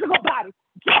a physical body,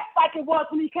 just like it was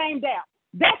when he came down.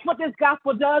 That's what this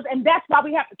gospel does, and that's why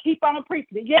we have to keep on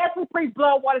preaching it. Yes, we preach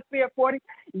blood, water, spirit 40.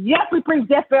 Yes, we preach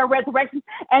death, burial, resurrection.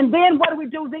 And then what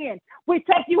do then? We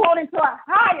take you on into a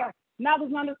higher knowledge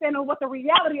and understanding of what the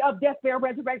reality of death, burial,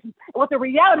 resurrection, and what the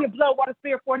reality of blood, water,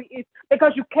 spirit 40 is,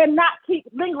 because you cannot keep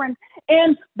lingering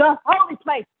in the holy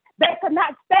place. They could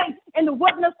not stay in the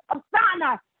wilderness of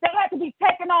Sinai. They had to be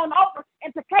taken on over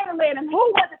into Canaan land. And who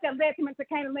was it that led him into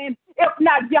Canaan land, if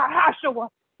not Yahshua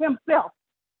himself?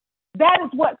 That is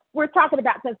what we're talking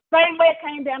about. The same way it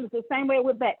came down is the same way it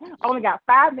went back. I only got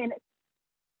 5 minutes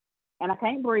and I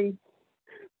can't breathe.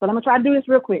 So let me try to do this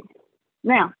real quick.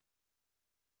 Now,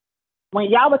 when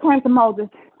Yahweh came to Moses,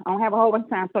 I don't have a whole bunch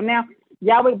of time. So now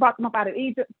Yahweh brought them up out of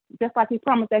Egypt, just like he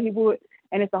promised that he would.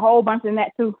 And it's a whole bunch in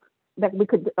that too, that we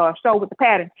could show with the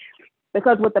pattern.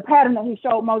 Because with the pattern that he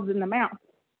showed Moses in the mount,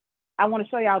 I want to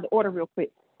show y'all the order real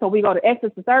quick. So we go to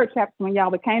Exodus, the 3rd chapter, when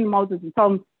Yahweh came to Moses and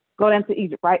told him, go down to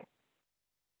Egypt, right?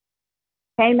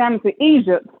 Came down into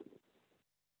Egypt,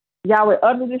 Yahweh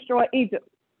utterly destroyed Egypt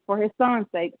for his son's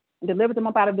sake and delivered them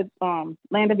up out of the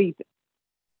land of Egypt.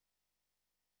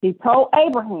 He told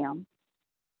Abraham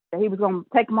that he was going to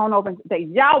take them on over, and that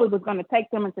Yahweh was going to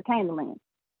take them into Canaan land.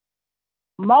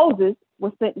 Moses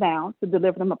was sent down to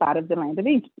deliver them up out of the land of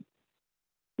Egypt.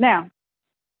 Now,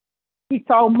 he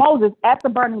told Moses at the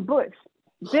burning bush,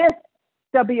 this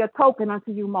shall be a token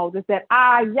unto you, Moses, that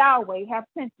I, Yahweh, have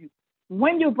sent you.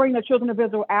 When you bring the children of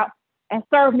Israel out and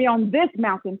serve me on this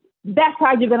mountain, that's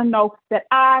how you're going to know that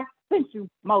I sent you,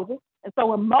 Moses. And so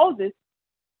when Moses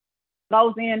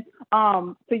goes in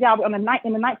to Yahweh in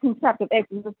the 19th chapter of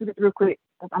Exodus. Let's do this real quick.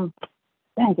 Dang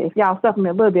it, if y'all suffer me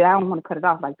a little bit, I don't want to cut it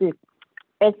off like this.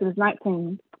 Exodus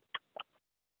 19.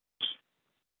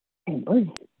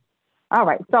 All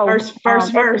right, so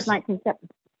first verse. 19th chapter.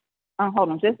 Hold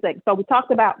on just a second. So we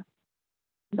talked about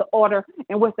the order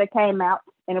in which they came out,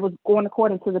 and it was going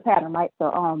according to the pattern, right?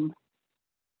 So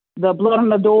the blood on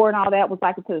the door and all that was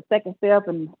like to the second step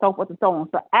and so forth and so on.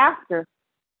 So after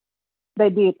they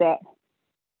did that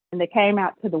and they came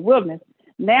out to the wilderness,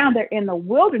 now they're in the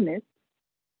wilderness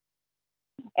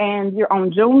and you're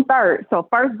on June 3rd. So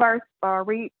first verse,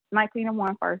 read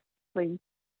 19:1 first, please.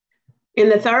 In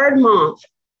the 3rd month,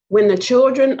 when the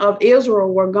children of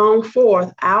Israel were gone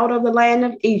forth out of the land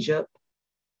of Egypt,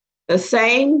 the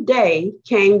same day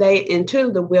came they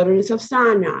into the wilderness of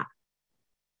Sinai.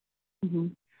 Mm-hmm.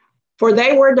 For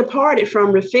they were departed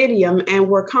from Rephidim and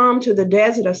were come to the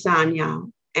desert of Sinai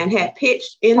and had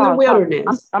pitched in the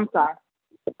wilderness. I'm sorry.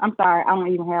 I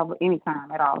don't even have any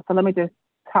time at all. So let me just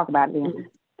talk about it then. Mm-hmm.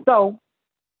 So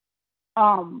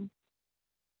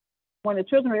when the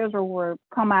children of Israel were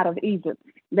come out of Egypt,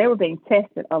 they were being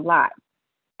tested a lot.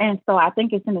 And so I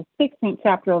think it's in the 16th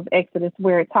chapter of Exodus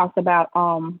where it talks about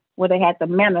where they had the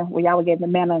manna, where Yahweh gave the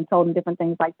manna and told them different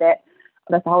things like that.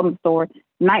 That's a whole other story.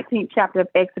 19th chapter of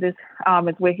Exodus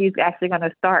is where he's actually going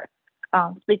to start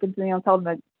speaking to them, told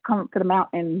them to come up to the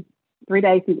mountain in 3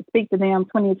 days. He would speak to them.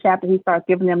 20th chapter, he starts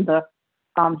giving them the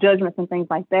judgments and things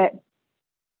like that.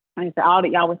 And he said, all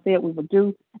that Yahweh said we would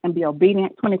do and be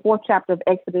obedient. 24th chapter of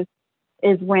Exodus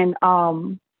is when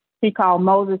he called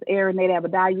Moses, Aaron, Nadab,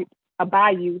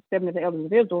 Abihu, 7 of the elders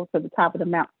of Israel, to the top of the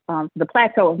mount, the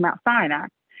plateau of Mount Sinai.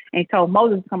 And he told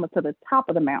Moses to come up to the top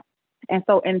of the mount. And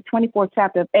so in 24th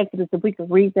chapter of Exodus, if we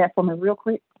could read that for me real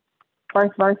quick,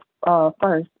 first verse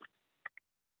first.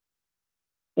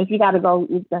 If you got to go,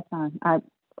 that's fine. I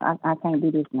can't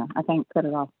do this now. I can't cut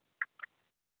it off.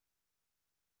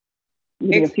 Give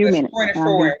me a few minutes.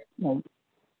 24.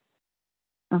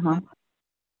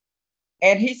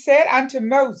 And he said unto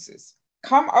Moses,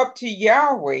 come up to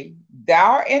Yahweh,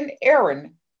 thou and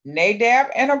Aaron, Nadab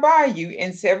and Abihu,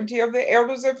 and 70 of the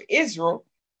elders of Israel,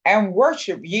 and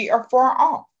worship ye afar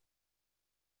off.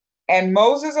 And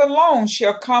Moses alone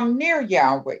shall come near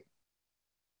Yahweh,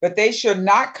 but they shall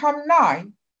not come nigh,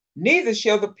 neither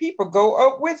shall the people go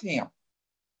up with him.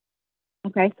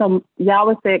 Okay, so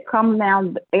Yahweh said, come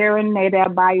now, Aaron,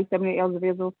 Nadab, Abihu, 70 elders of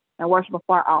Israel, and worship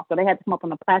afar off. So they had to come up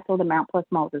on the plateau of the mount plus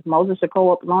Moses. Moses should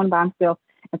go up alone by himself.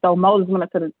 And so Moses went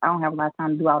up to the, I don't have a lot of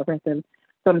time to do all the rest of it.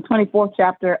 So in the 24th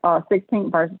chapter,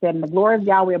 16th verse said, and the glory of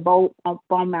Yahweh abode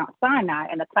on Mount Sinai,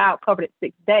 and the cloud covered it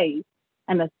 6 days.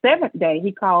 And the 7th day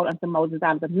he called unto Moses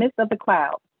out of the midst of the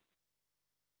cloud.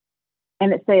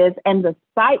 And it says, and the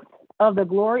sight of the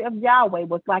glory of Yahweh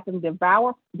was like a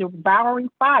devouring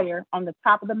fire on the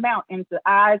top of the mount in the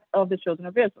eyes of the children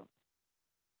of Israel.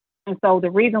 And so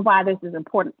the reason why this is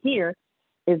important here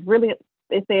is really,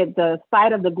 it said the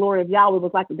sight of the glory of Yahweh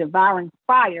was like a devouring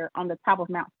fire on the top of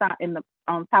Mount Sinai,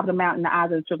 on top of the mountain in the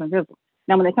eyes of the children of Israel.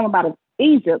 Now, when they come out of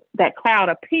Egypt, that cloud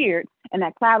appeared, and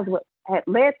that cloud is what had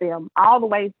led them all the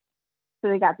way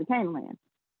till they got to Canaan land.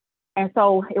 And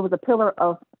so it was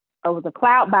a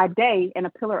cloud by day and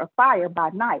a pillar of fire by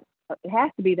night. It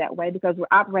has to be that way because we're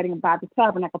operating by the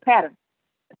tabernacle pattern.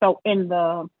 So in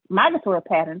the migratory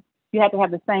pattern, you have to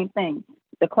have the same thing.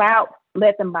 The cloud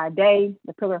led them by day,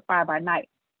 the pillar of fire by night.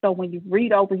 So when you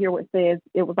read over here where it says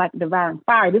it was like devouring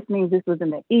fire, this means this was in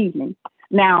the evening.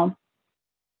 Now,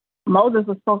 Moses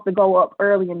was supposed to go up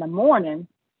early in the morning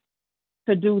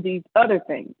to do these other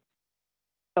things.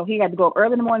 So he had to go up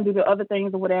early in the morning, do the other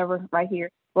things or whatever right here.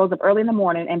 Rose up early in the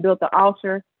morning and built the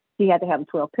altar. He had to have the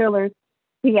 12 pillars.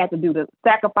 He had to do the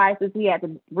sacrifices. He had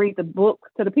to read the book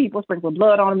to the people, sprinkle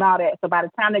blood on them and all that. So by the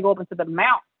time they go up into the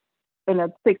mount in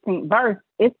the 16th verse,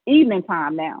 it's evening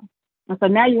time now. And so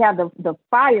now you have the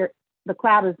fire, the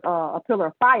cloud is a pillar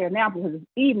of fire now because it's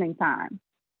evening time.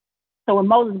 So when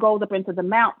Moses goes up into the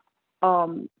mount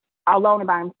alone and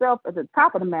by himself at the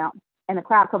top of the mount, and the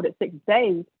cloud covered it 6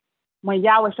 days, when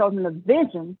Yahweh shows him the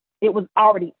vision, it was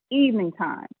already evening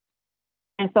time.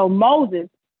 And so Moses,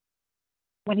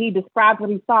 when he describes what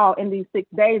he saw in these 6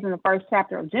 days in the first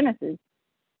chapter of Genesis,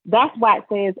 that's why it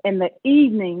says in the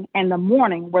evening and the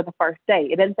morning were the first day.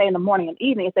 It doesn't say in the morning and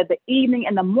evening. It said the evening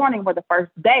and the morning were the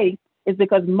first day, is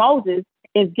because Moses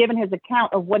is giving his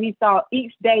account of what he saw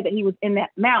each day that he was in that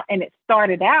mount. And it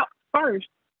started out first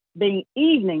being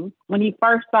evening when he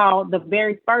first saw the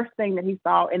very first thing that he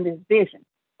saw in this vision.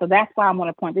 So that's why I want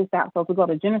to point this out. So if we go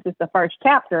to Genesis, the first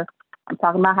chapter, I'm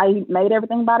talking about how he made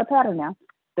everything by the pattern now,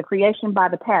 the creation by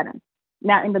the pattern.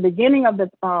 Now, in the beginning of the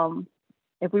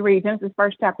If we read Genesis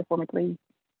first chapter for me, please.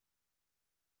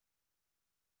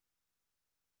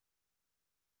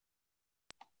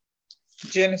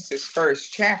 Genesis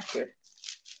first chapter.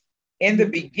 In the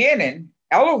beginning,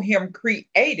 Elohim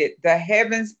created the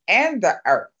heavens and the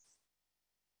earth.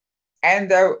 And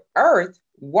the earth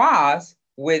was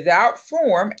without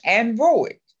form and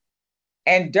void,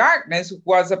 and darkness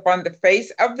was upon the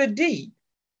face of the deep,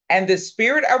 and the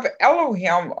spirit of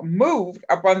Elohim moved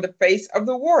upon the face of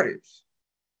the waters.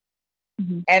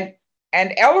 And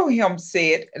Elohim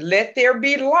said, "Let there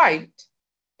be light,"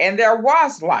 and there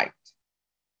was light.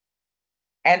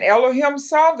 And Elohim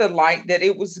saw the light that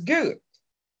it was good.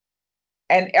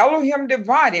 And Elohim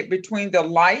divided between the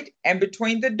light and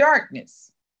between the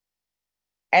darkness.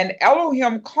 And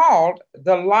Elohim called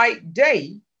the light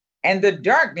day, and the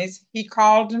darkness he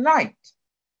called night.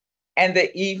 And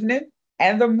the evening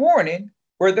and the morning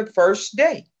were the first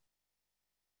day.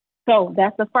 So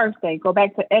that's the first day. Go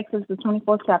back to Exodus, the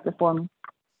 24th chapter for me.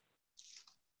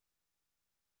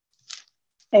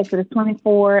 Exodus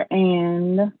 24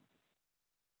 and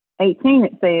 18,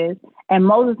 it says, "And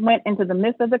Moses went into the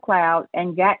midst of the cloud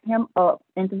and got him up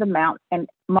into the mount. And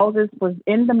Moses was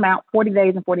in the mount 40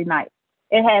 days and 40 nights.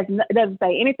 It doesn't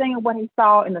say anything of what he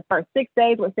saw in the first 6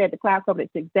 days, where it said the cloud covered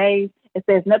it 6 days. It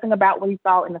says nothing about what he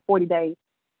saw in the 40 days.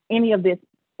 Any of this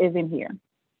is in here.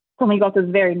 So when we go to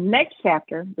the very next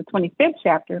chapter, the 25th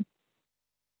chapter,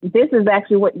 this is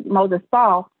actually what Moses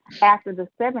saw after the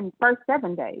first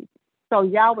 7 days. So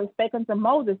Yahweh spake unto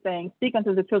Moses, saying, Speak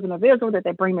unto the children of Israel that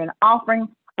they bring me an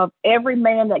offering of every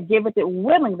man that giveth it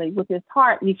willingly with his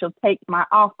heart, ye shall take my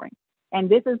offering. And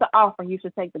this is the offering. You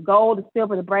should take the gold, the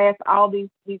silver, the brass, all these.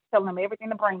 He's telling them everything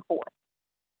to bring forth.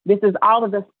 This is all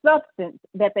of the substance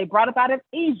that they brought up out of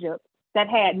Egypt that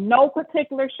had no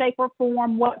particular shape or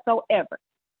form whatsoever.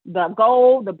 The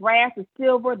gold, the brass, the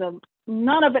silver,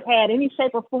 none of it had any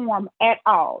shape or form at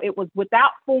all. It was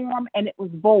without form and it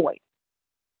was void.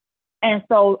 And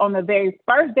so on the very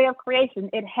first day of creation,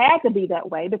 it had to be that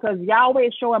way because Yahweh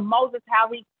is showing Moses how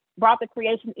he brought the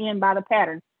creation in by the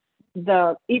pattern.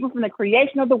 Even from the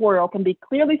creation of the world can be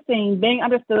clearly seen, being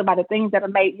understood by the things that are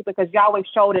made because Yahweh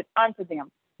showed it unto them.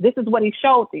 This is what he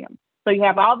showed them. So you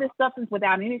have all this substance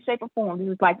without any shape or form. This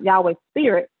is like Yahweh's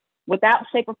spirit without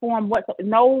shape or form.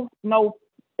 No,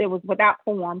 it was without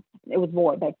form. It was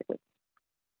void, basically.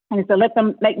 And he said, let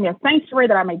them make me a sanctuary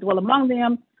that I may dwell among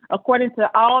them, according to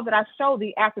all that I show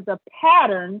thee after the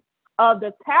pattern of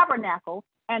the tabernacle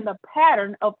and the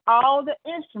pattern of all the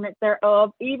instruments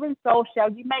thereof, even so shall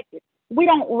you make it. We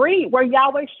don't read where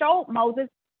Yahweh showed Moses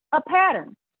a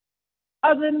pattern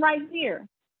other than right here.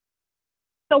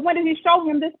 So when did he show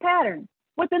him this pattern?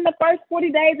 Within the first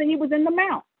 40 days that he was in the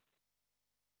mount.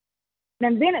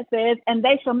 And then it says, and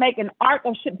they shall make an ark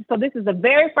of shittim. So this is the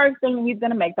very first thing he's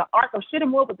going to make, the ark of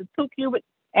shittim wood with the 2 cubits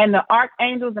and the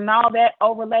archangels and all that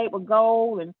overlaid with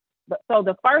gold. So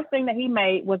the first thing that he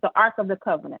made was the Ark of the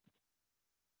Covenant.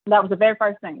 That was the very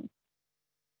first thing.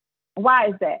 Why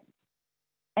is that?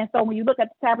 And so when you look at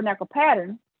the tabernacle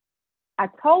pattern, I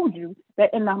told you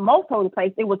that in the most holy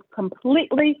place, it was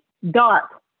completely dark.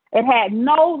 It had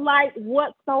no light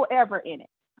whatsoever in it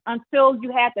until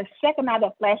you had the Shekinah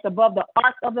that flashed above the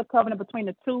Ark of the Covenant between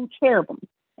the 2 cherubims.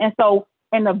 And so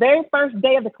in the very first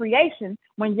day of the creation,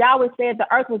 when Yahweh said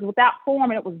the earth was without form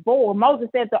and it was void, Moses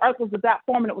said the earth was without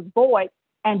form and it was void,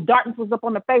 and darkness was up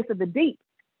on the face of the deep.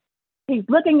 He's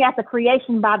looking at the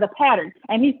creation by the pattern.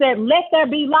 And he said, let there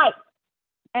be light.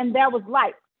 And there was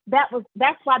light. That's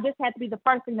why this had to be the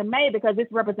first thing to made, because this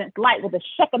represents light with a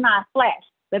Shekinah flash.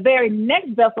 The very next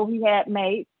vessel he had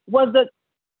made was the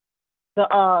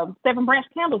 7-branch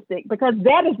candlestick, because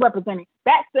that is representing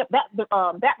that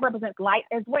represents light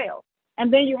as well.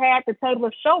 And then you had the table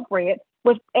of showbread,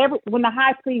 which when the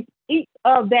high priest eats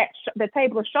of the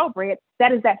table of showbread,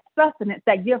 that is that sustenance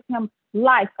that gives him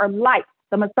life or light.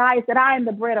 The Messiah said, I am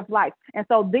the bread of life. And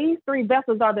so these 3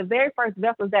 vessels are the very first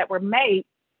vessels that were made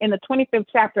in the 25th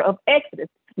chapter of Exodus.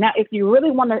 Now, if you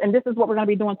really want to, and this is what we're going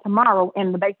to be doing tomorrow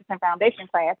in the Basics and Foundation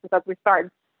class, because we're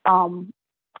starting.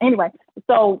 Anyway,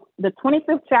 so the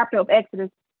 25th chapter of Exodus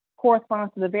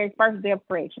corresponds to the very first day of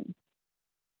creation.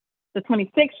 The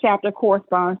 26th chapter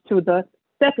corresponds to the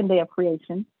second day of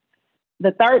creation.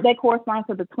 The third day corresponds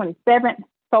to the 27th,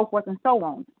 so forth and so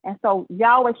on. And so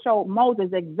Yahweh showed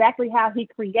Moses exactly how he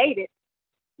created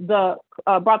brought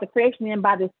the creation in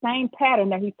by the same pattern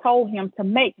that he told him to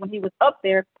make when he was up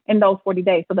there in those 40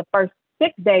 days. So the first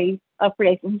 6 days of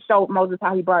creation, he showed Moses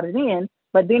how he brought it in,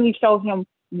 but then he showed him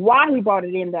why he brought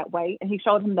it in that way. And he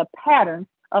showed him the pattern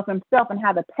of himself and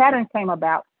how the pattern came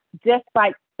about, just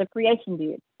like the creation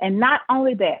did. And not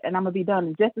only that, and I'm going to be done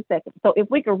in just a second. So if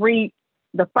we could read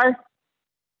the first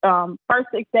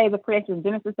 6 days of creation,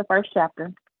 Genesis, the first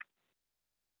chapter.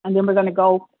 And then we're going to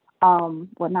go,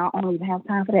 well, now I don't even have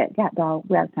time for that. God, dog,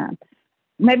 we have time.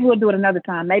 Maybe we'll do it another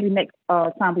time. Maybe next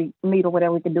time we meet or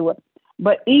whatever, we can do it.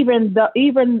 But even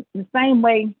the same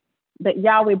way that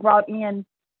Yahweh brought in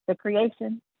the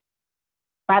creation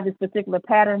by this particular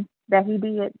pattern that he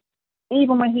did,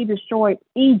 even when he destroyed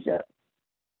Egypt,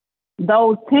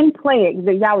 those 10 plagues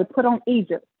that Yahweh put on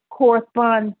Egypt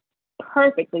correspond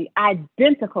perfectly,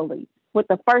 identically with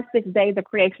the first 6 days of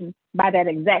creation by that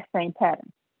exact same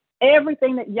pattern.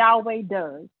 Everything that Yahweh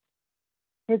does,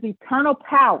 his eternal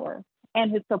power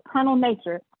and his supernal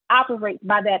nature operates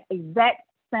by that exact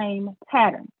same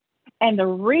pattern. And the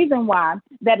reason why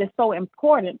that is so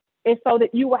important is so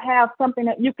that you will have something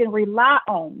that you can rely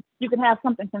on. You can have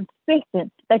something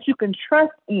consistent that you can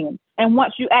trust in. And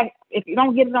once you act, if you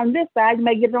don't get it on this side, you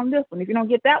may get it on this one. If you don't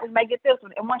get that one, you may get this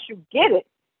one. And once you get it,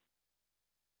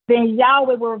 then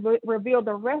Yahweh will reveal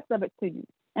the rest of it to you.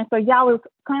 And so Yahweh,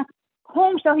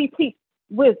 whom shall he teach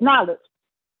with knowledge?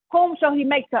 Whom shall he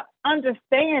make to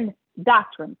understand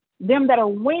doctrine? Them that are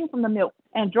weaned from the milk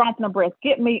and drawn from the breast.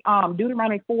 Get me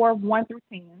Deuteronomy 4, 1 through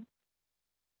 10.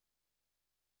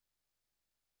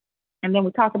 And then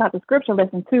we talk about the scripture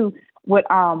lesson too, with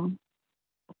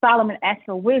Solomon asked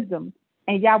for wisdom,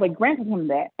 and Yahweh granted him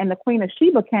that. And the Queen of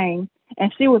Sheba came,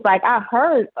 and she was like, I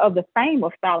heard of the fame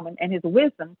of Solomon and his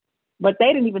wisdom, but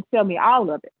they didn't even tell me all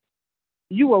of it.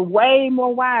 You were way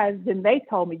more wise than they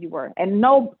told me you were. And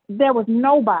there was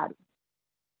nobody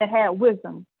that had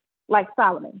wisdom like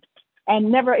Solomon,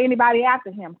 and never anybody after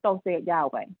him, so said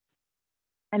Yahweh.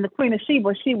 And the Queen of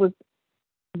Sheba, she was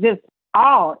just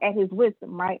awed at his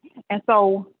wisdom, right? And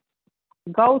so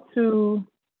go to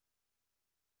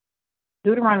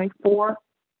Deuteronomy 4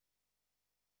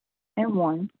 and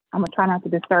 1. I'm going to try not to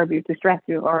distract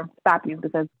you, or stop you,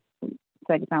 because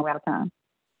second time we're out of time.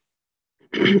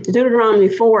 Deuteronomy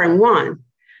 4 and 1.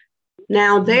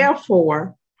 Now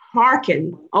therefore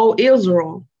hearken, O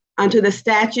Israel, unto the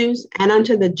statutes and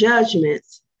unto the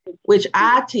judgments which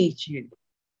I teach you,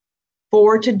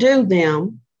 for to do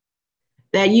them,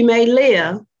 that you may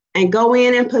live and go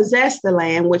in and possess the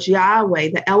land which Yahweh,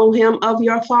 the Elohim of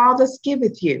your fathers,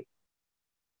 giveth you.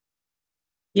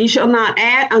 Ye shall not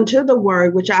add unto the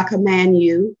word which I command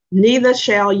you, neither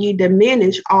shall ye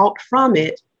diminish aught from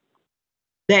it,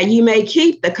 that ye may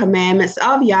keep the commandments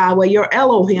of Yahweh your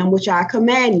Elohim, which I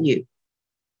command you.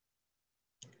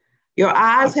 Your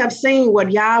eyes have seen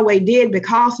what Yahweh did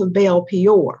because of Baal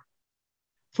Peor.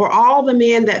 For all the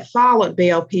men that followed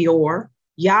Baal Peor,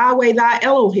 Yahweh thy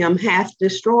Elohim hath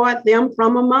destroyed them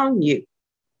from among you.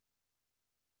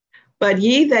 But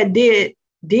ye that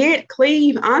did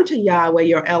cleave unto Yahweh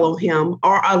your Elohim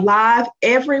are alive,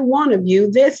 every one of you,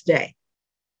 this day.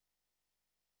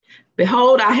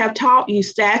 Behold, I have taught you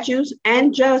statutes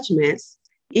and judgments,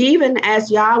 even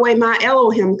as Yahweh my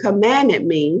Elohim commanded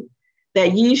me,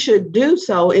 that ye should do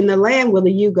so in the land whither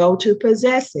you go to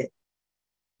possess it.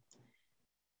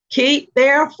 Keep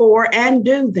therefore and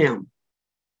do them,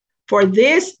 for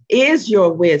this is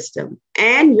your wisdom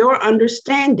and your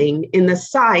understanding in the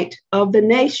sight of the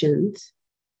nations,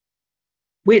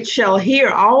 which shall hear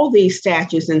all these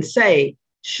statutes and say,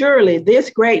 surely this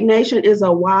great nation is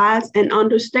a wise and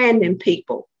understanding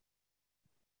people.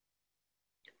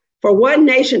 For what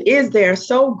nation is there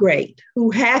so great, who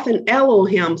hath an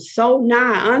Elohim so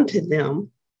nigh unto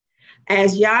them,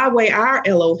 as Yahweh our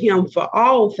Elohim for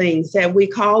all things that we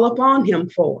call upon him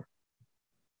for?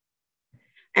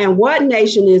 And what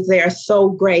nation is there so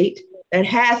great that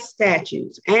hath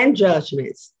statutes and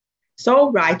judgments so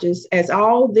righteous as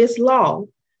all this law,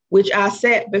 which I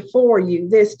set before you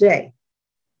this day?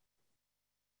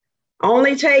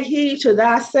 Only take heed to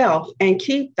thyself and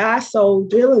keep thy soul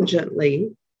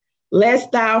diligently,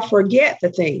 lest thou forget the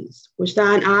things which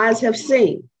thine eyes have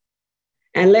seen,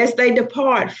 and lest they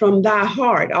depart from thy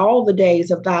heart all the days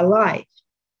of thy life.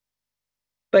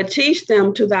 But teach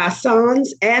them to thy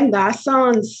sons and thy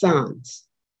sons' sons,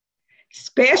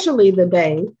 especially the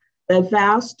day that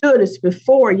thou stoodest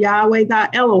before Yahweh thy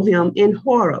Elohim in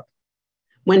Horeb,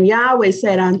 when Yahweh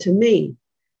said unto me,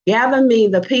 gather me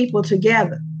the people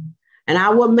together, and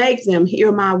I will make them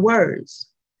hear my words,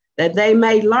 that they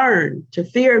may learn to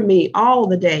fear me all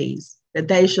the days that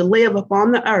they shall live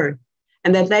upon the earth,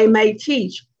 and that they may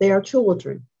teach their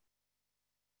children.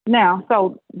 Now,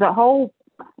 so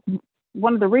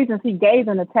one of the reasons he gave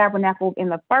them the tabernacle in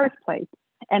the first place,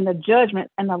 and the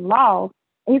judgment and the laws,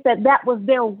 he said that was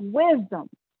their wisdom.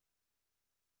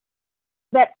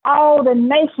 That all the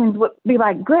nations would be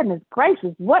like, goodness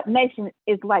gracious, what nation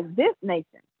is like this nation?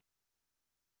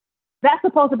 That's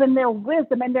supposed to have been their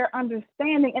wisdom and their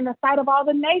understanding in the sight of all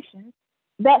the nations,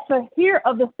 that to hear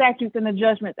of the statutes and the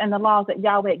judgments and the laws that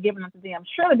Yahweh had given unto them.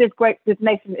 Surely this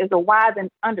nation is a wise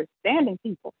and understanding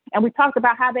people. And we talked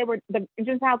about how the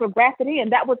Gentiles were grafted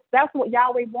in. That's what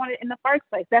Yahweh wanted in the first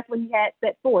place. That's what he had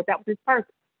set forth. That was his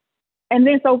purpose. And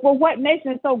then, so for what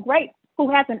nation is so great, who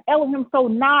has an Elohim so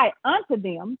nigh unto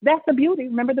them? That's the beauty.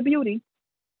 Remember the beauty.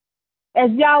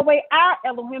 As Yahweh, our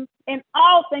Elohim, in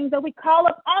all things that we call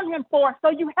upon him for.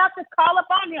 So you have to call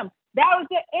upon him. That was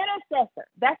the intercessor.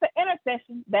 That's the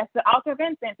intercession. That's the altar of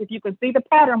incense. If you can see the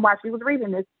pattern while she was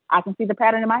reading this, I can see the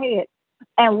pattern in my head.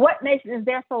 And what nation is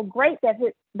there so great that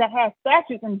has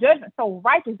statutes and judgments so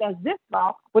righteous as this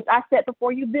law, which I set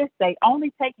before you this day?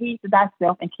 Only take heed to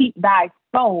thyself and keep thy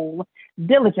soul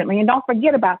diligently. And don't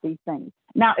forget about these things.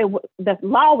 Now, the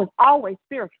law was always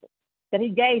spiritual that he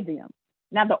gave them.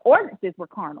 Now, the ordinances were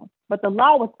carnal, but the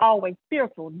law was always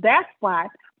spiritual. That's why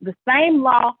the same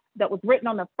law that was written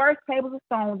on the first tables of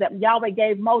stone that Yahweh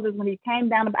gave Moses when he came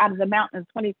down out of the mountain in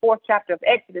the 24th chapter of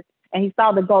Exodus, and he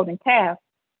saw the golden calf,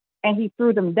 and he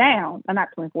threw them down. Not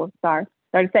 24th, sorry,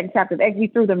 32nd chapter of Exodus. He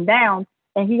threw them down,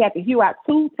 and he had to hew out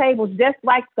 2 tables just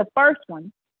like the first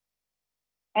one.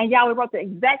 And Yahweh wrote the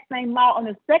exact same law on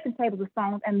the second table of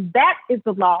stones, and that is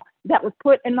the law that was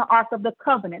put in the Ark of the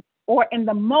Covenant, or in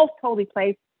the most holy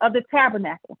place of the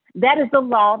tabernacle. That is the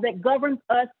law that governs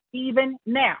us even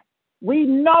now. We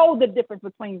know the difference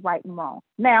between right and wrong.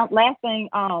 Now, last thing,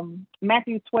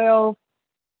 Matthew 12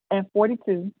 and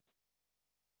 42.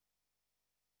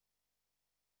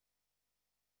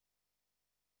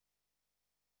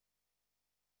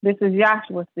 This is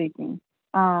Joshua speaking.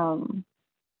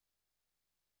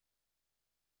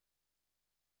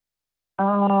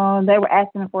 They were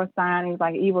asking him for a sign. He was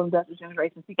like, evil and industrious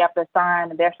generation, seek after a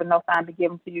sign, and there shall no sign be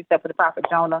given to you except for the prophet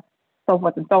Jonah, so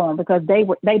forth and so on, because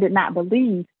they did not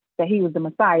believe that he was the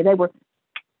Messiah.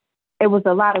 It was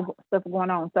a lot of stuff going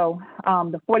on. So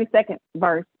the 42nd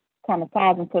verse kind of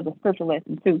ties into the scripture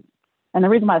lesson too. And the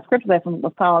reason why the scripture lesson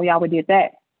was called Yahweh did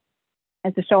that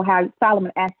is to show how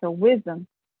Solomon asked for wisdom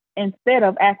instead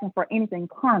of asking for anything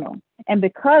carnal. And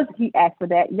because he asked for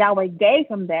that, Yahweh gave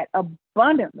him that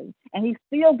abundantly. And he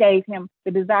still gave him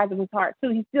the desires of his heart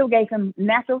too. He still gave him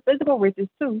natural physical riches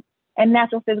too, and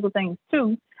natural physical things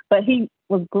too. But he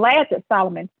was glad that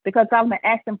because Solomon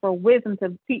asked him for wisdom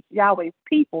to teach Yahweh's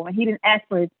people, and he didn't ask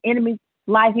for his enemy's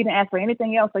life. He didn't ask for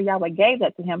anything else. So Yahweh gave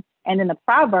that to him. And in the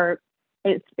Proverbs,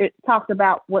 it talks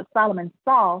about what Solomon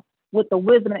saw with the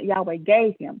wisdom that Yahweh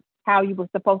gave him, how you were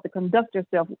supposed to conduct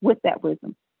yourself with that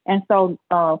wisdom. And so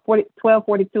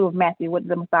 12:42 of Matthew, what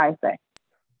did the Messiah say?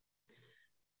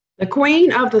 The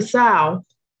queen of the south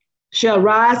shall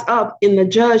rise up in the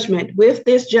judgment with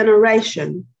this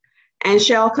generation and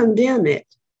shall condemn it.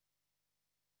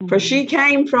 For she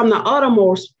came from the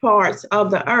uttermost parts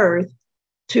of the earth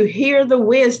to hear the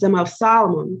wisdom of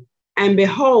Solomon, and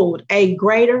behold, a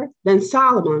greater than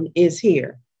Solomon is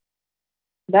here.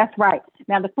 That's right.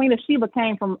 Now, the Queen of Sheba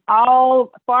came from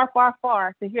all far, far,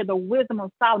 far to hear the wisdom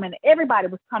of Solomon. Everybody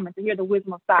was coming to hear the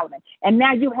wisdom of Solomon. And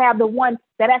now you have the one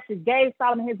that actually gave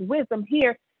Solomon his wisdom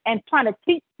here and trying to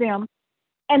teach them,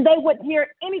 and they wouldn't hear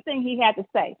anything he had to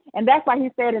say. And that's why he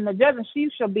said in the judgment, she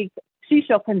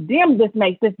shall condemn this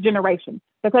generation,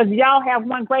 because y'all have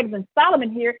one greater than Solomon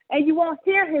here, and you won't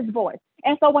hear his voice.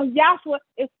 And so when Joshua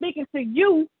is speaking to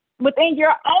you within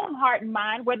your own heart and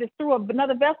mind, whether it's through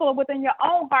another vessel or within your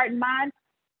own heart and mind,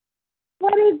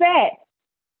 what is that?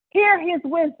 Hear his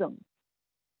wisdom.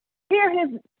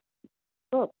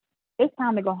 Look, it's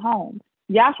time to go home.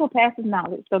 Joshua passes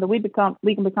knowledge so that we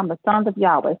can become the sons of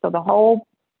Yahweh. So the whole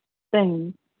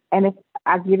thing, and if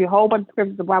I give you a whole bunch of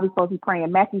scriptures of why we're supposed to be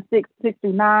praying. Matthew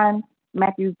 6:6-9,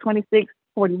 Matthew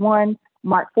 26:41,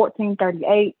 Mark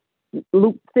 14:38,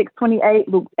 Luke 6:28,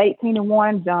 Luke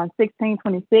 18:1, John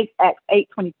 16:26, Acts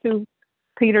 8:22,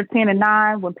 Peter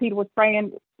 10:9. When Peter was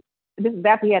praying, this is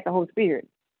after he had the Holy Spirit.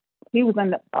 He was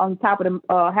on top of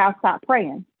the housetop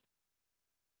praying.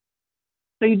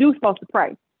 So you do supposed to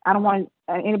pray. I don't want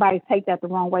anybody to take that the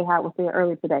wrong way, how it was said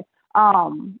earlier today.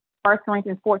 1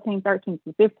 Corinthians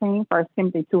 14:13-15, 1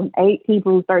 Timothy 2:8,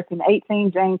 Hebrews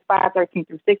 13:18, James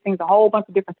 5:13-16, a whole bunch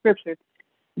of different scriptures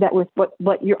that was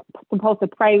but you're supposed to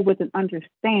pray with an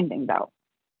understanding though.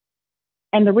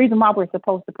 And the reason why we're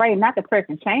supposed to pray, not that prayer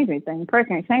can change anything, prayer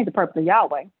can't change the purpose of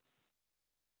Yahweh.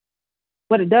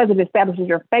 What it does is it establishes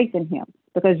your faith in him,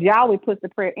 because Yahweh puts the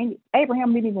prayer in you.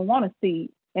 Abraham didn't even want to see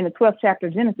in the 12th chapter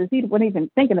of Genesis. He wasn't even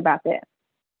thinking about that.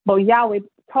 But Yahweh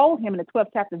told him in the 12th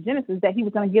chapter of Genesis that he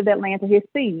was going to give that land to his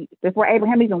seed before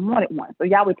Abraham even wanted one. So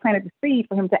Yahweh planted the seed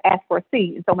for him to ask for a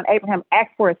seed. And so when Abraham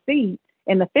asked for a seed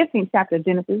in the 15th chapter of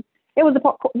Genesis, It was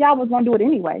Yahweh was going to do it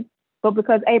anyway, but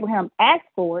because Abraham asked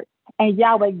for it and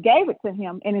Yahweh gave it to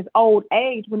him in his old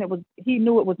age when he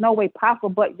knew it was no way possible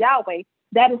but Yahweh,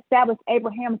 that established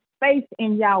Abraham's faith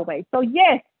in Yahweh. So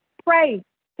yes, pray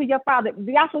to your Father.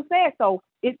 Yahshua said so.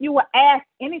 If you will ask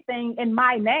anything in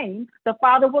my name, the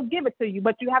Father will give it to you,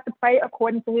 but you have to pray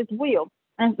according to his will.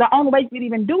 And the only way you can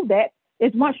even do that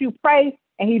is once you pray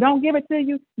and he don't give it to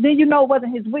you, then you know it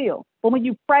wasn't his will. But when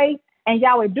you pray and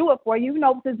Yahweh do it for you, you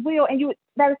know it's his will, and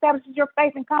that establishes your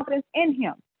faith and confidence in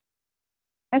him.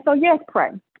 And so yes,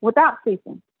 pray without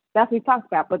ceasing. That's what he talks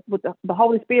about. But with the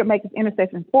Holy Spirit makes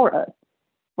intercession for us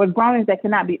with groanings that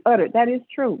cannot be uttered. That is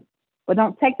true. But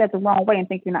don't take that the wrong way and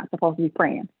think you're not supposed to be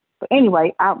praying. But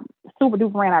anyway, I super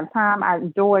duper ran out of time. I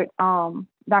enjoyed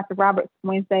Dr. Roberts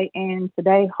Wednesday and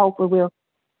today. Hopefully we'll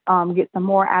get some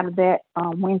more out of that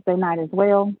Wednesday night as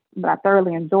well. But I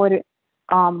thoroughly enjoyed it.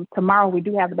 Tomorrow we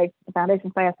do have the basic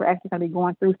foundation class. We're actually going to be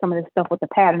going through some of this stuff with the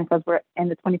pattern because we're in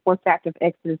the 24th chapter of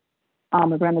Exodus.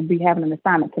 We're going to be having an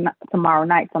assignment tomorrow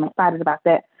night, so I'm excited about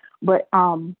that. But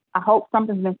I hope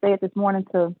something's been said this morning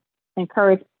to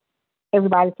encourage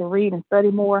everybody to read and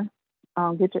study more.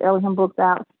 Get your Elohim books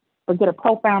out, but get a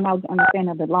profound understanding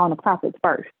of the law and the prophets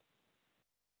first.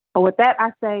 So with that,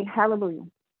 I say hallelujah.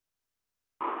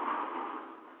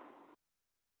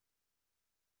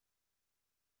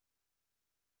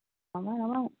 All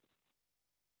right.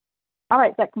 All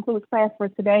right, that concludes class for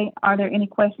today. Are there any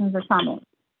questions or comments?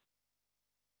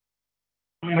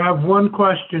 I have one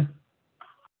question.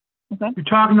 Okay. You're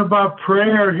talking about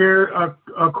prayer here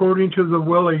according to the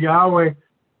will of Yahweh.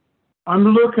 I'm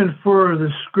looking for the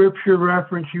scripture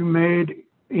reference you made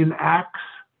in Acts.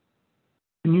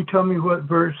 Can you tell me what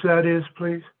verse that is,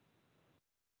 please?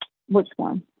 Which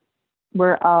one?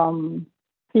 Where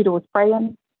Peter was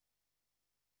praying?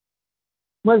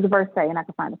 What does the verse say? And I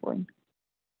can find it for you.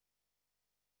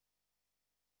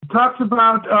 It talks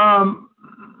about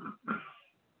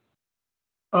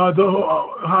how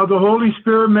the Holy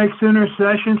Spirit makes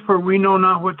intercessions for we know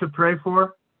not what to pray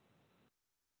for.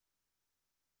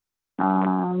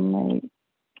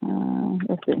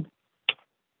 Let's see.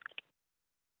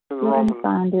 Let me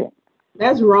find it.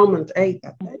 That's Romans 8,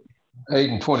 I think. 8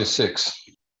 and 26.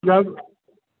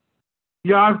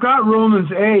 Yeah, I've got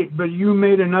Romans 8, but you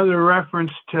made another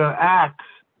reference to Acts.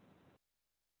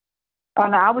 Oh,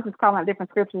 no, I was just calling out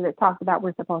different scriptures that talks about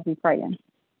we're supposed to be praying.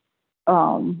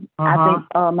 I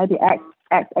think maybe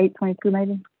Acts 8:22,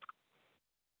 maybe.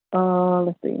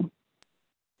 Let's see.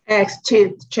 Acts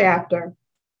 10th chapter.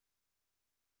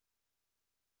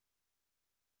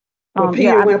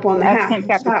 Peter went up on the Acts 10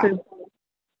 house. chapter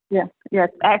 2. Yeah,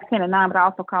 Acts 10 and 9, but I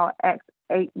also call it Acts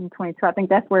 8 and 22. I think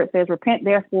that's where it says, repent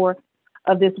therefore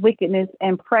of this wickedness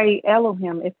and pray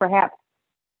Elohim, if perhaps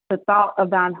the thought of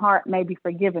thine heart may be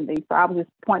forgiven thee. So I was just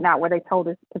pointing out where they told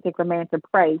this particular man to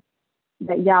pray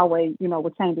that Yahweh,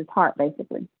 would change his heart,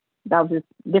 basically. That was just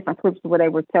different scriptures where they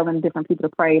were telling different people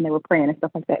to pray and they were praying and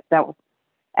stuff like that. That was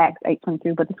Acts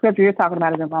 8:22. But the scripture you're talking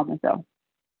about is in Romans, though.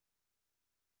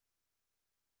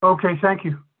 Okay, thank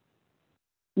you.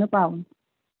 No problem.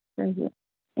 Very good.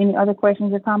 Any other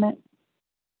questions or comments?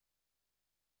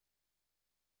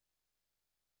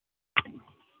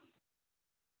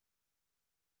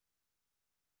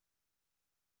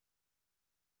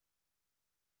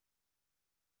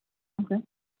 Okay.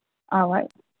 All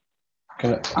right.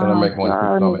 Can I make one quick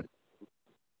comment?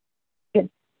 Yes.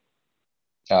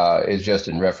 It's just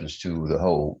in reference to the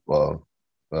whole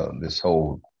this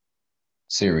whole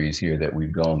series here that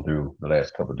we've gone through the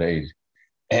last couple of days,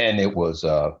 and it was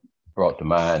brought to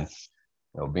mind,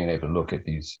 being able to look at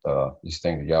these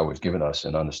things that Yahweh's given us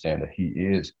and understand that He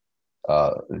is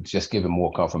just giving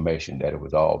more confirmation that it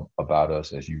was all about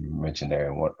us, as you mentioned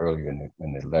there earlier in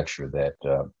the lecture, that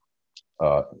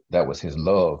that was His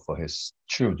love for His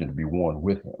children to be one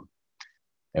with Him.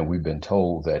 And we've been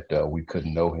told that we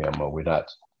couldn't know Him, or we not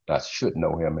should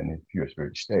know Him in His pure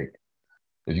spirit state.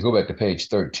 If you go back to page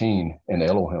 13 in the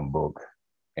Elohim book,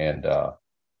 and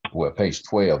page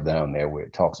 12 down there, where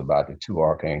it talks about the two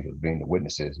archangels being the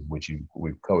witnesses, which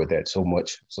we've covered that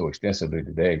so extensively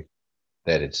today,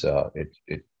 that it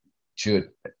should,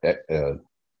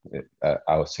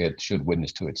 I would say it should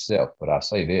witness to itself. But I'll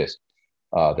say this,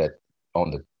 that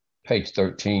on the page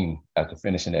 13, after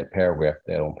finishing that paragraph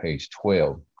there on page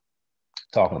 12,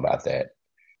 talking about that,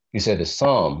 he said, the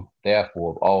sum,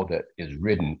 therefore, of all that is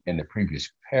written in the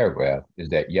previous paragraph is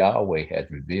that Yahweh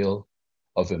has revealed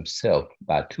of Himself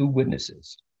by two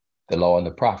witnesses, the law and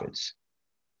the prophets.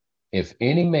 If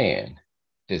any man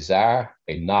desire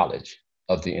a knowledge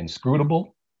of the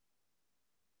inscrutable,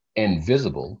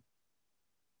 invisible,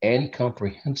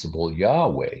 incomprehensible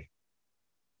Yahweh,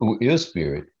 who is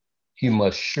spirit, he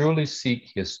must surely seek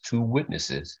his two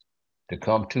witnesses to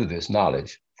come to this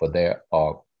knowledge, for there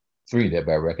are three that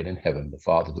bear record in heaven, the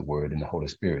Father, the Word, and the Holy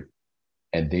Spirit.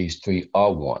 And these three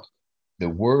are one. The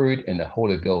Word and the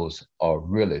Holy Ghost are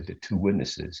really the two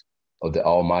witnesses of the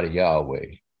Almighty Yahweh,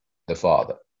 the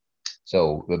Father.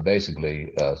 So we're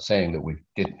basically saying that we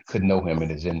couldn't know him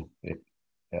and is in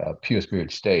pure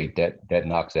spirit state, that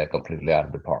knocks that completely out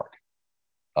of the park.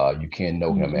 You can't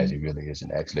know him as he really is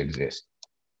and actually exists.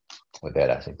 With that,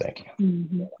 I say thank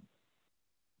you.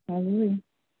 Hallelujah.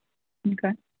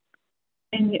 Okay.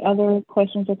 Any other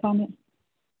questions or comments?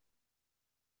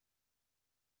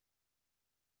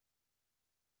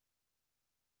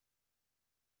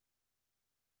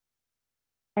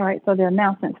 All right, so the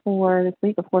announcements for this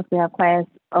week, of course, we have class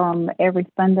every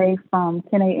Sunday from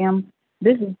 10 a.m.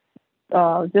 This is,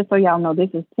 just so y'all know, this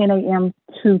is 10 a.m.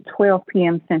 to 12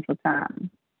 p.m. Central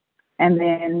Time. And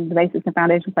then the basics and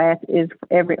foundation class is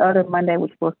every other Monday,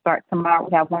 which will start tomorrow.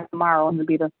 We have one tomorrow, and it'll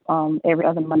be the every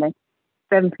other Monday,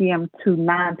 7 p.m. to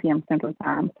 9 p.m. Central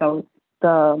Time. So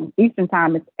the Eastern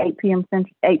Time is 8 p.m.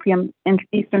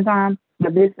 Eastern Time,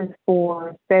 but this is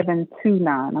for 7 to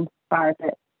 9. I'm sorry if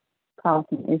that caused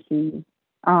some issues.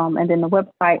 And then the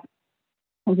website,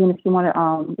 again, if you want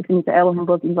to, if you need the Elohim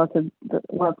book, you can go to the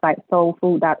website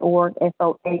soulfood.org,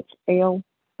 SOHL,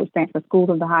 which stands for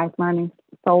School of the Highest Learning,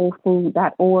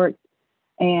 soulfood.org.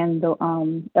 And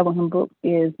the Elohim book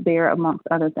is there amongst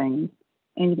other things.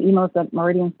 And you can email us at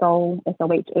Meridian SOHL,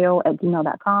 SOHL at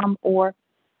gmail.com or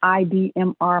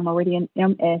IDMR Meridian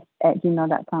MS at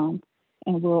gmail.com.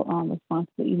 And we'll respond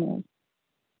to the emails.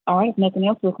 All right, if nothing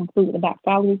else, we'll conclude with the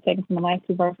doxology taken from the last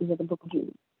two verses of the book of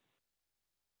Jude.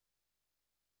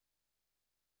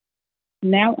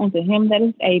 Now unto him that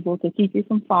is able to keep you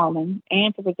from falling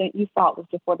and to present you faultless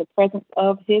before the presence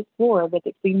of his glory with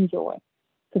exceeding joy.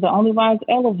 To the only wise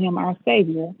Elohim, our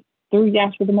Savior, through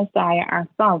Yahshua the Messiah, our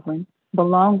Sovereign,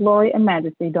 belong glory and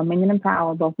majesty, dominion and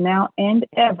power, both now and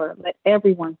ever. Let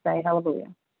everyone say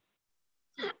hallelujah.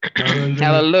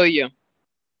 Hallelujah.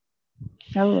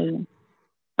 Hallelujah.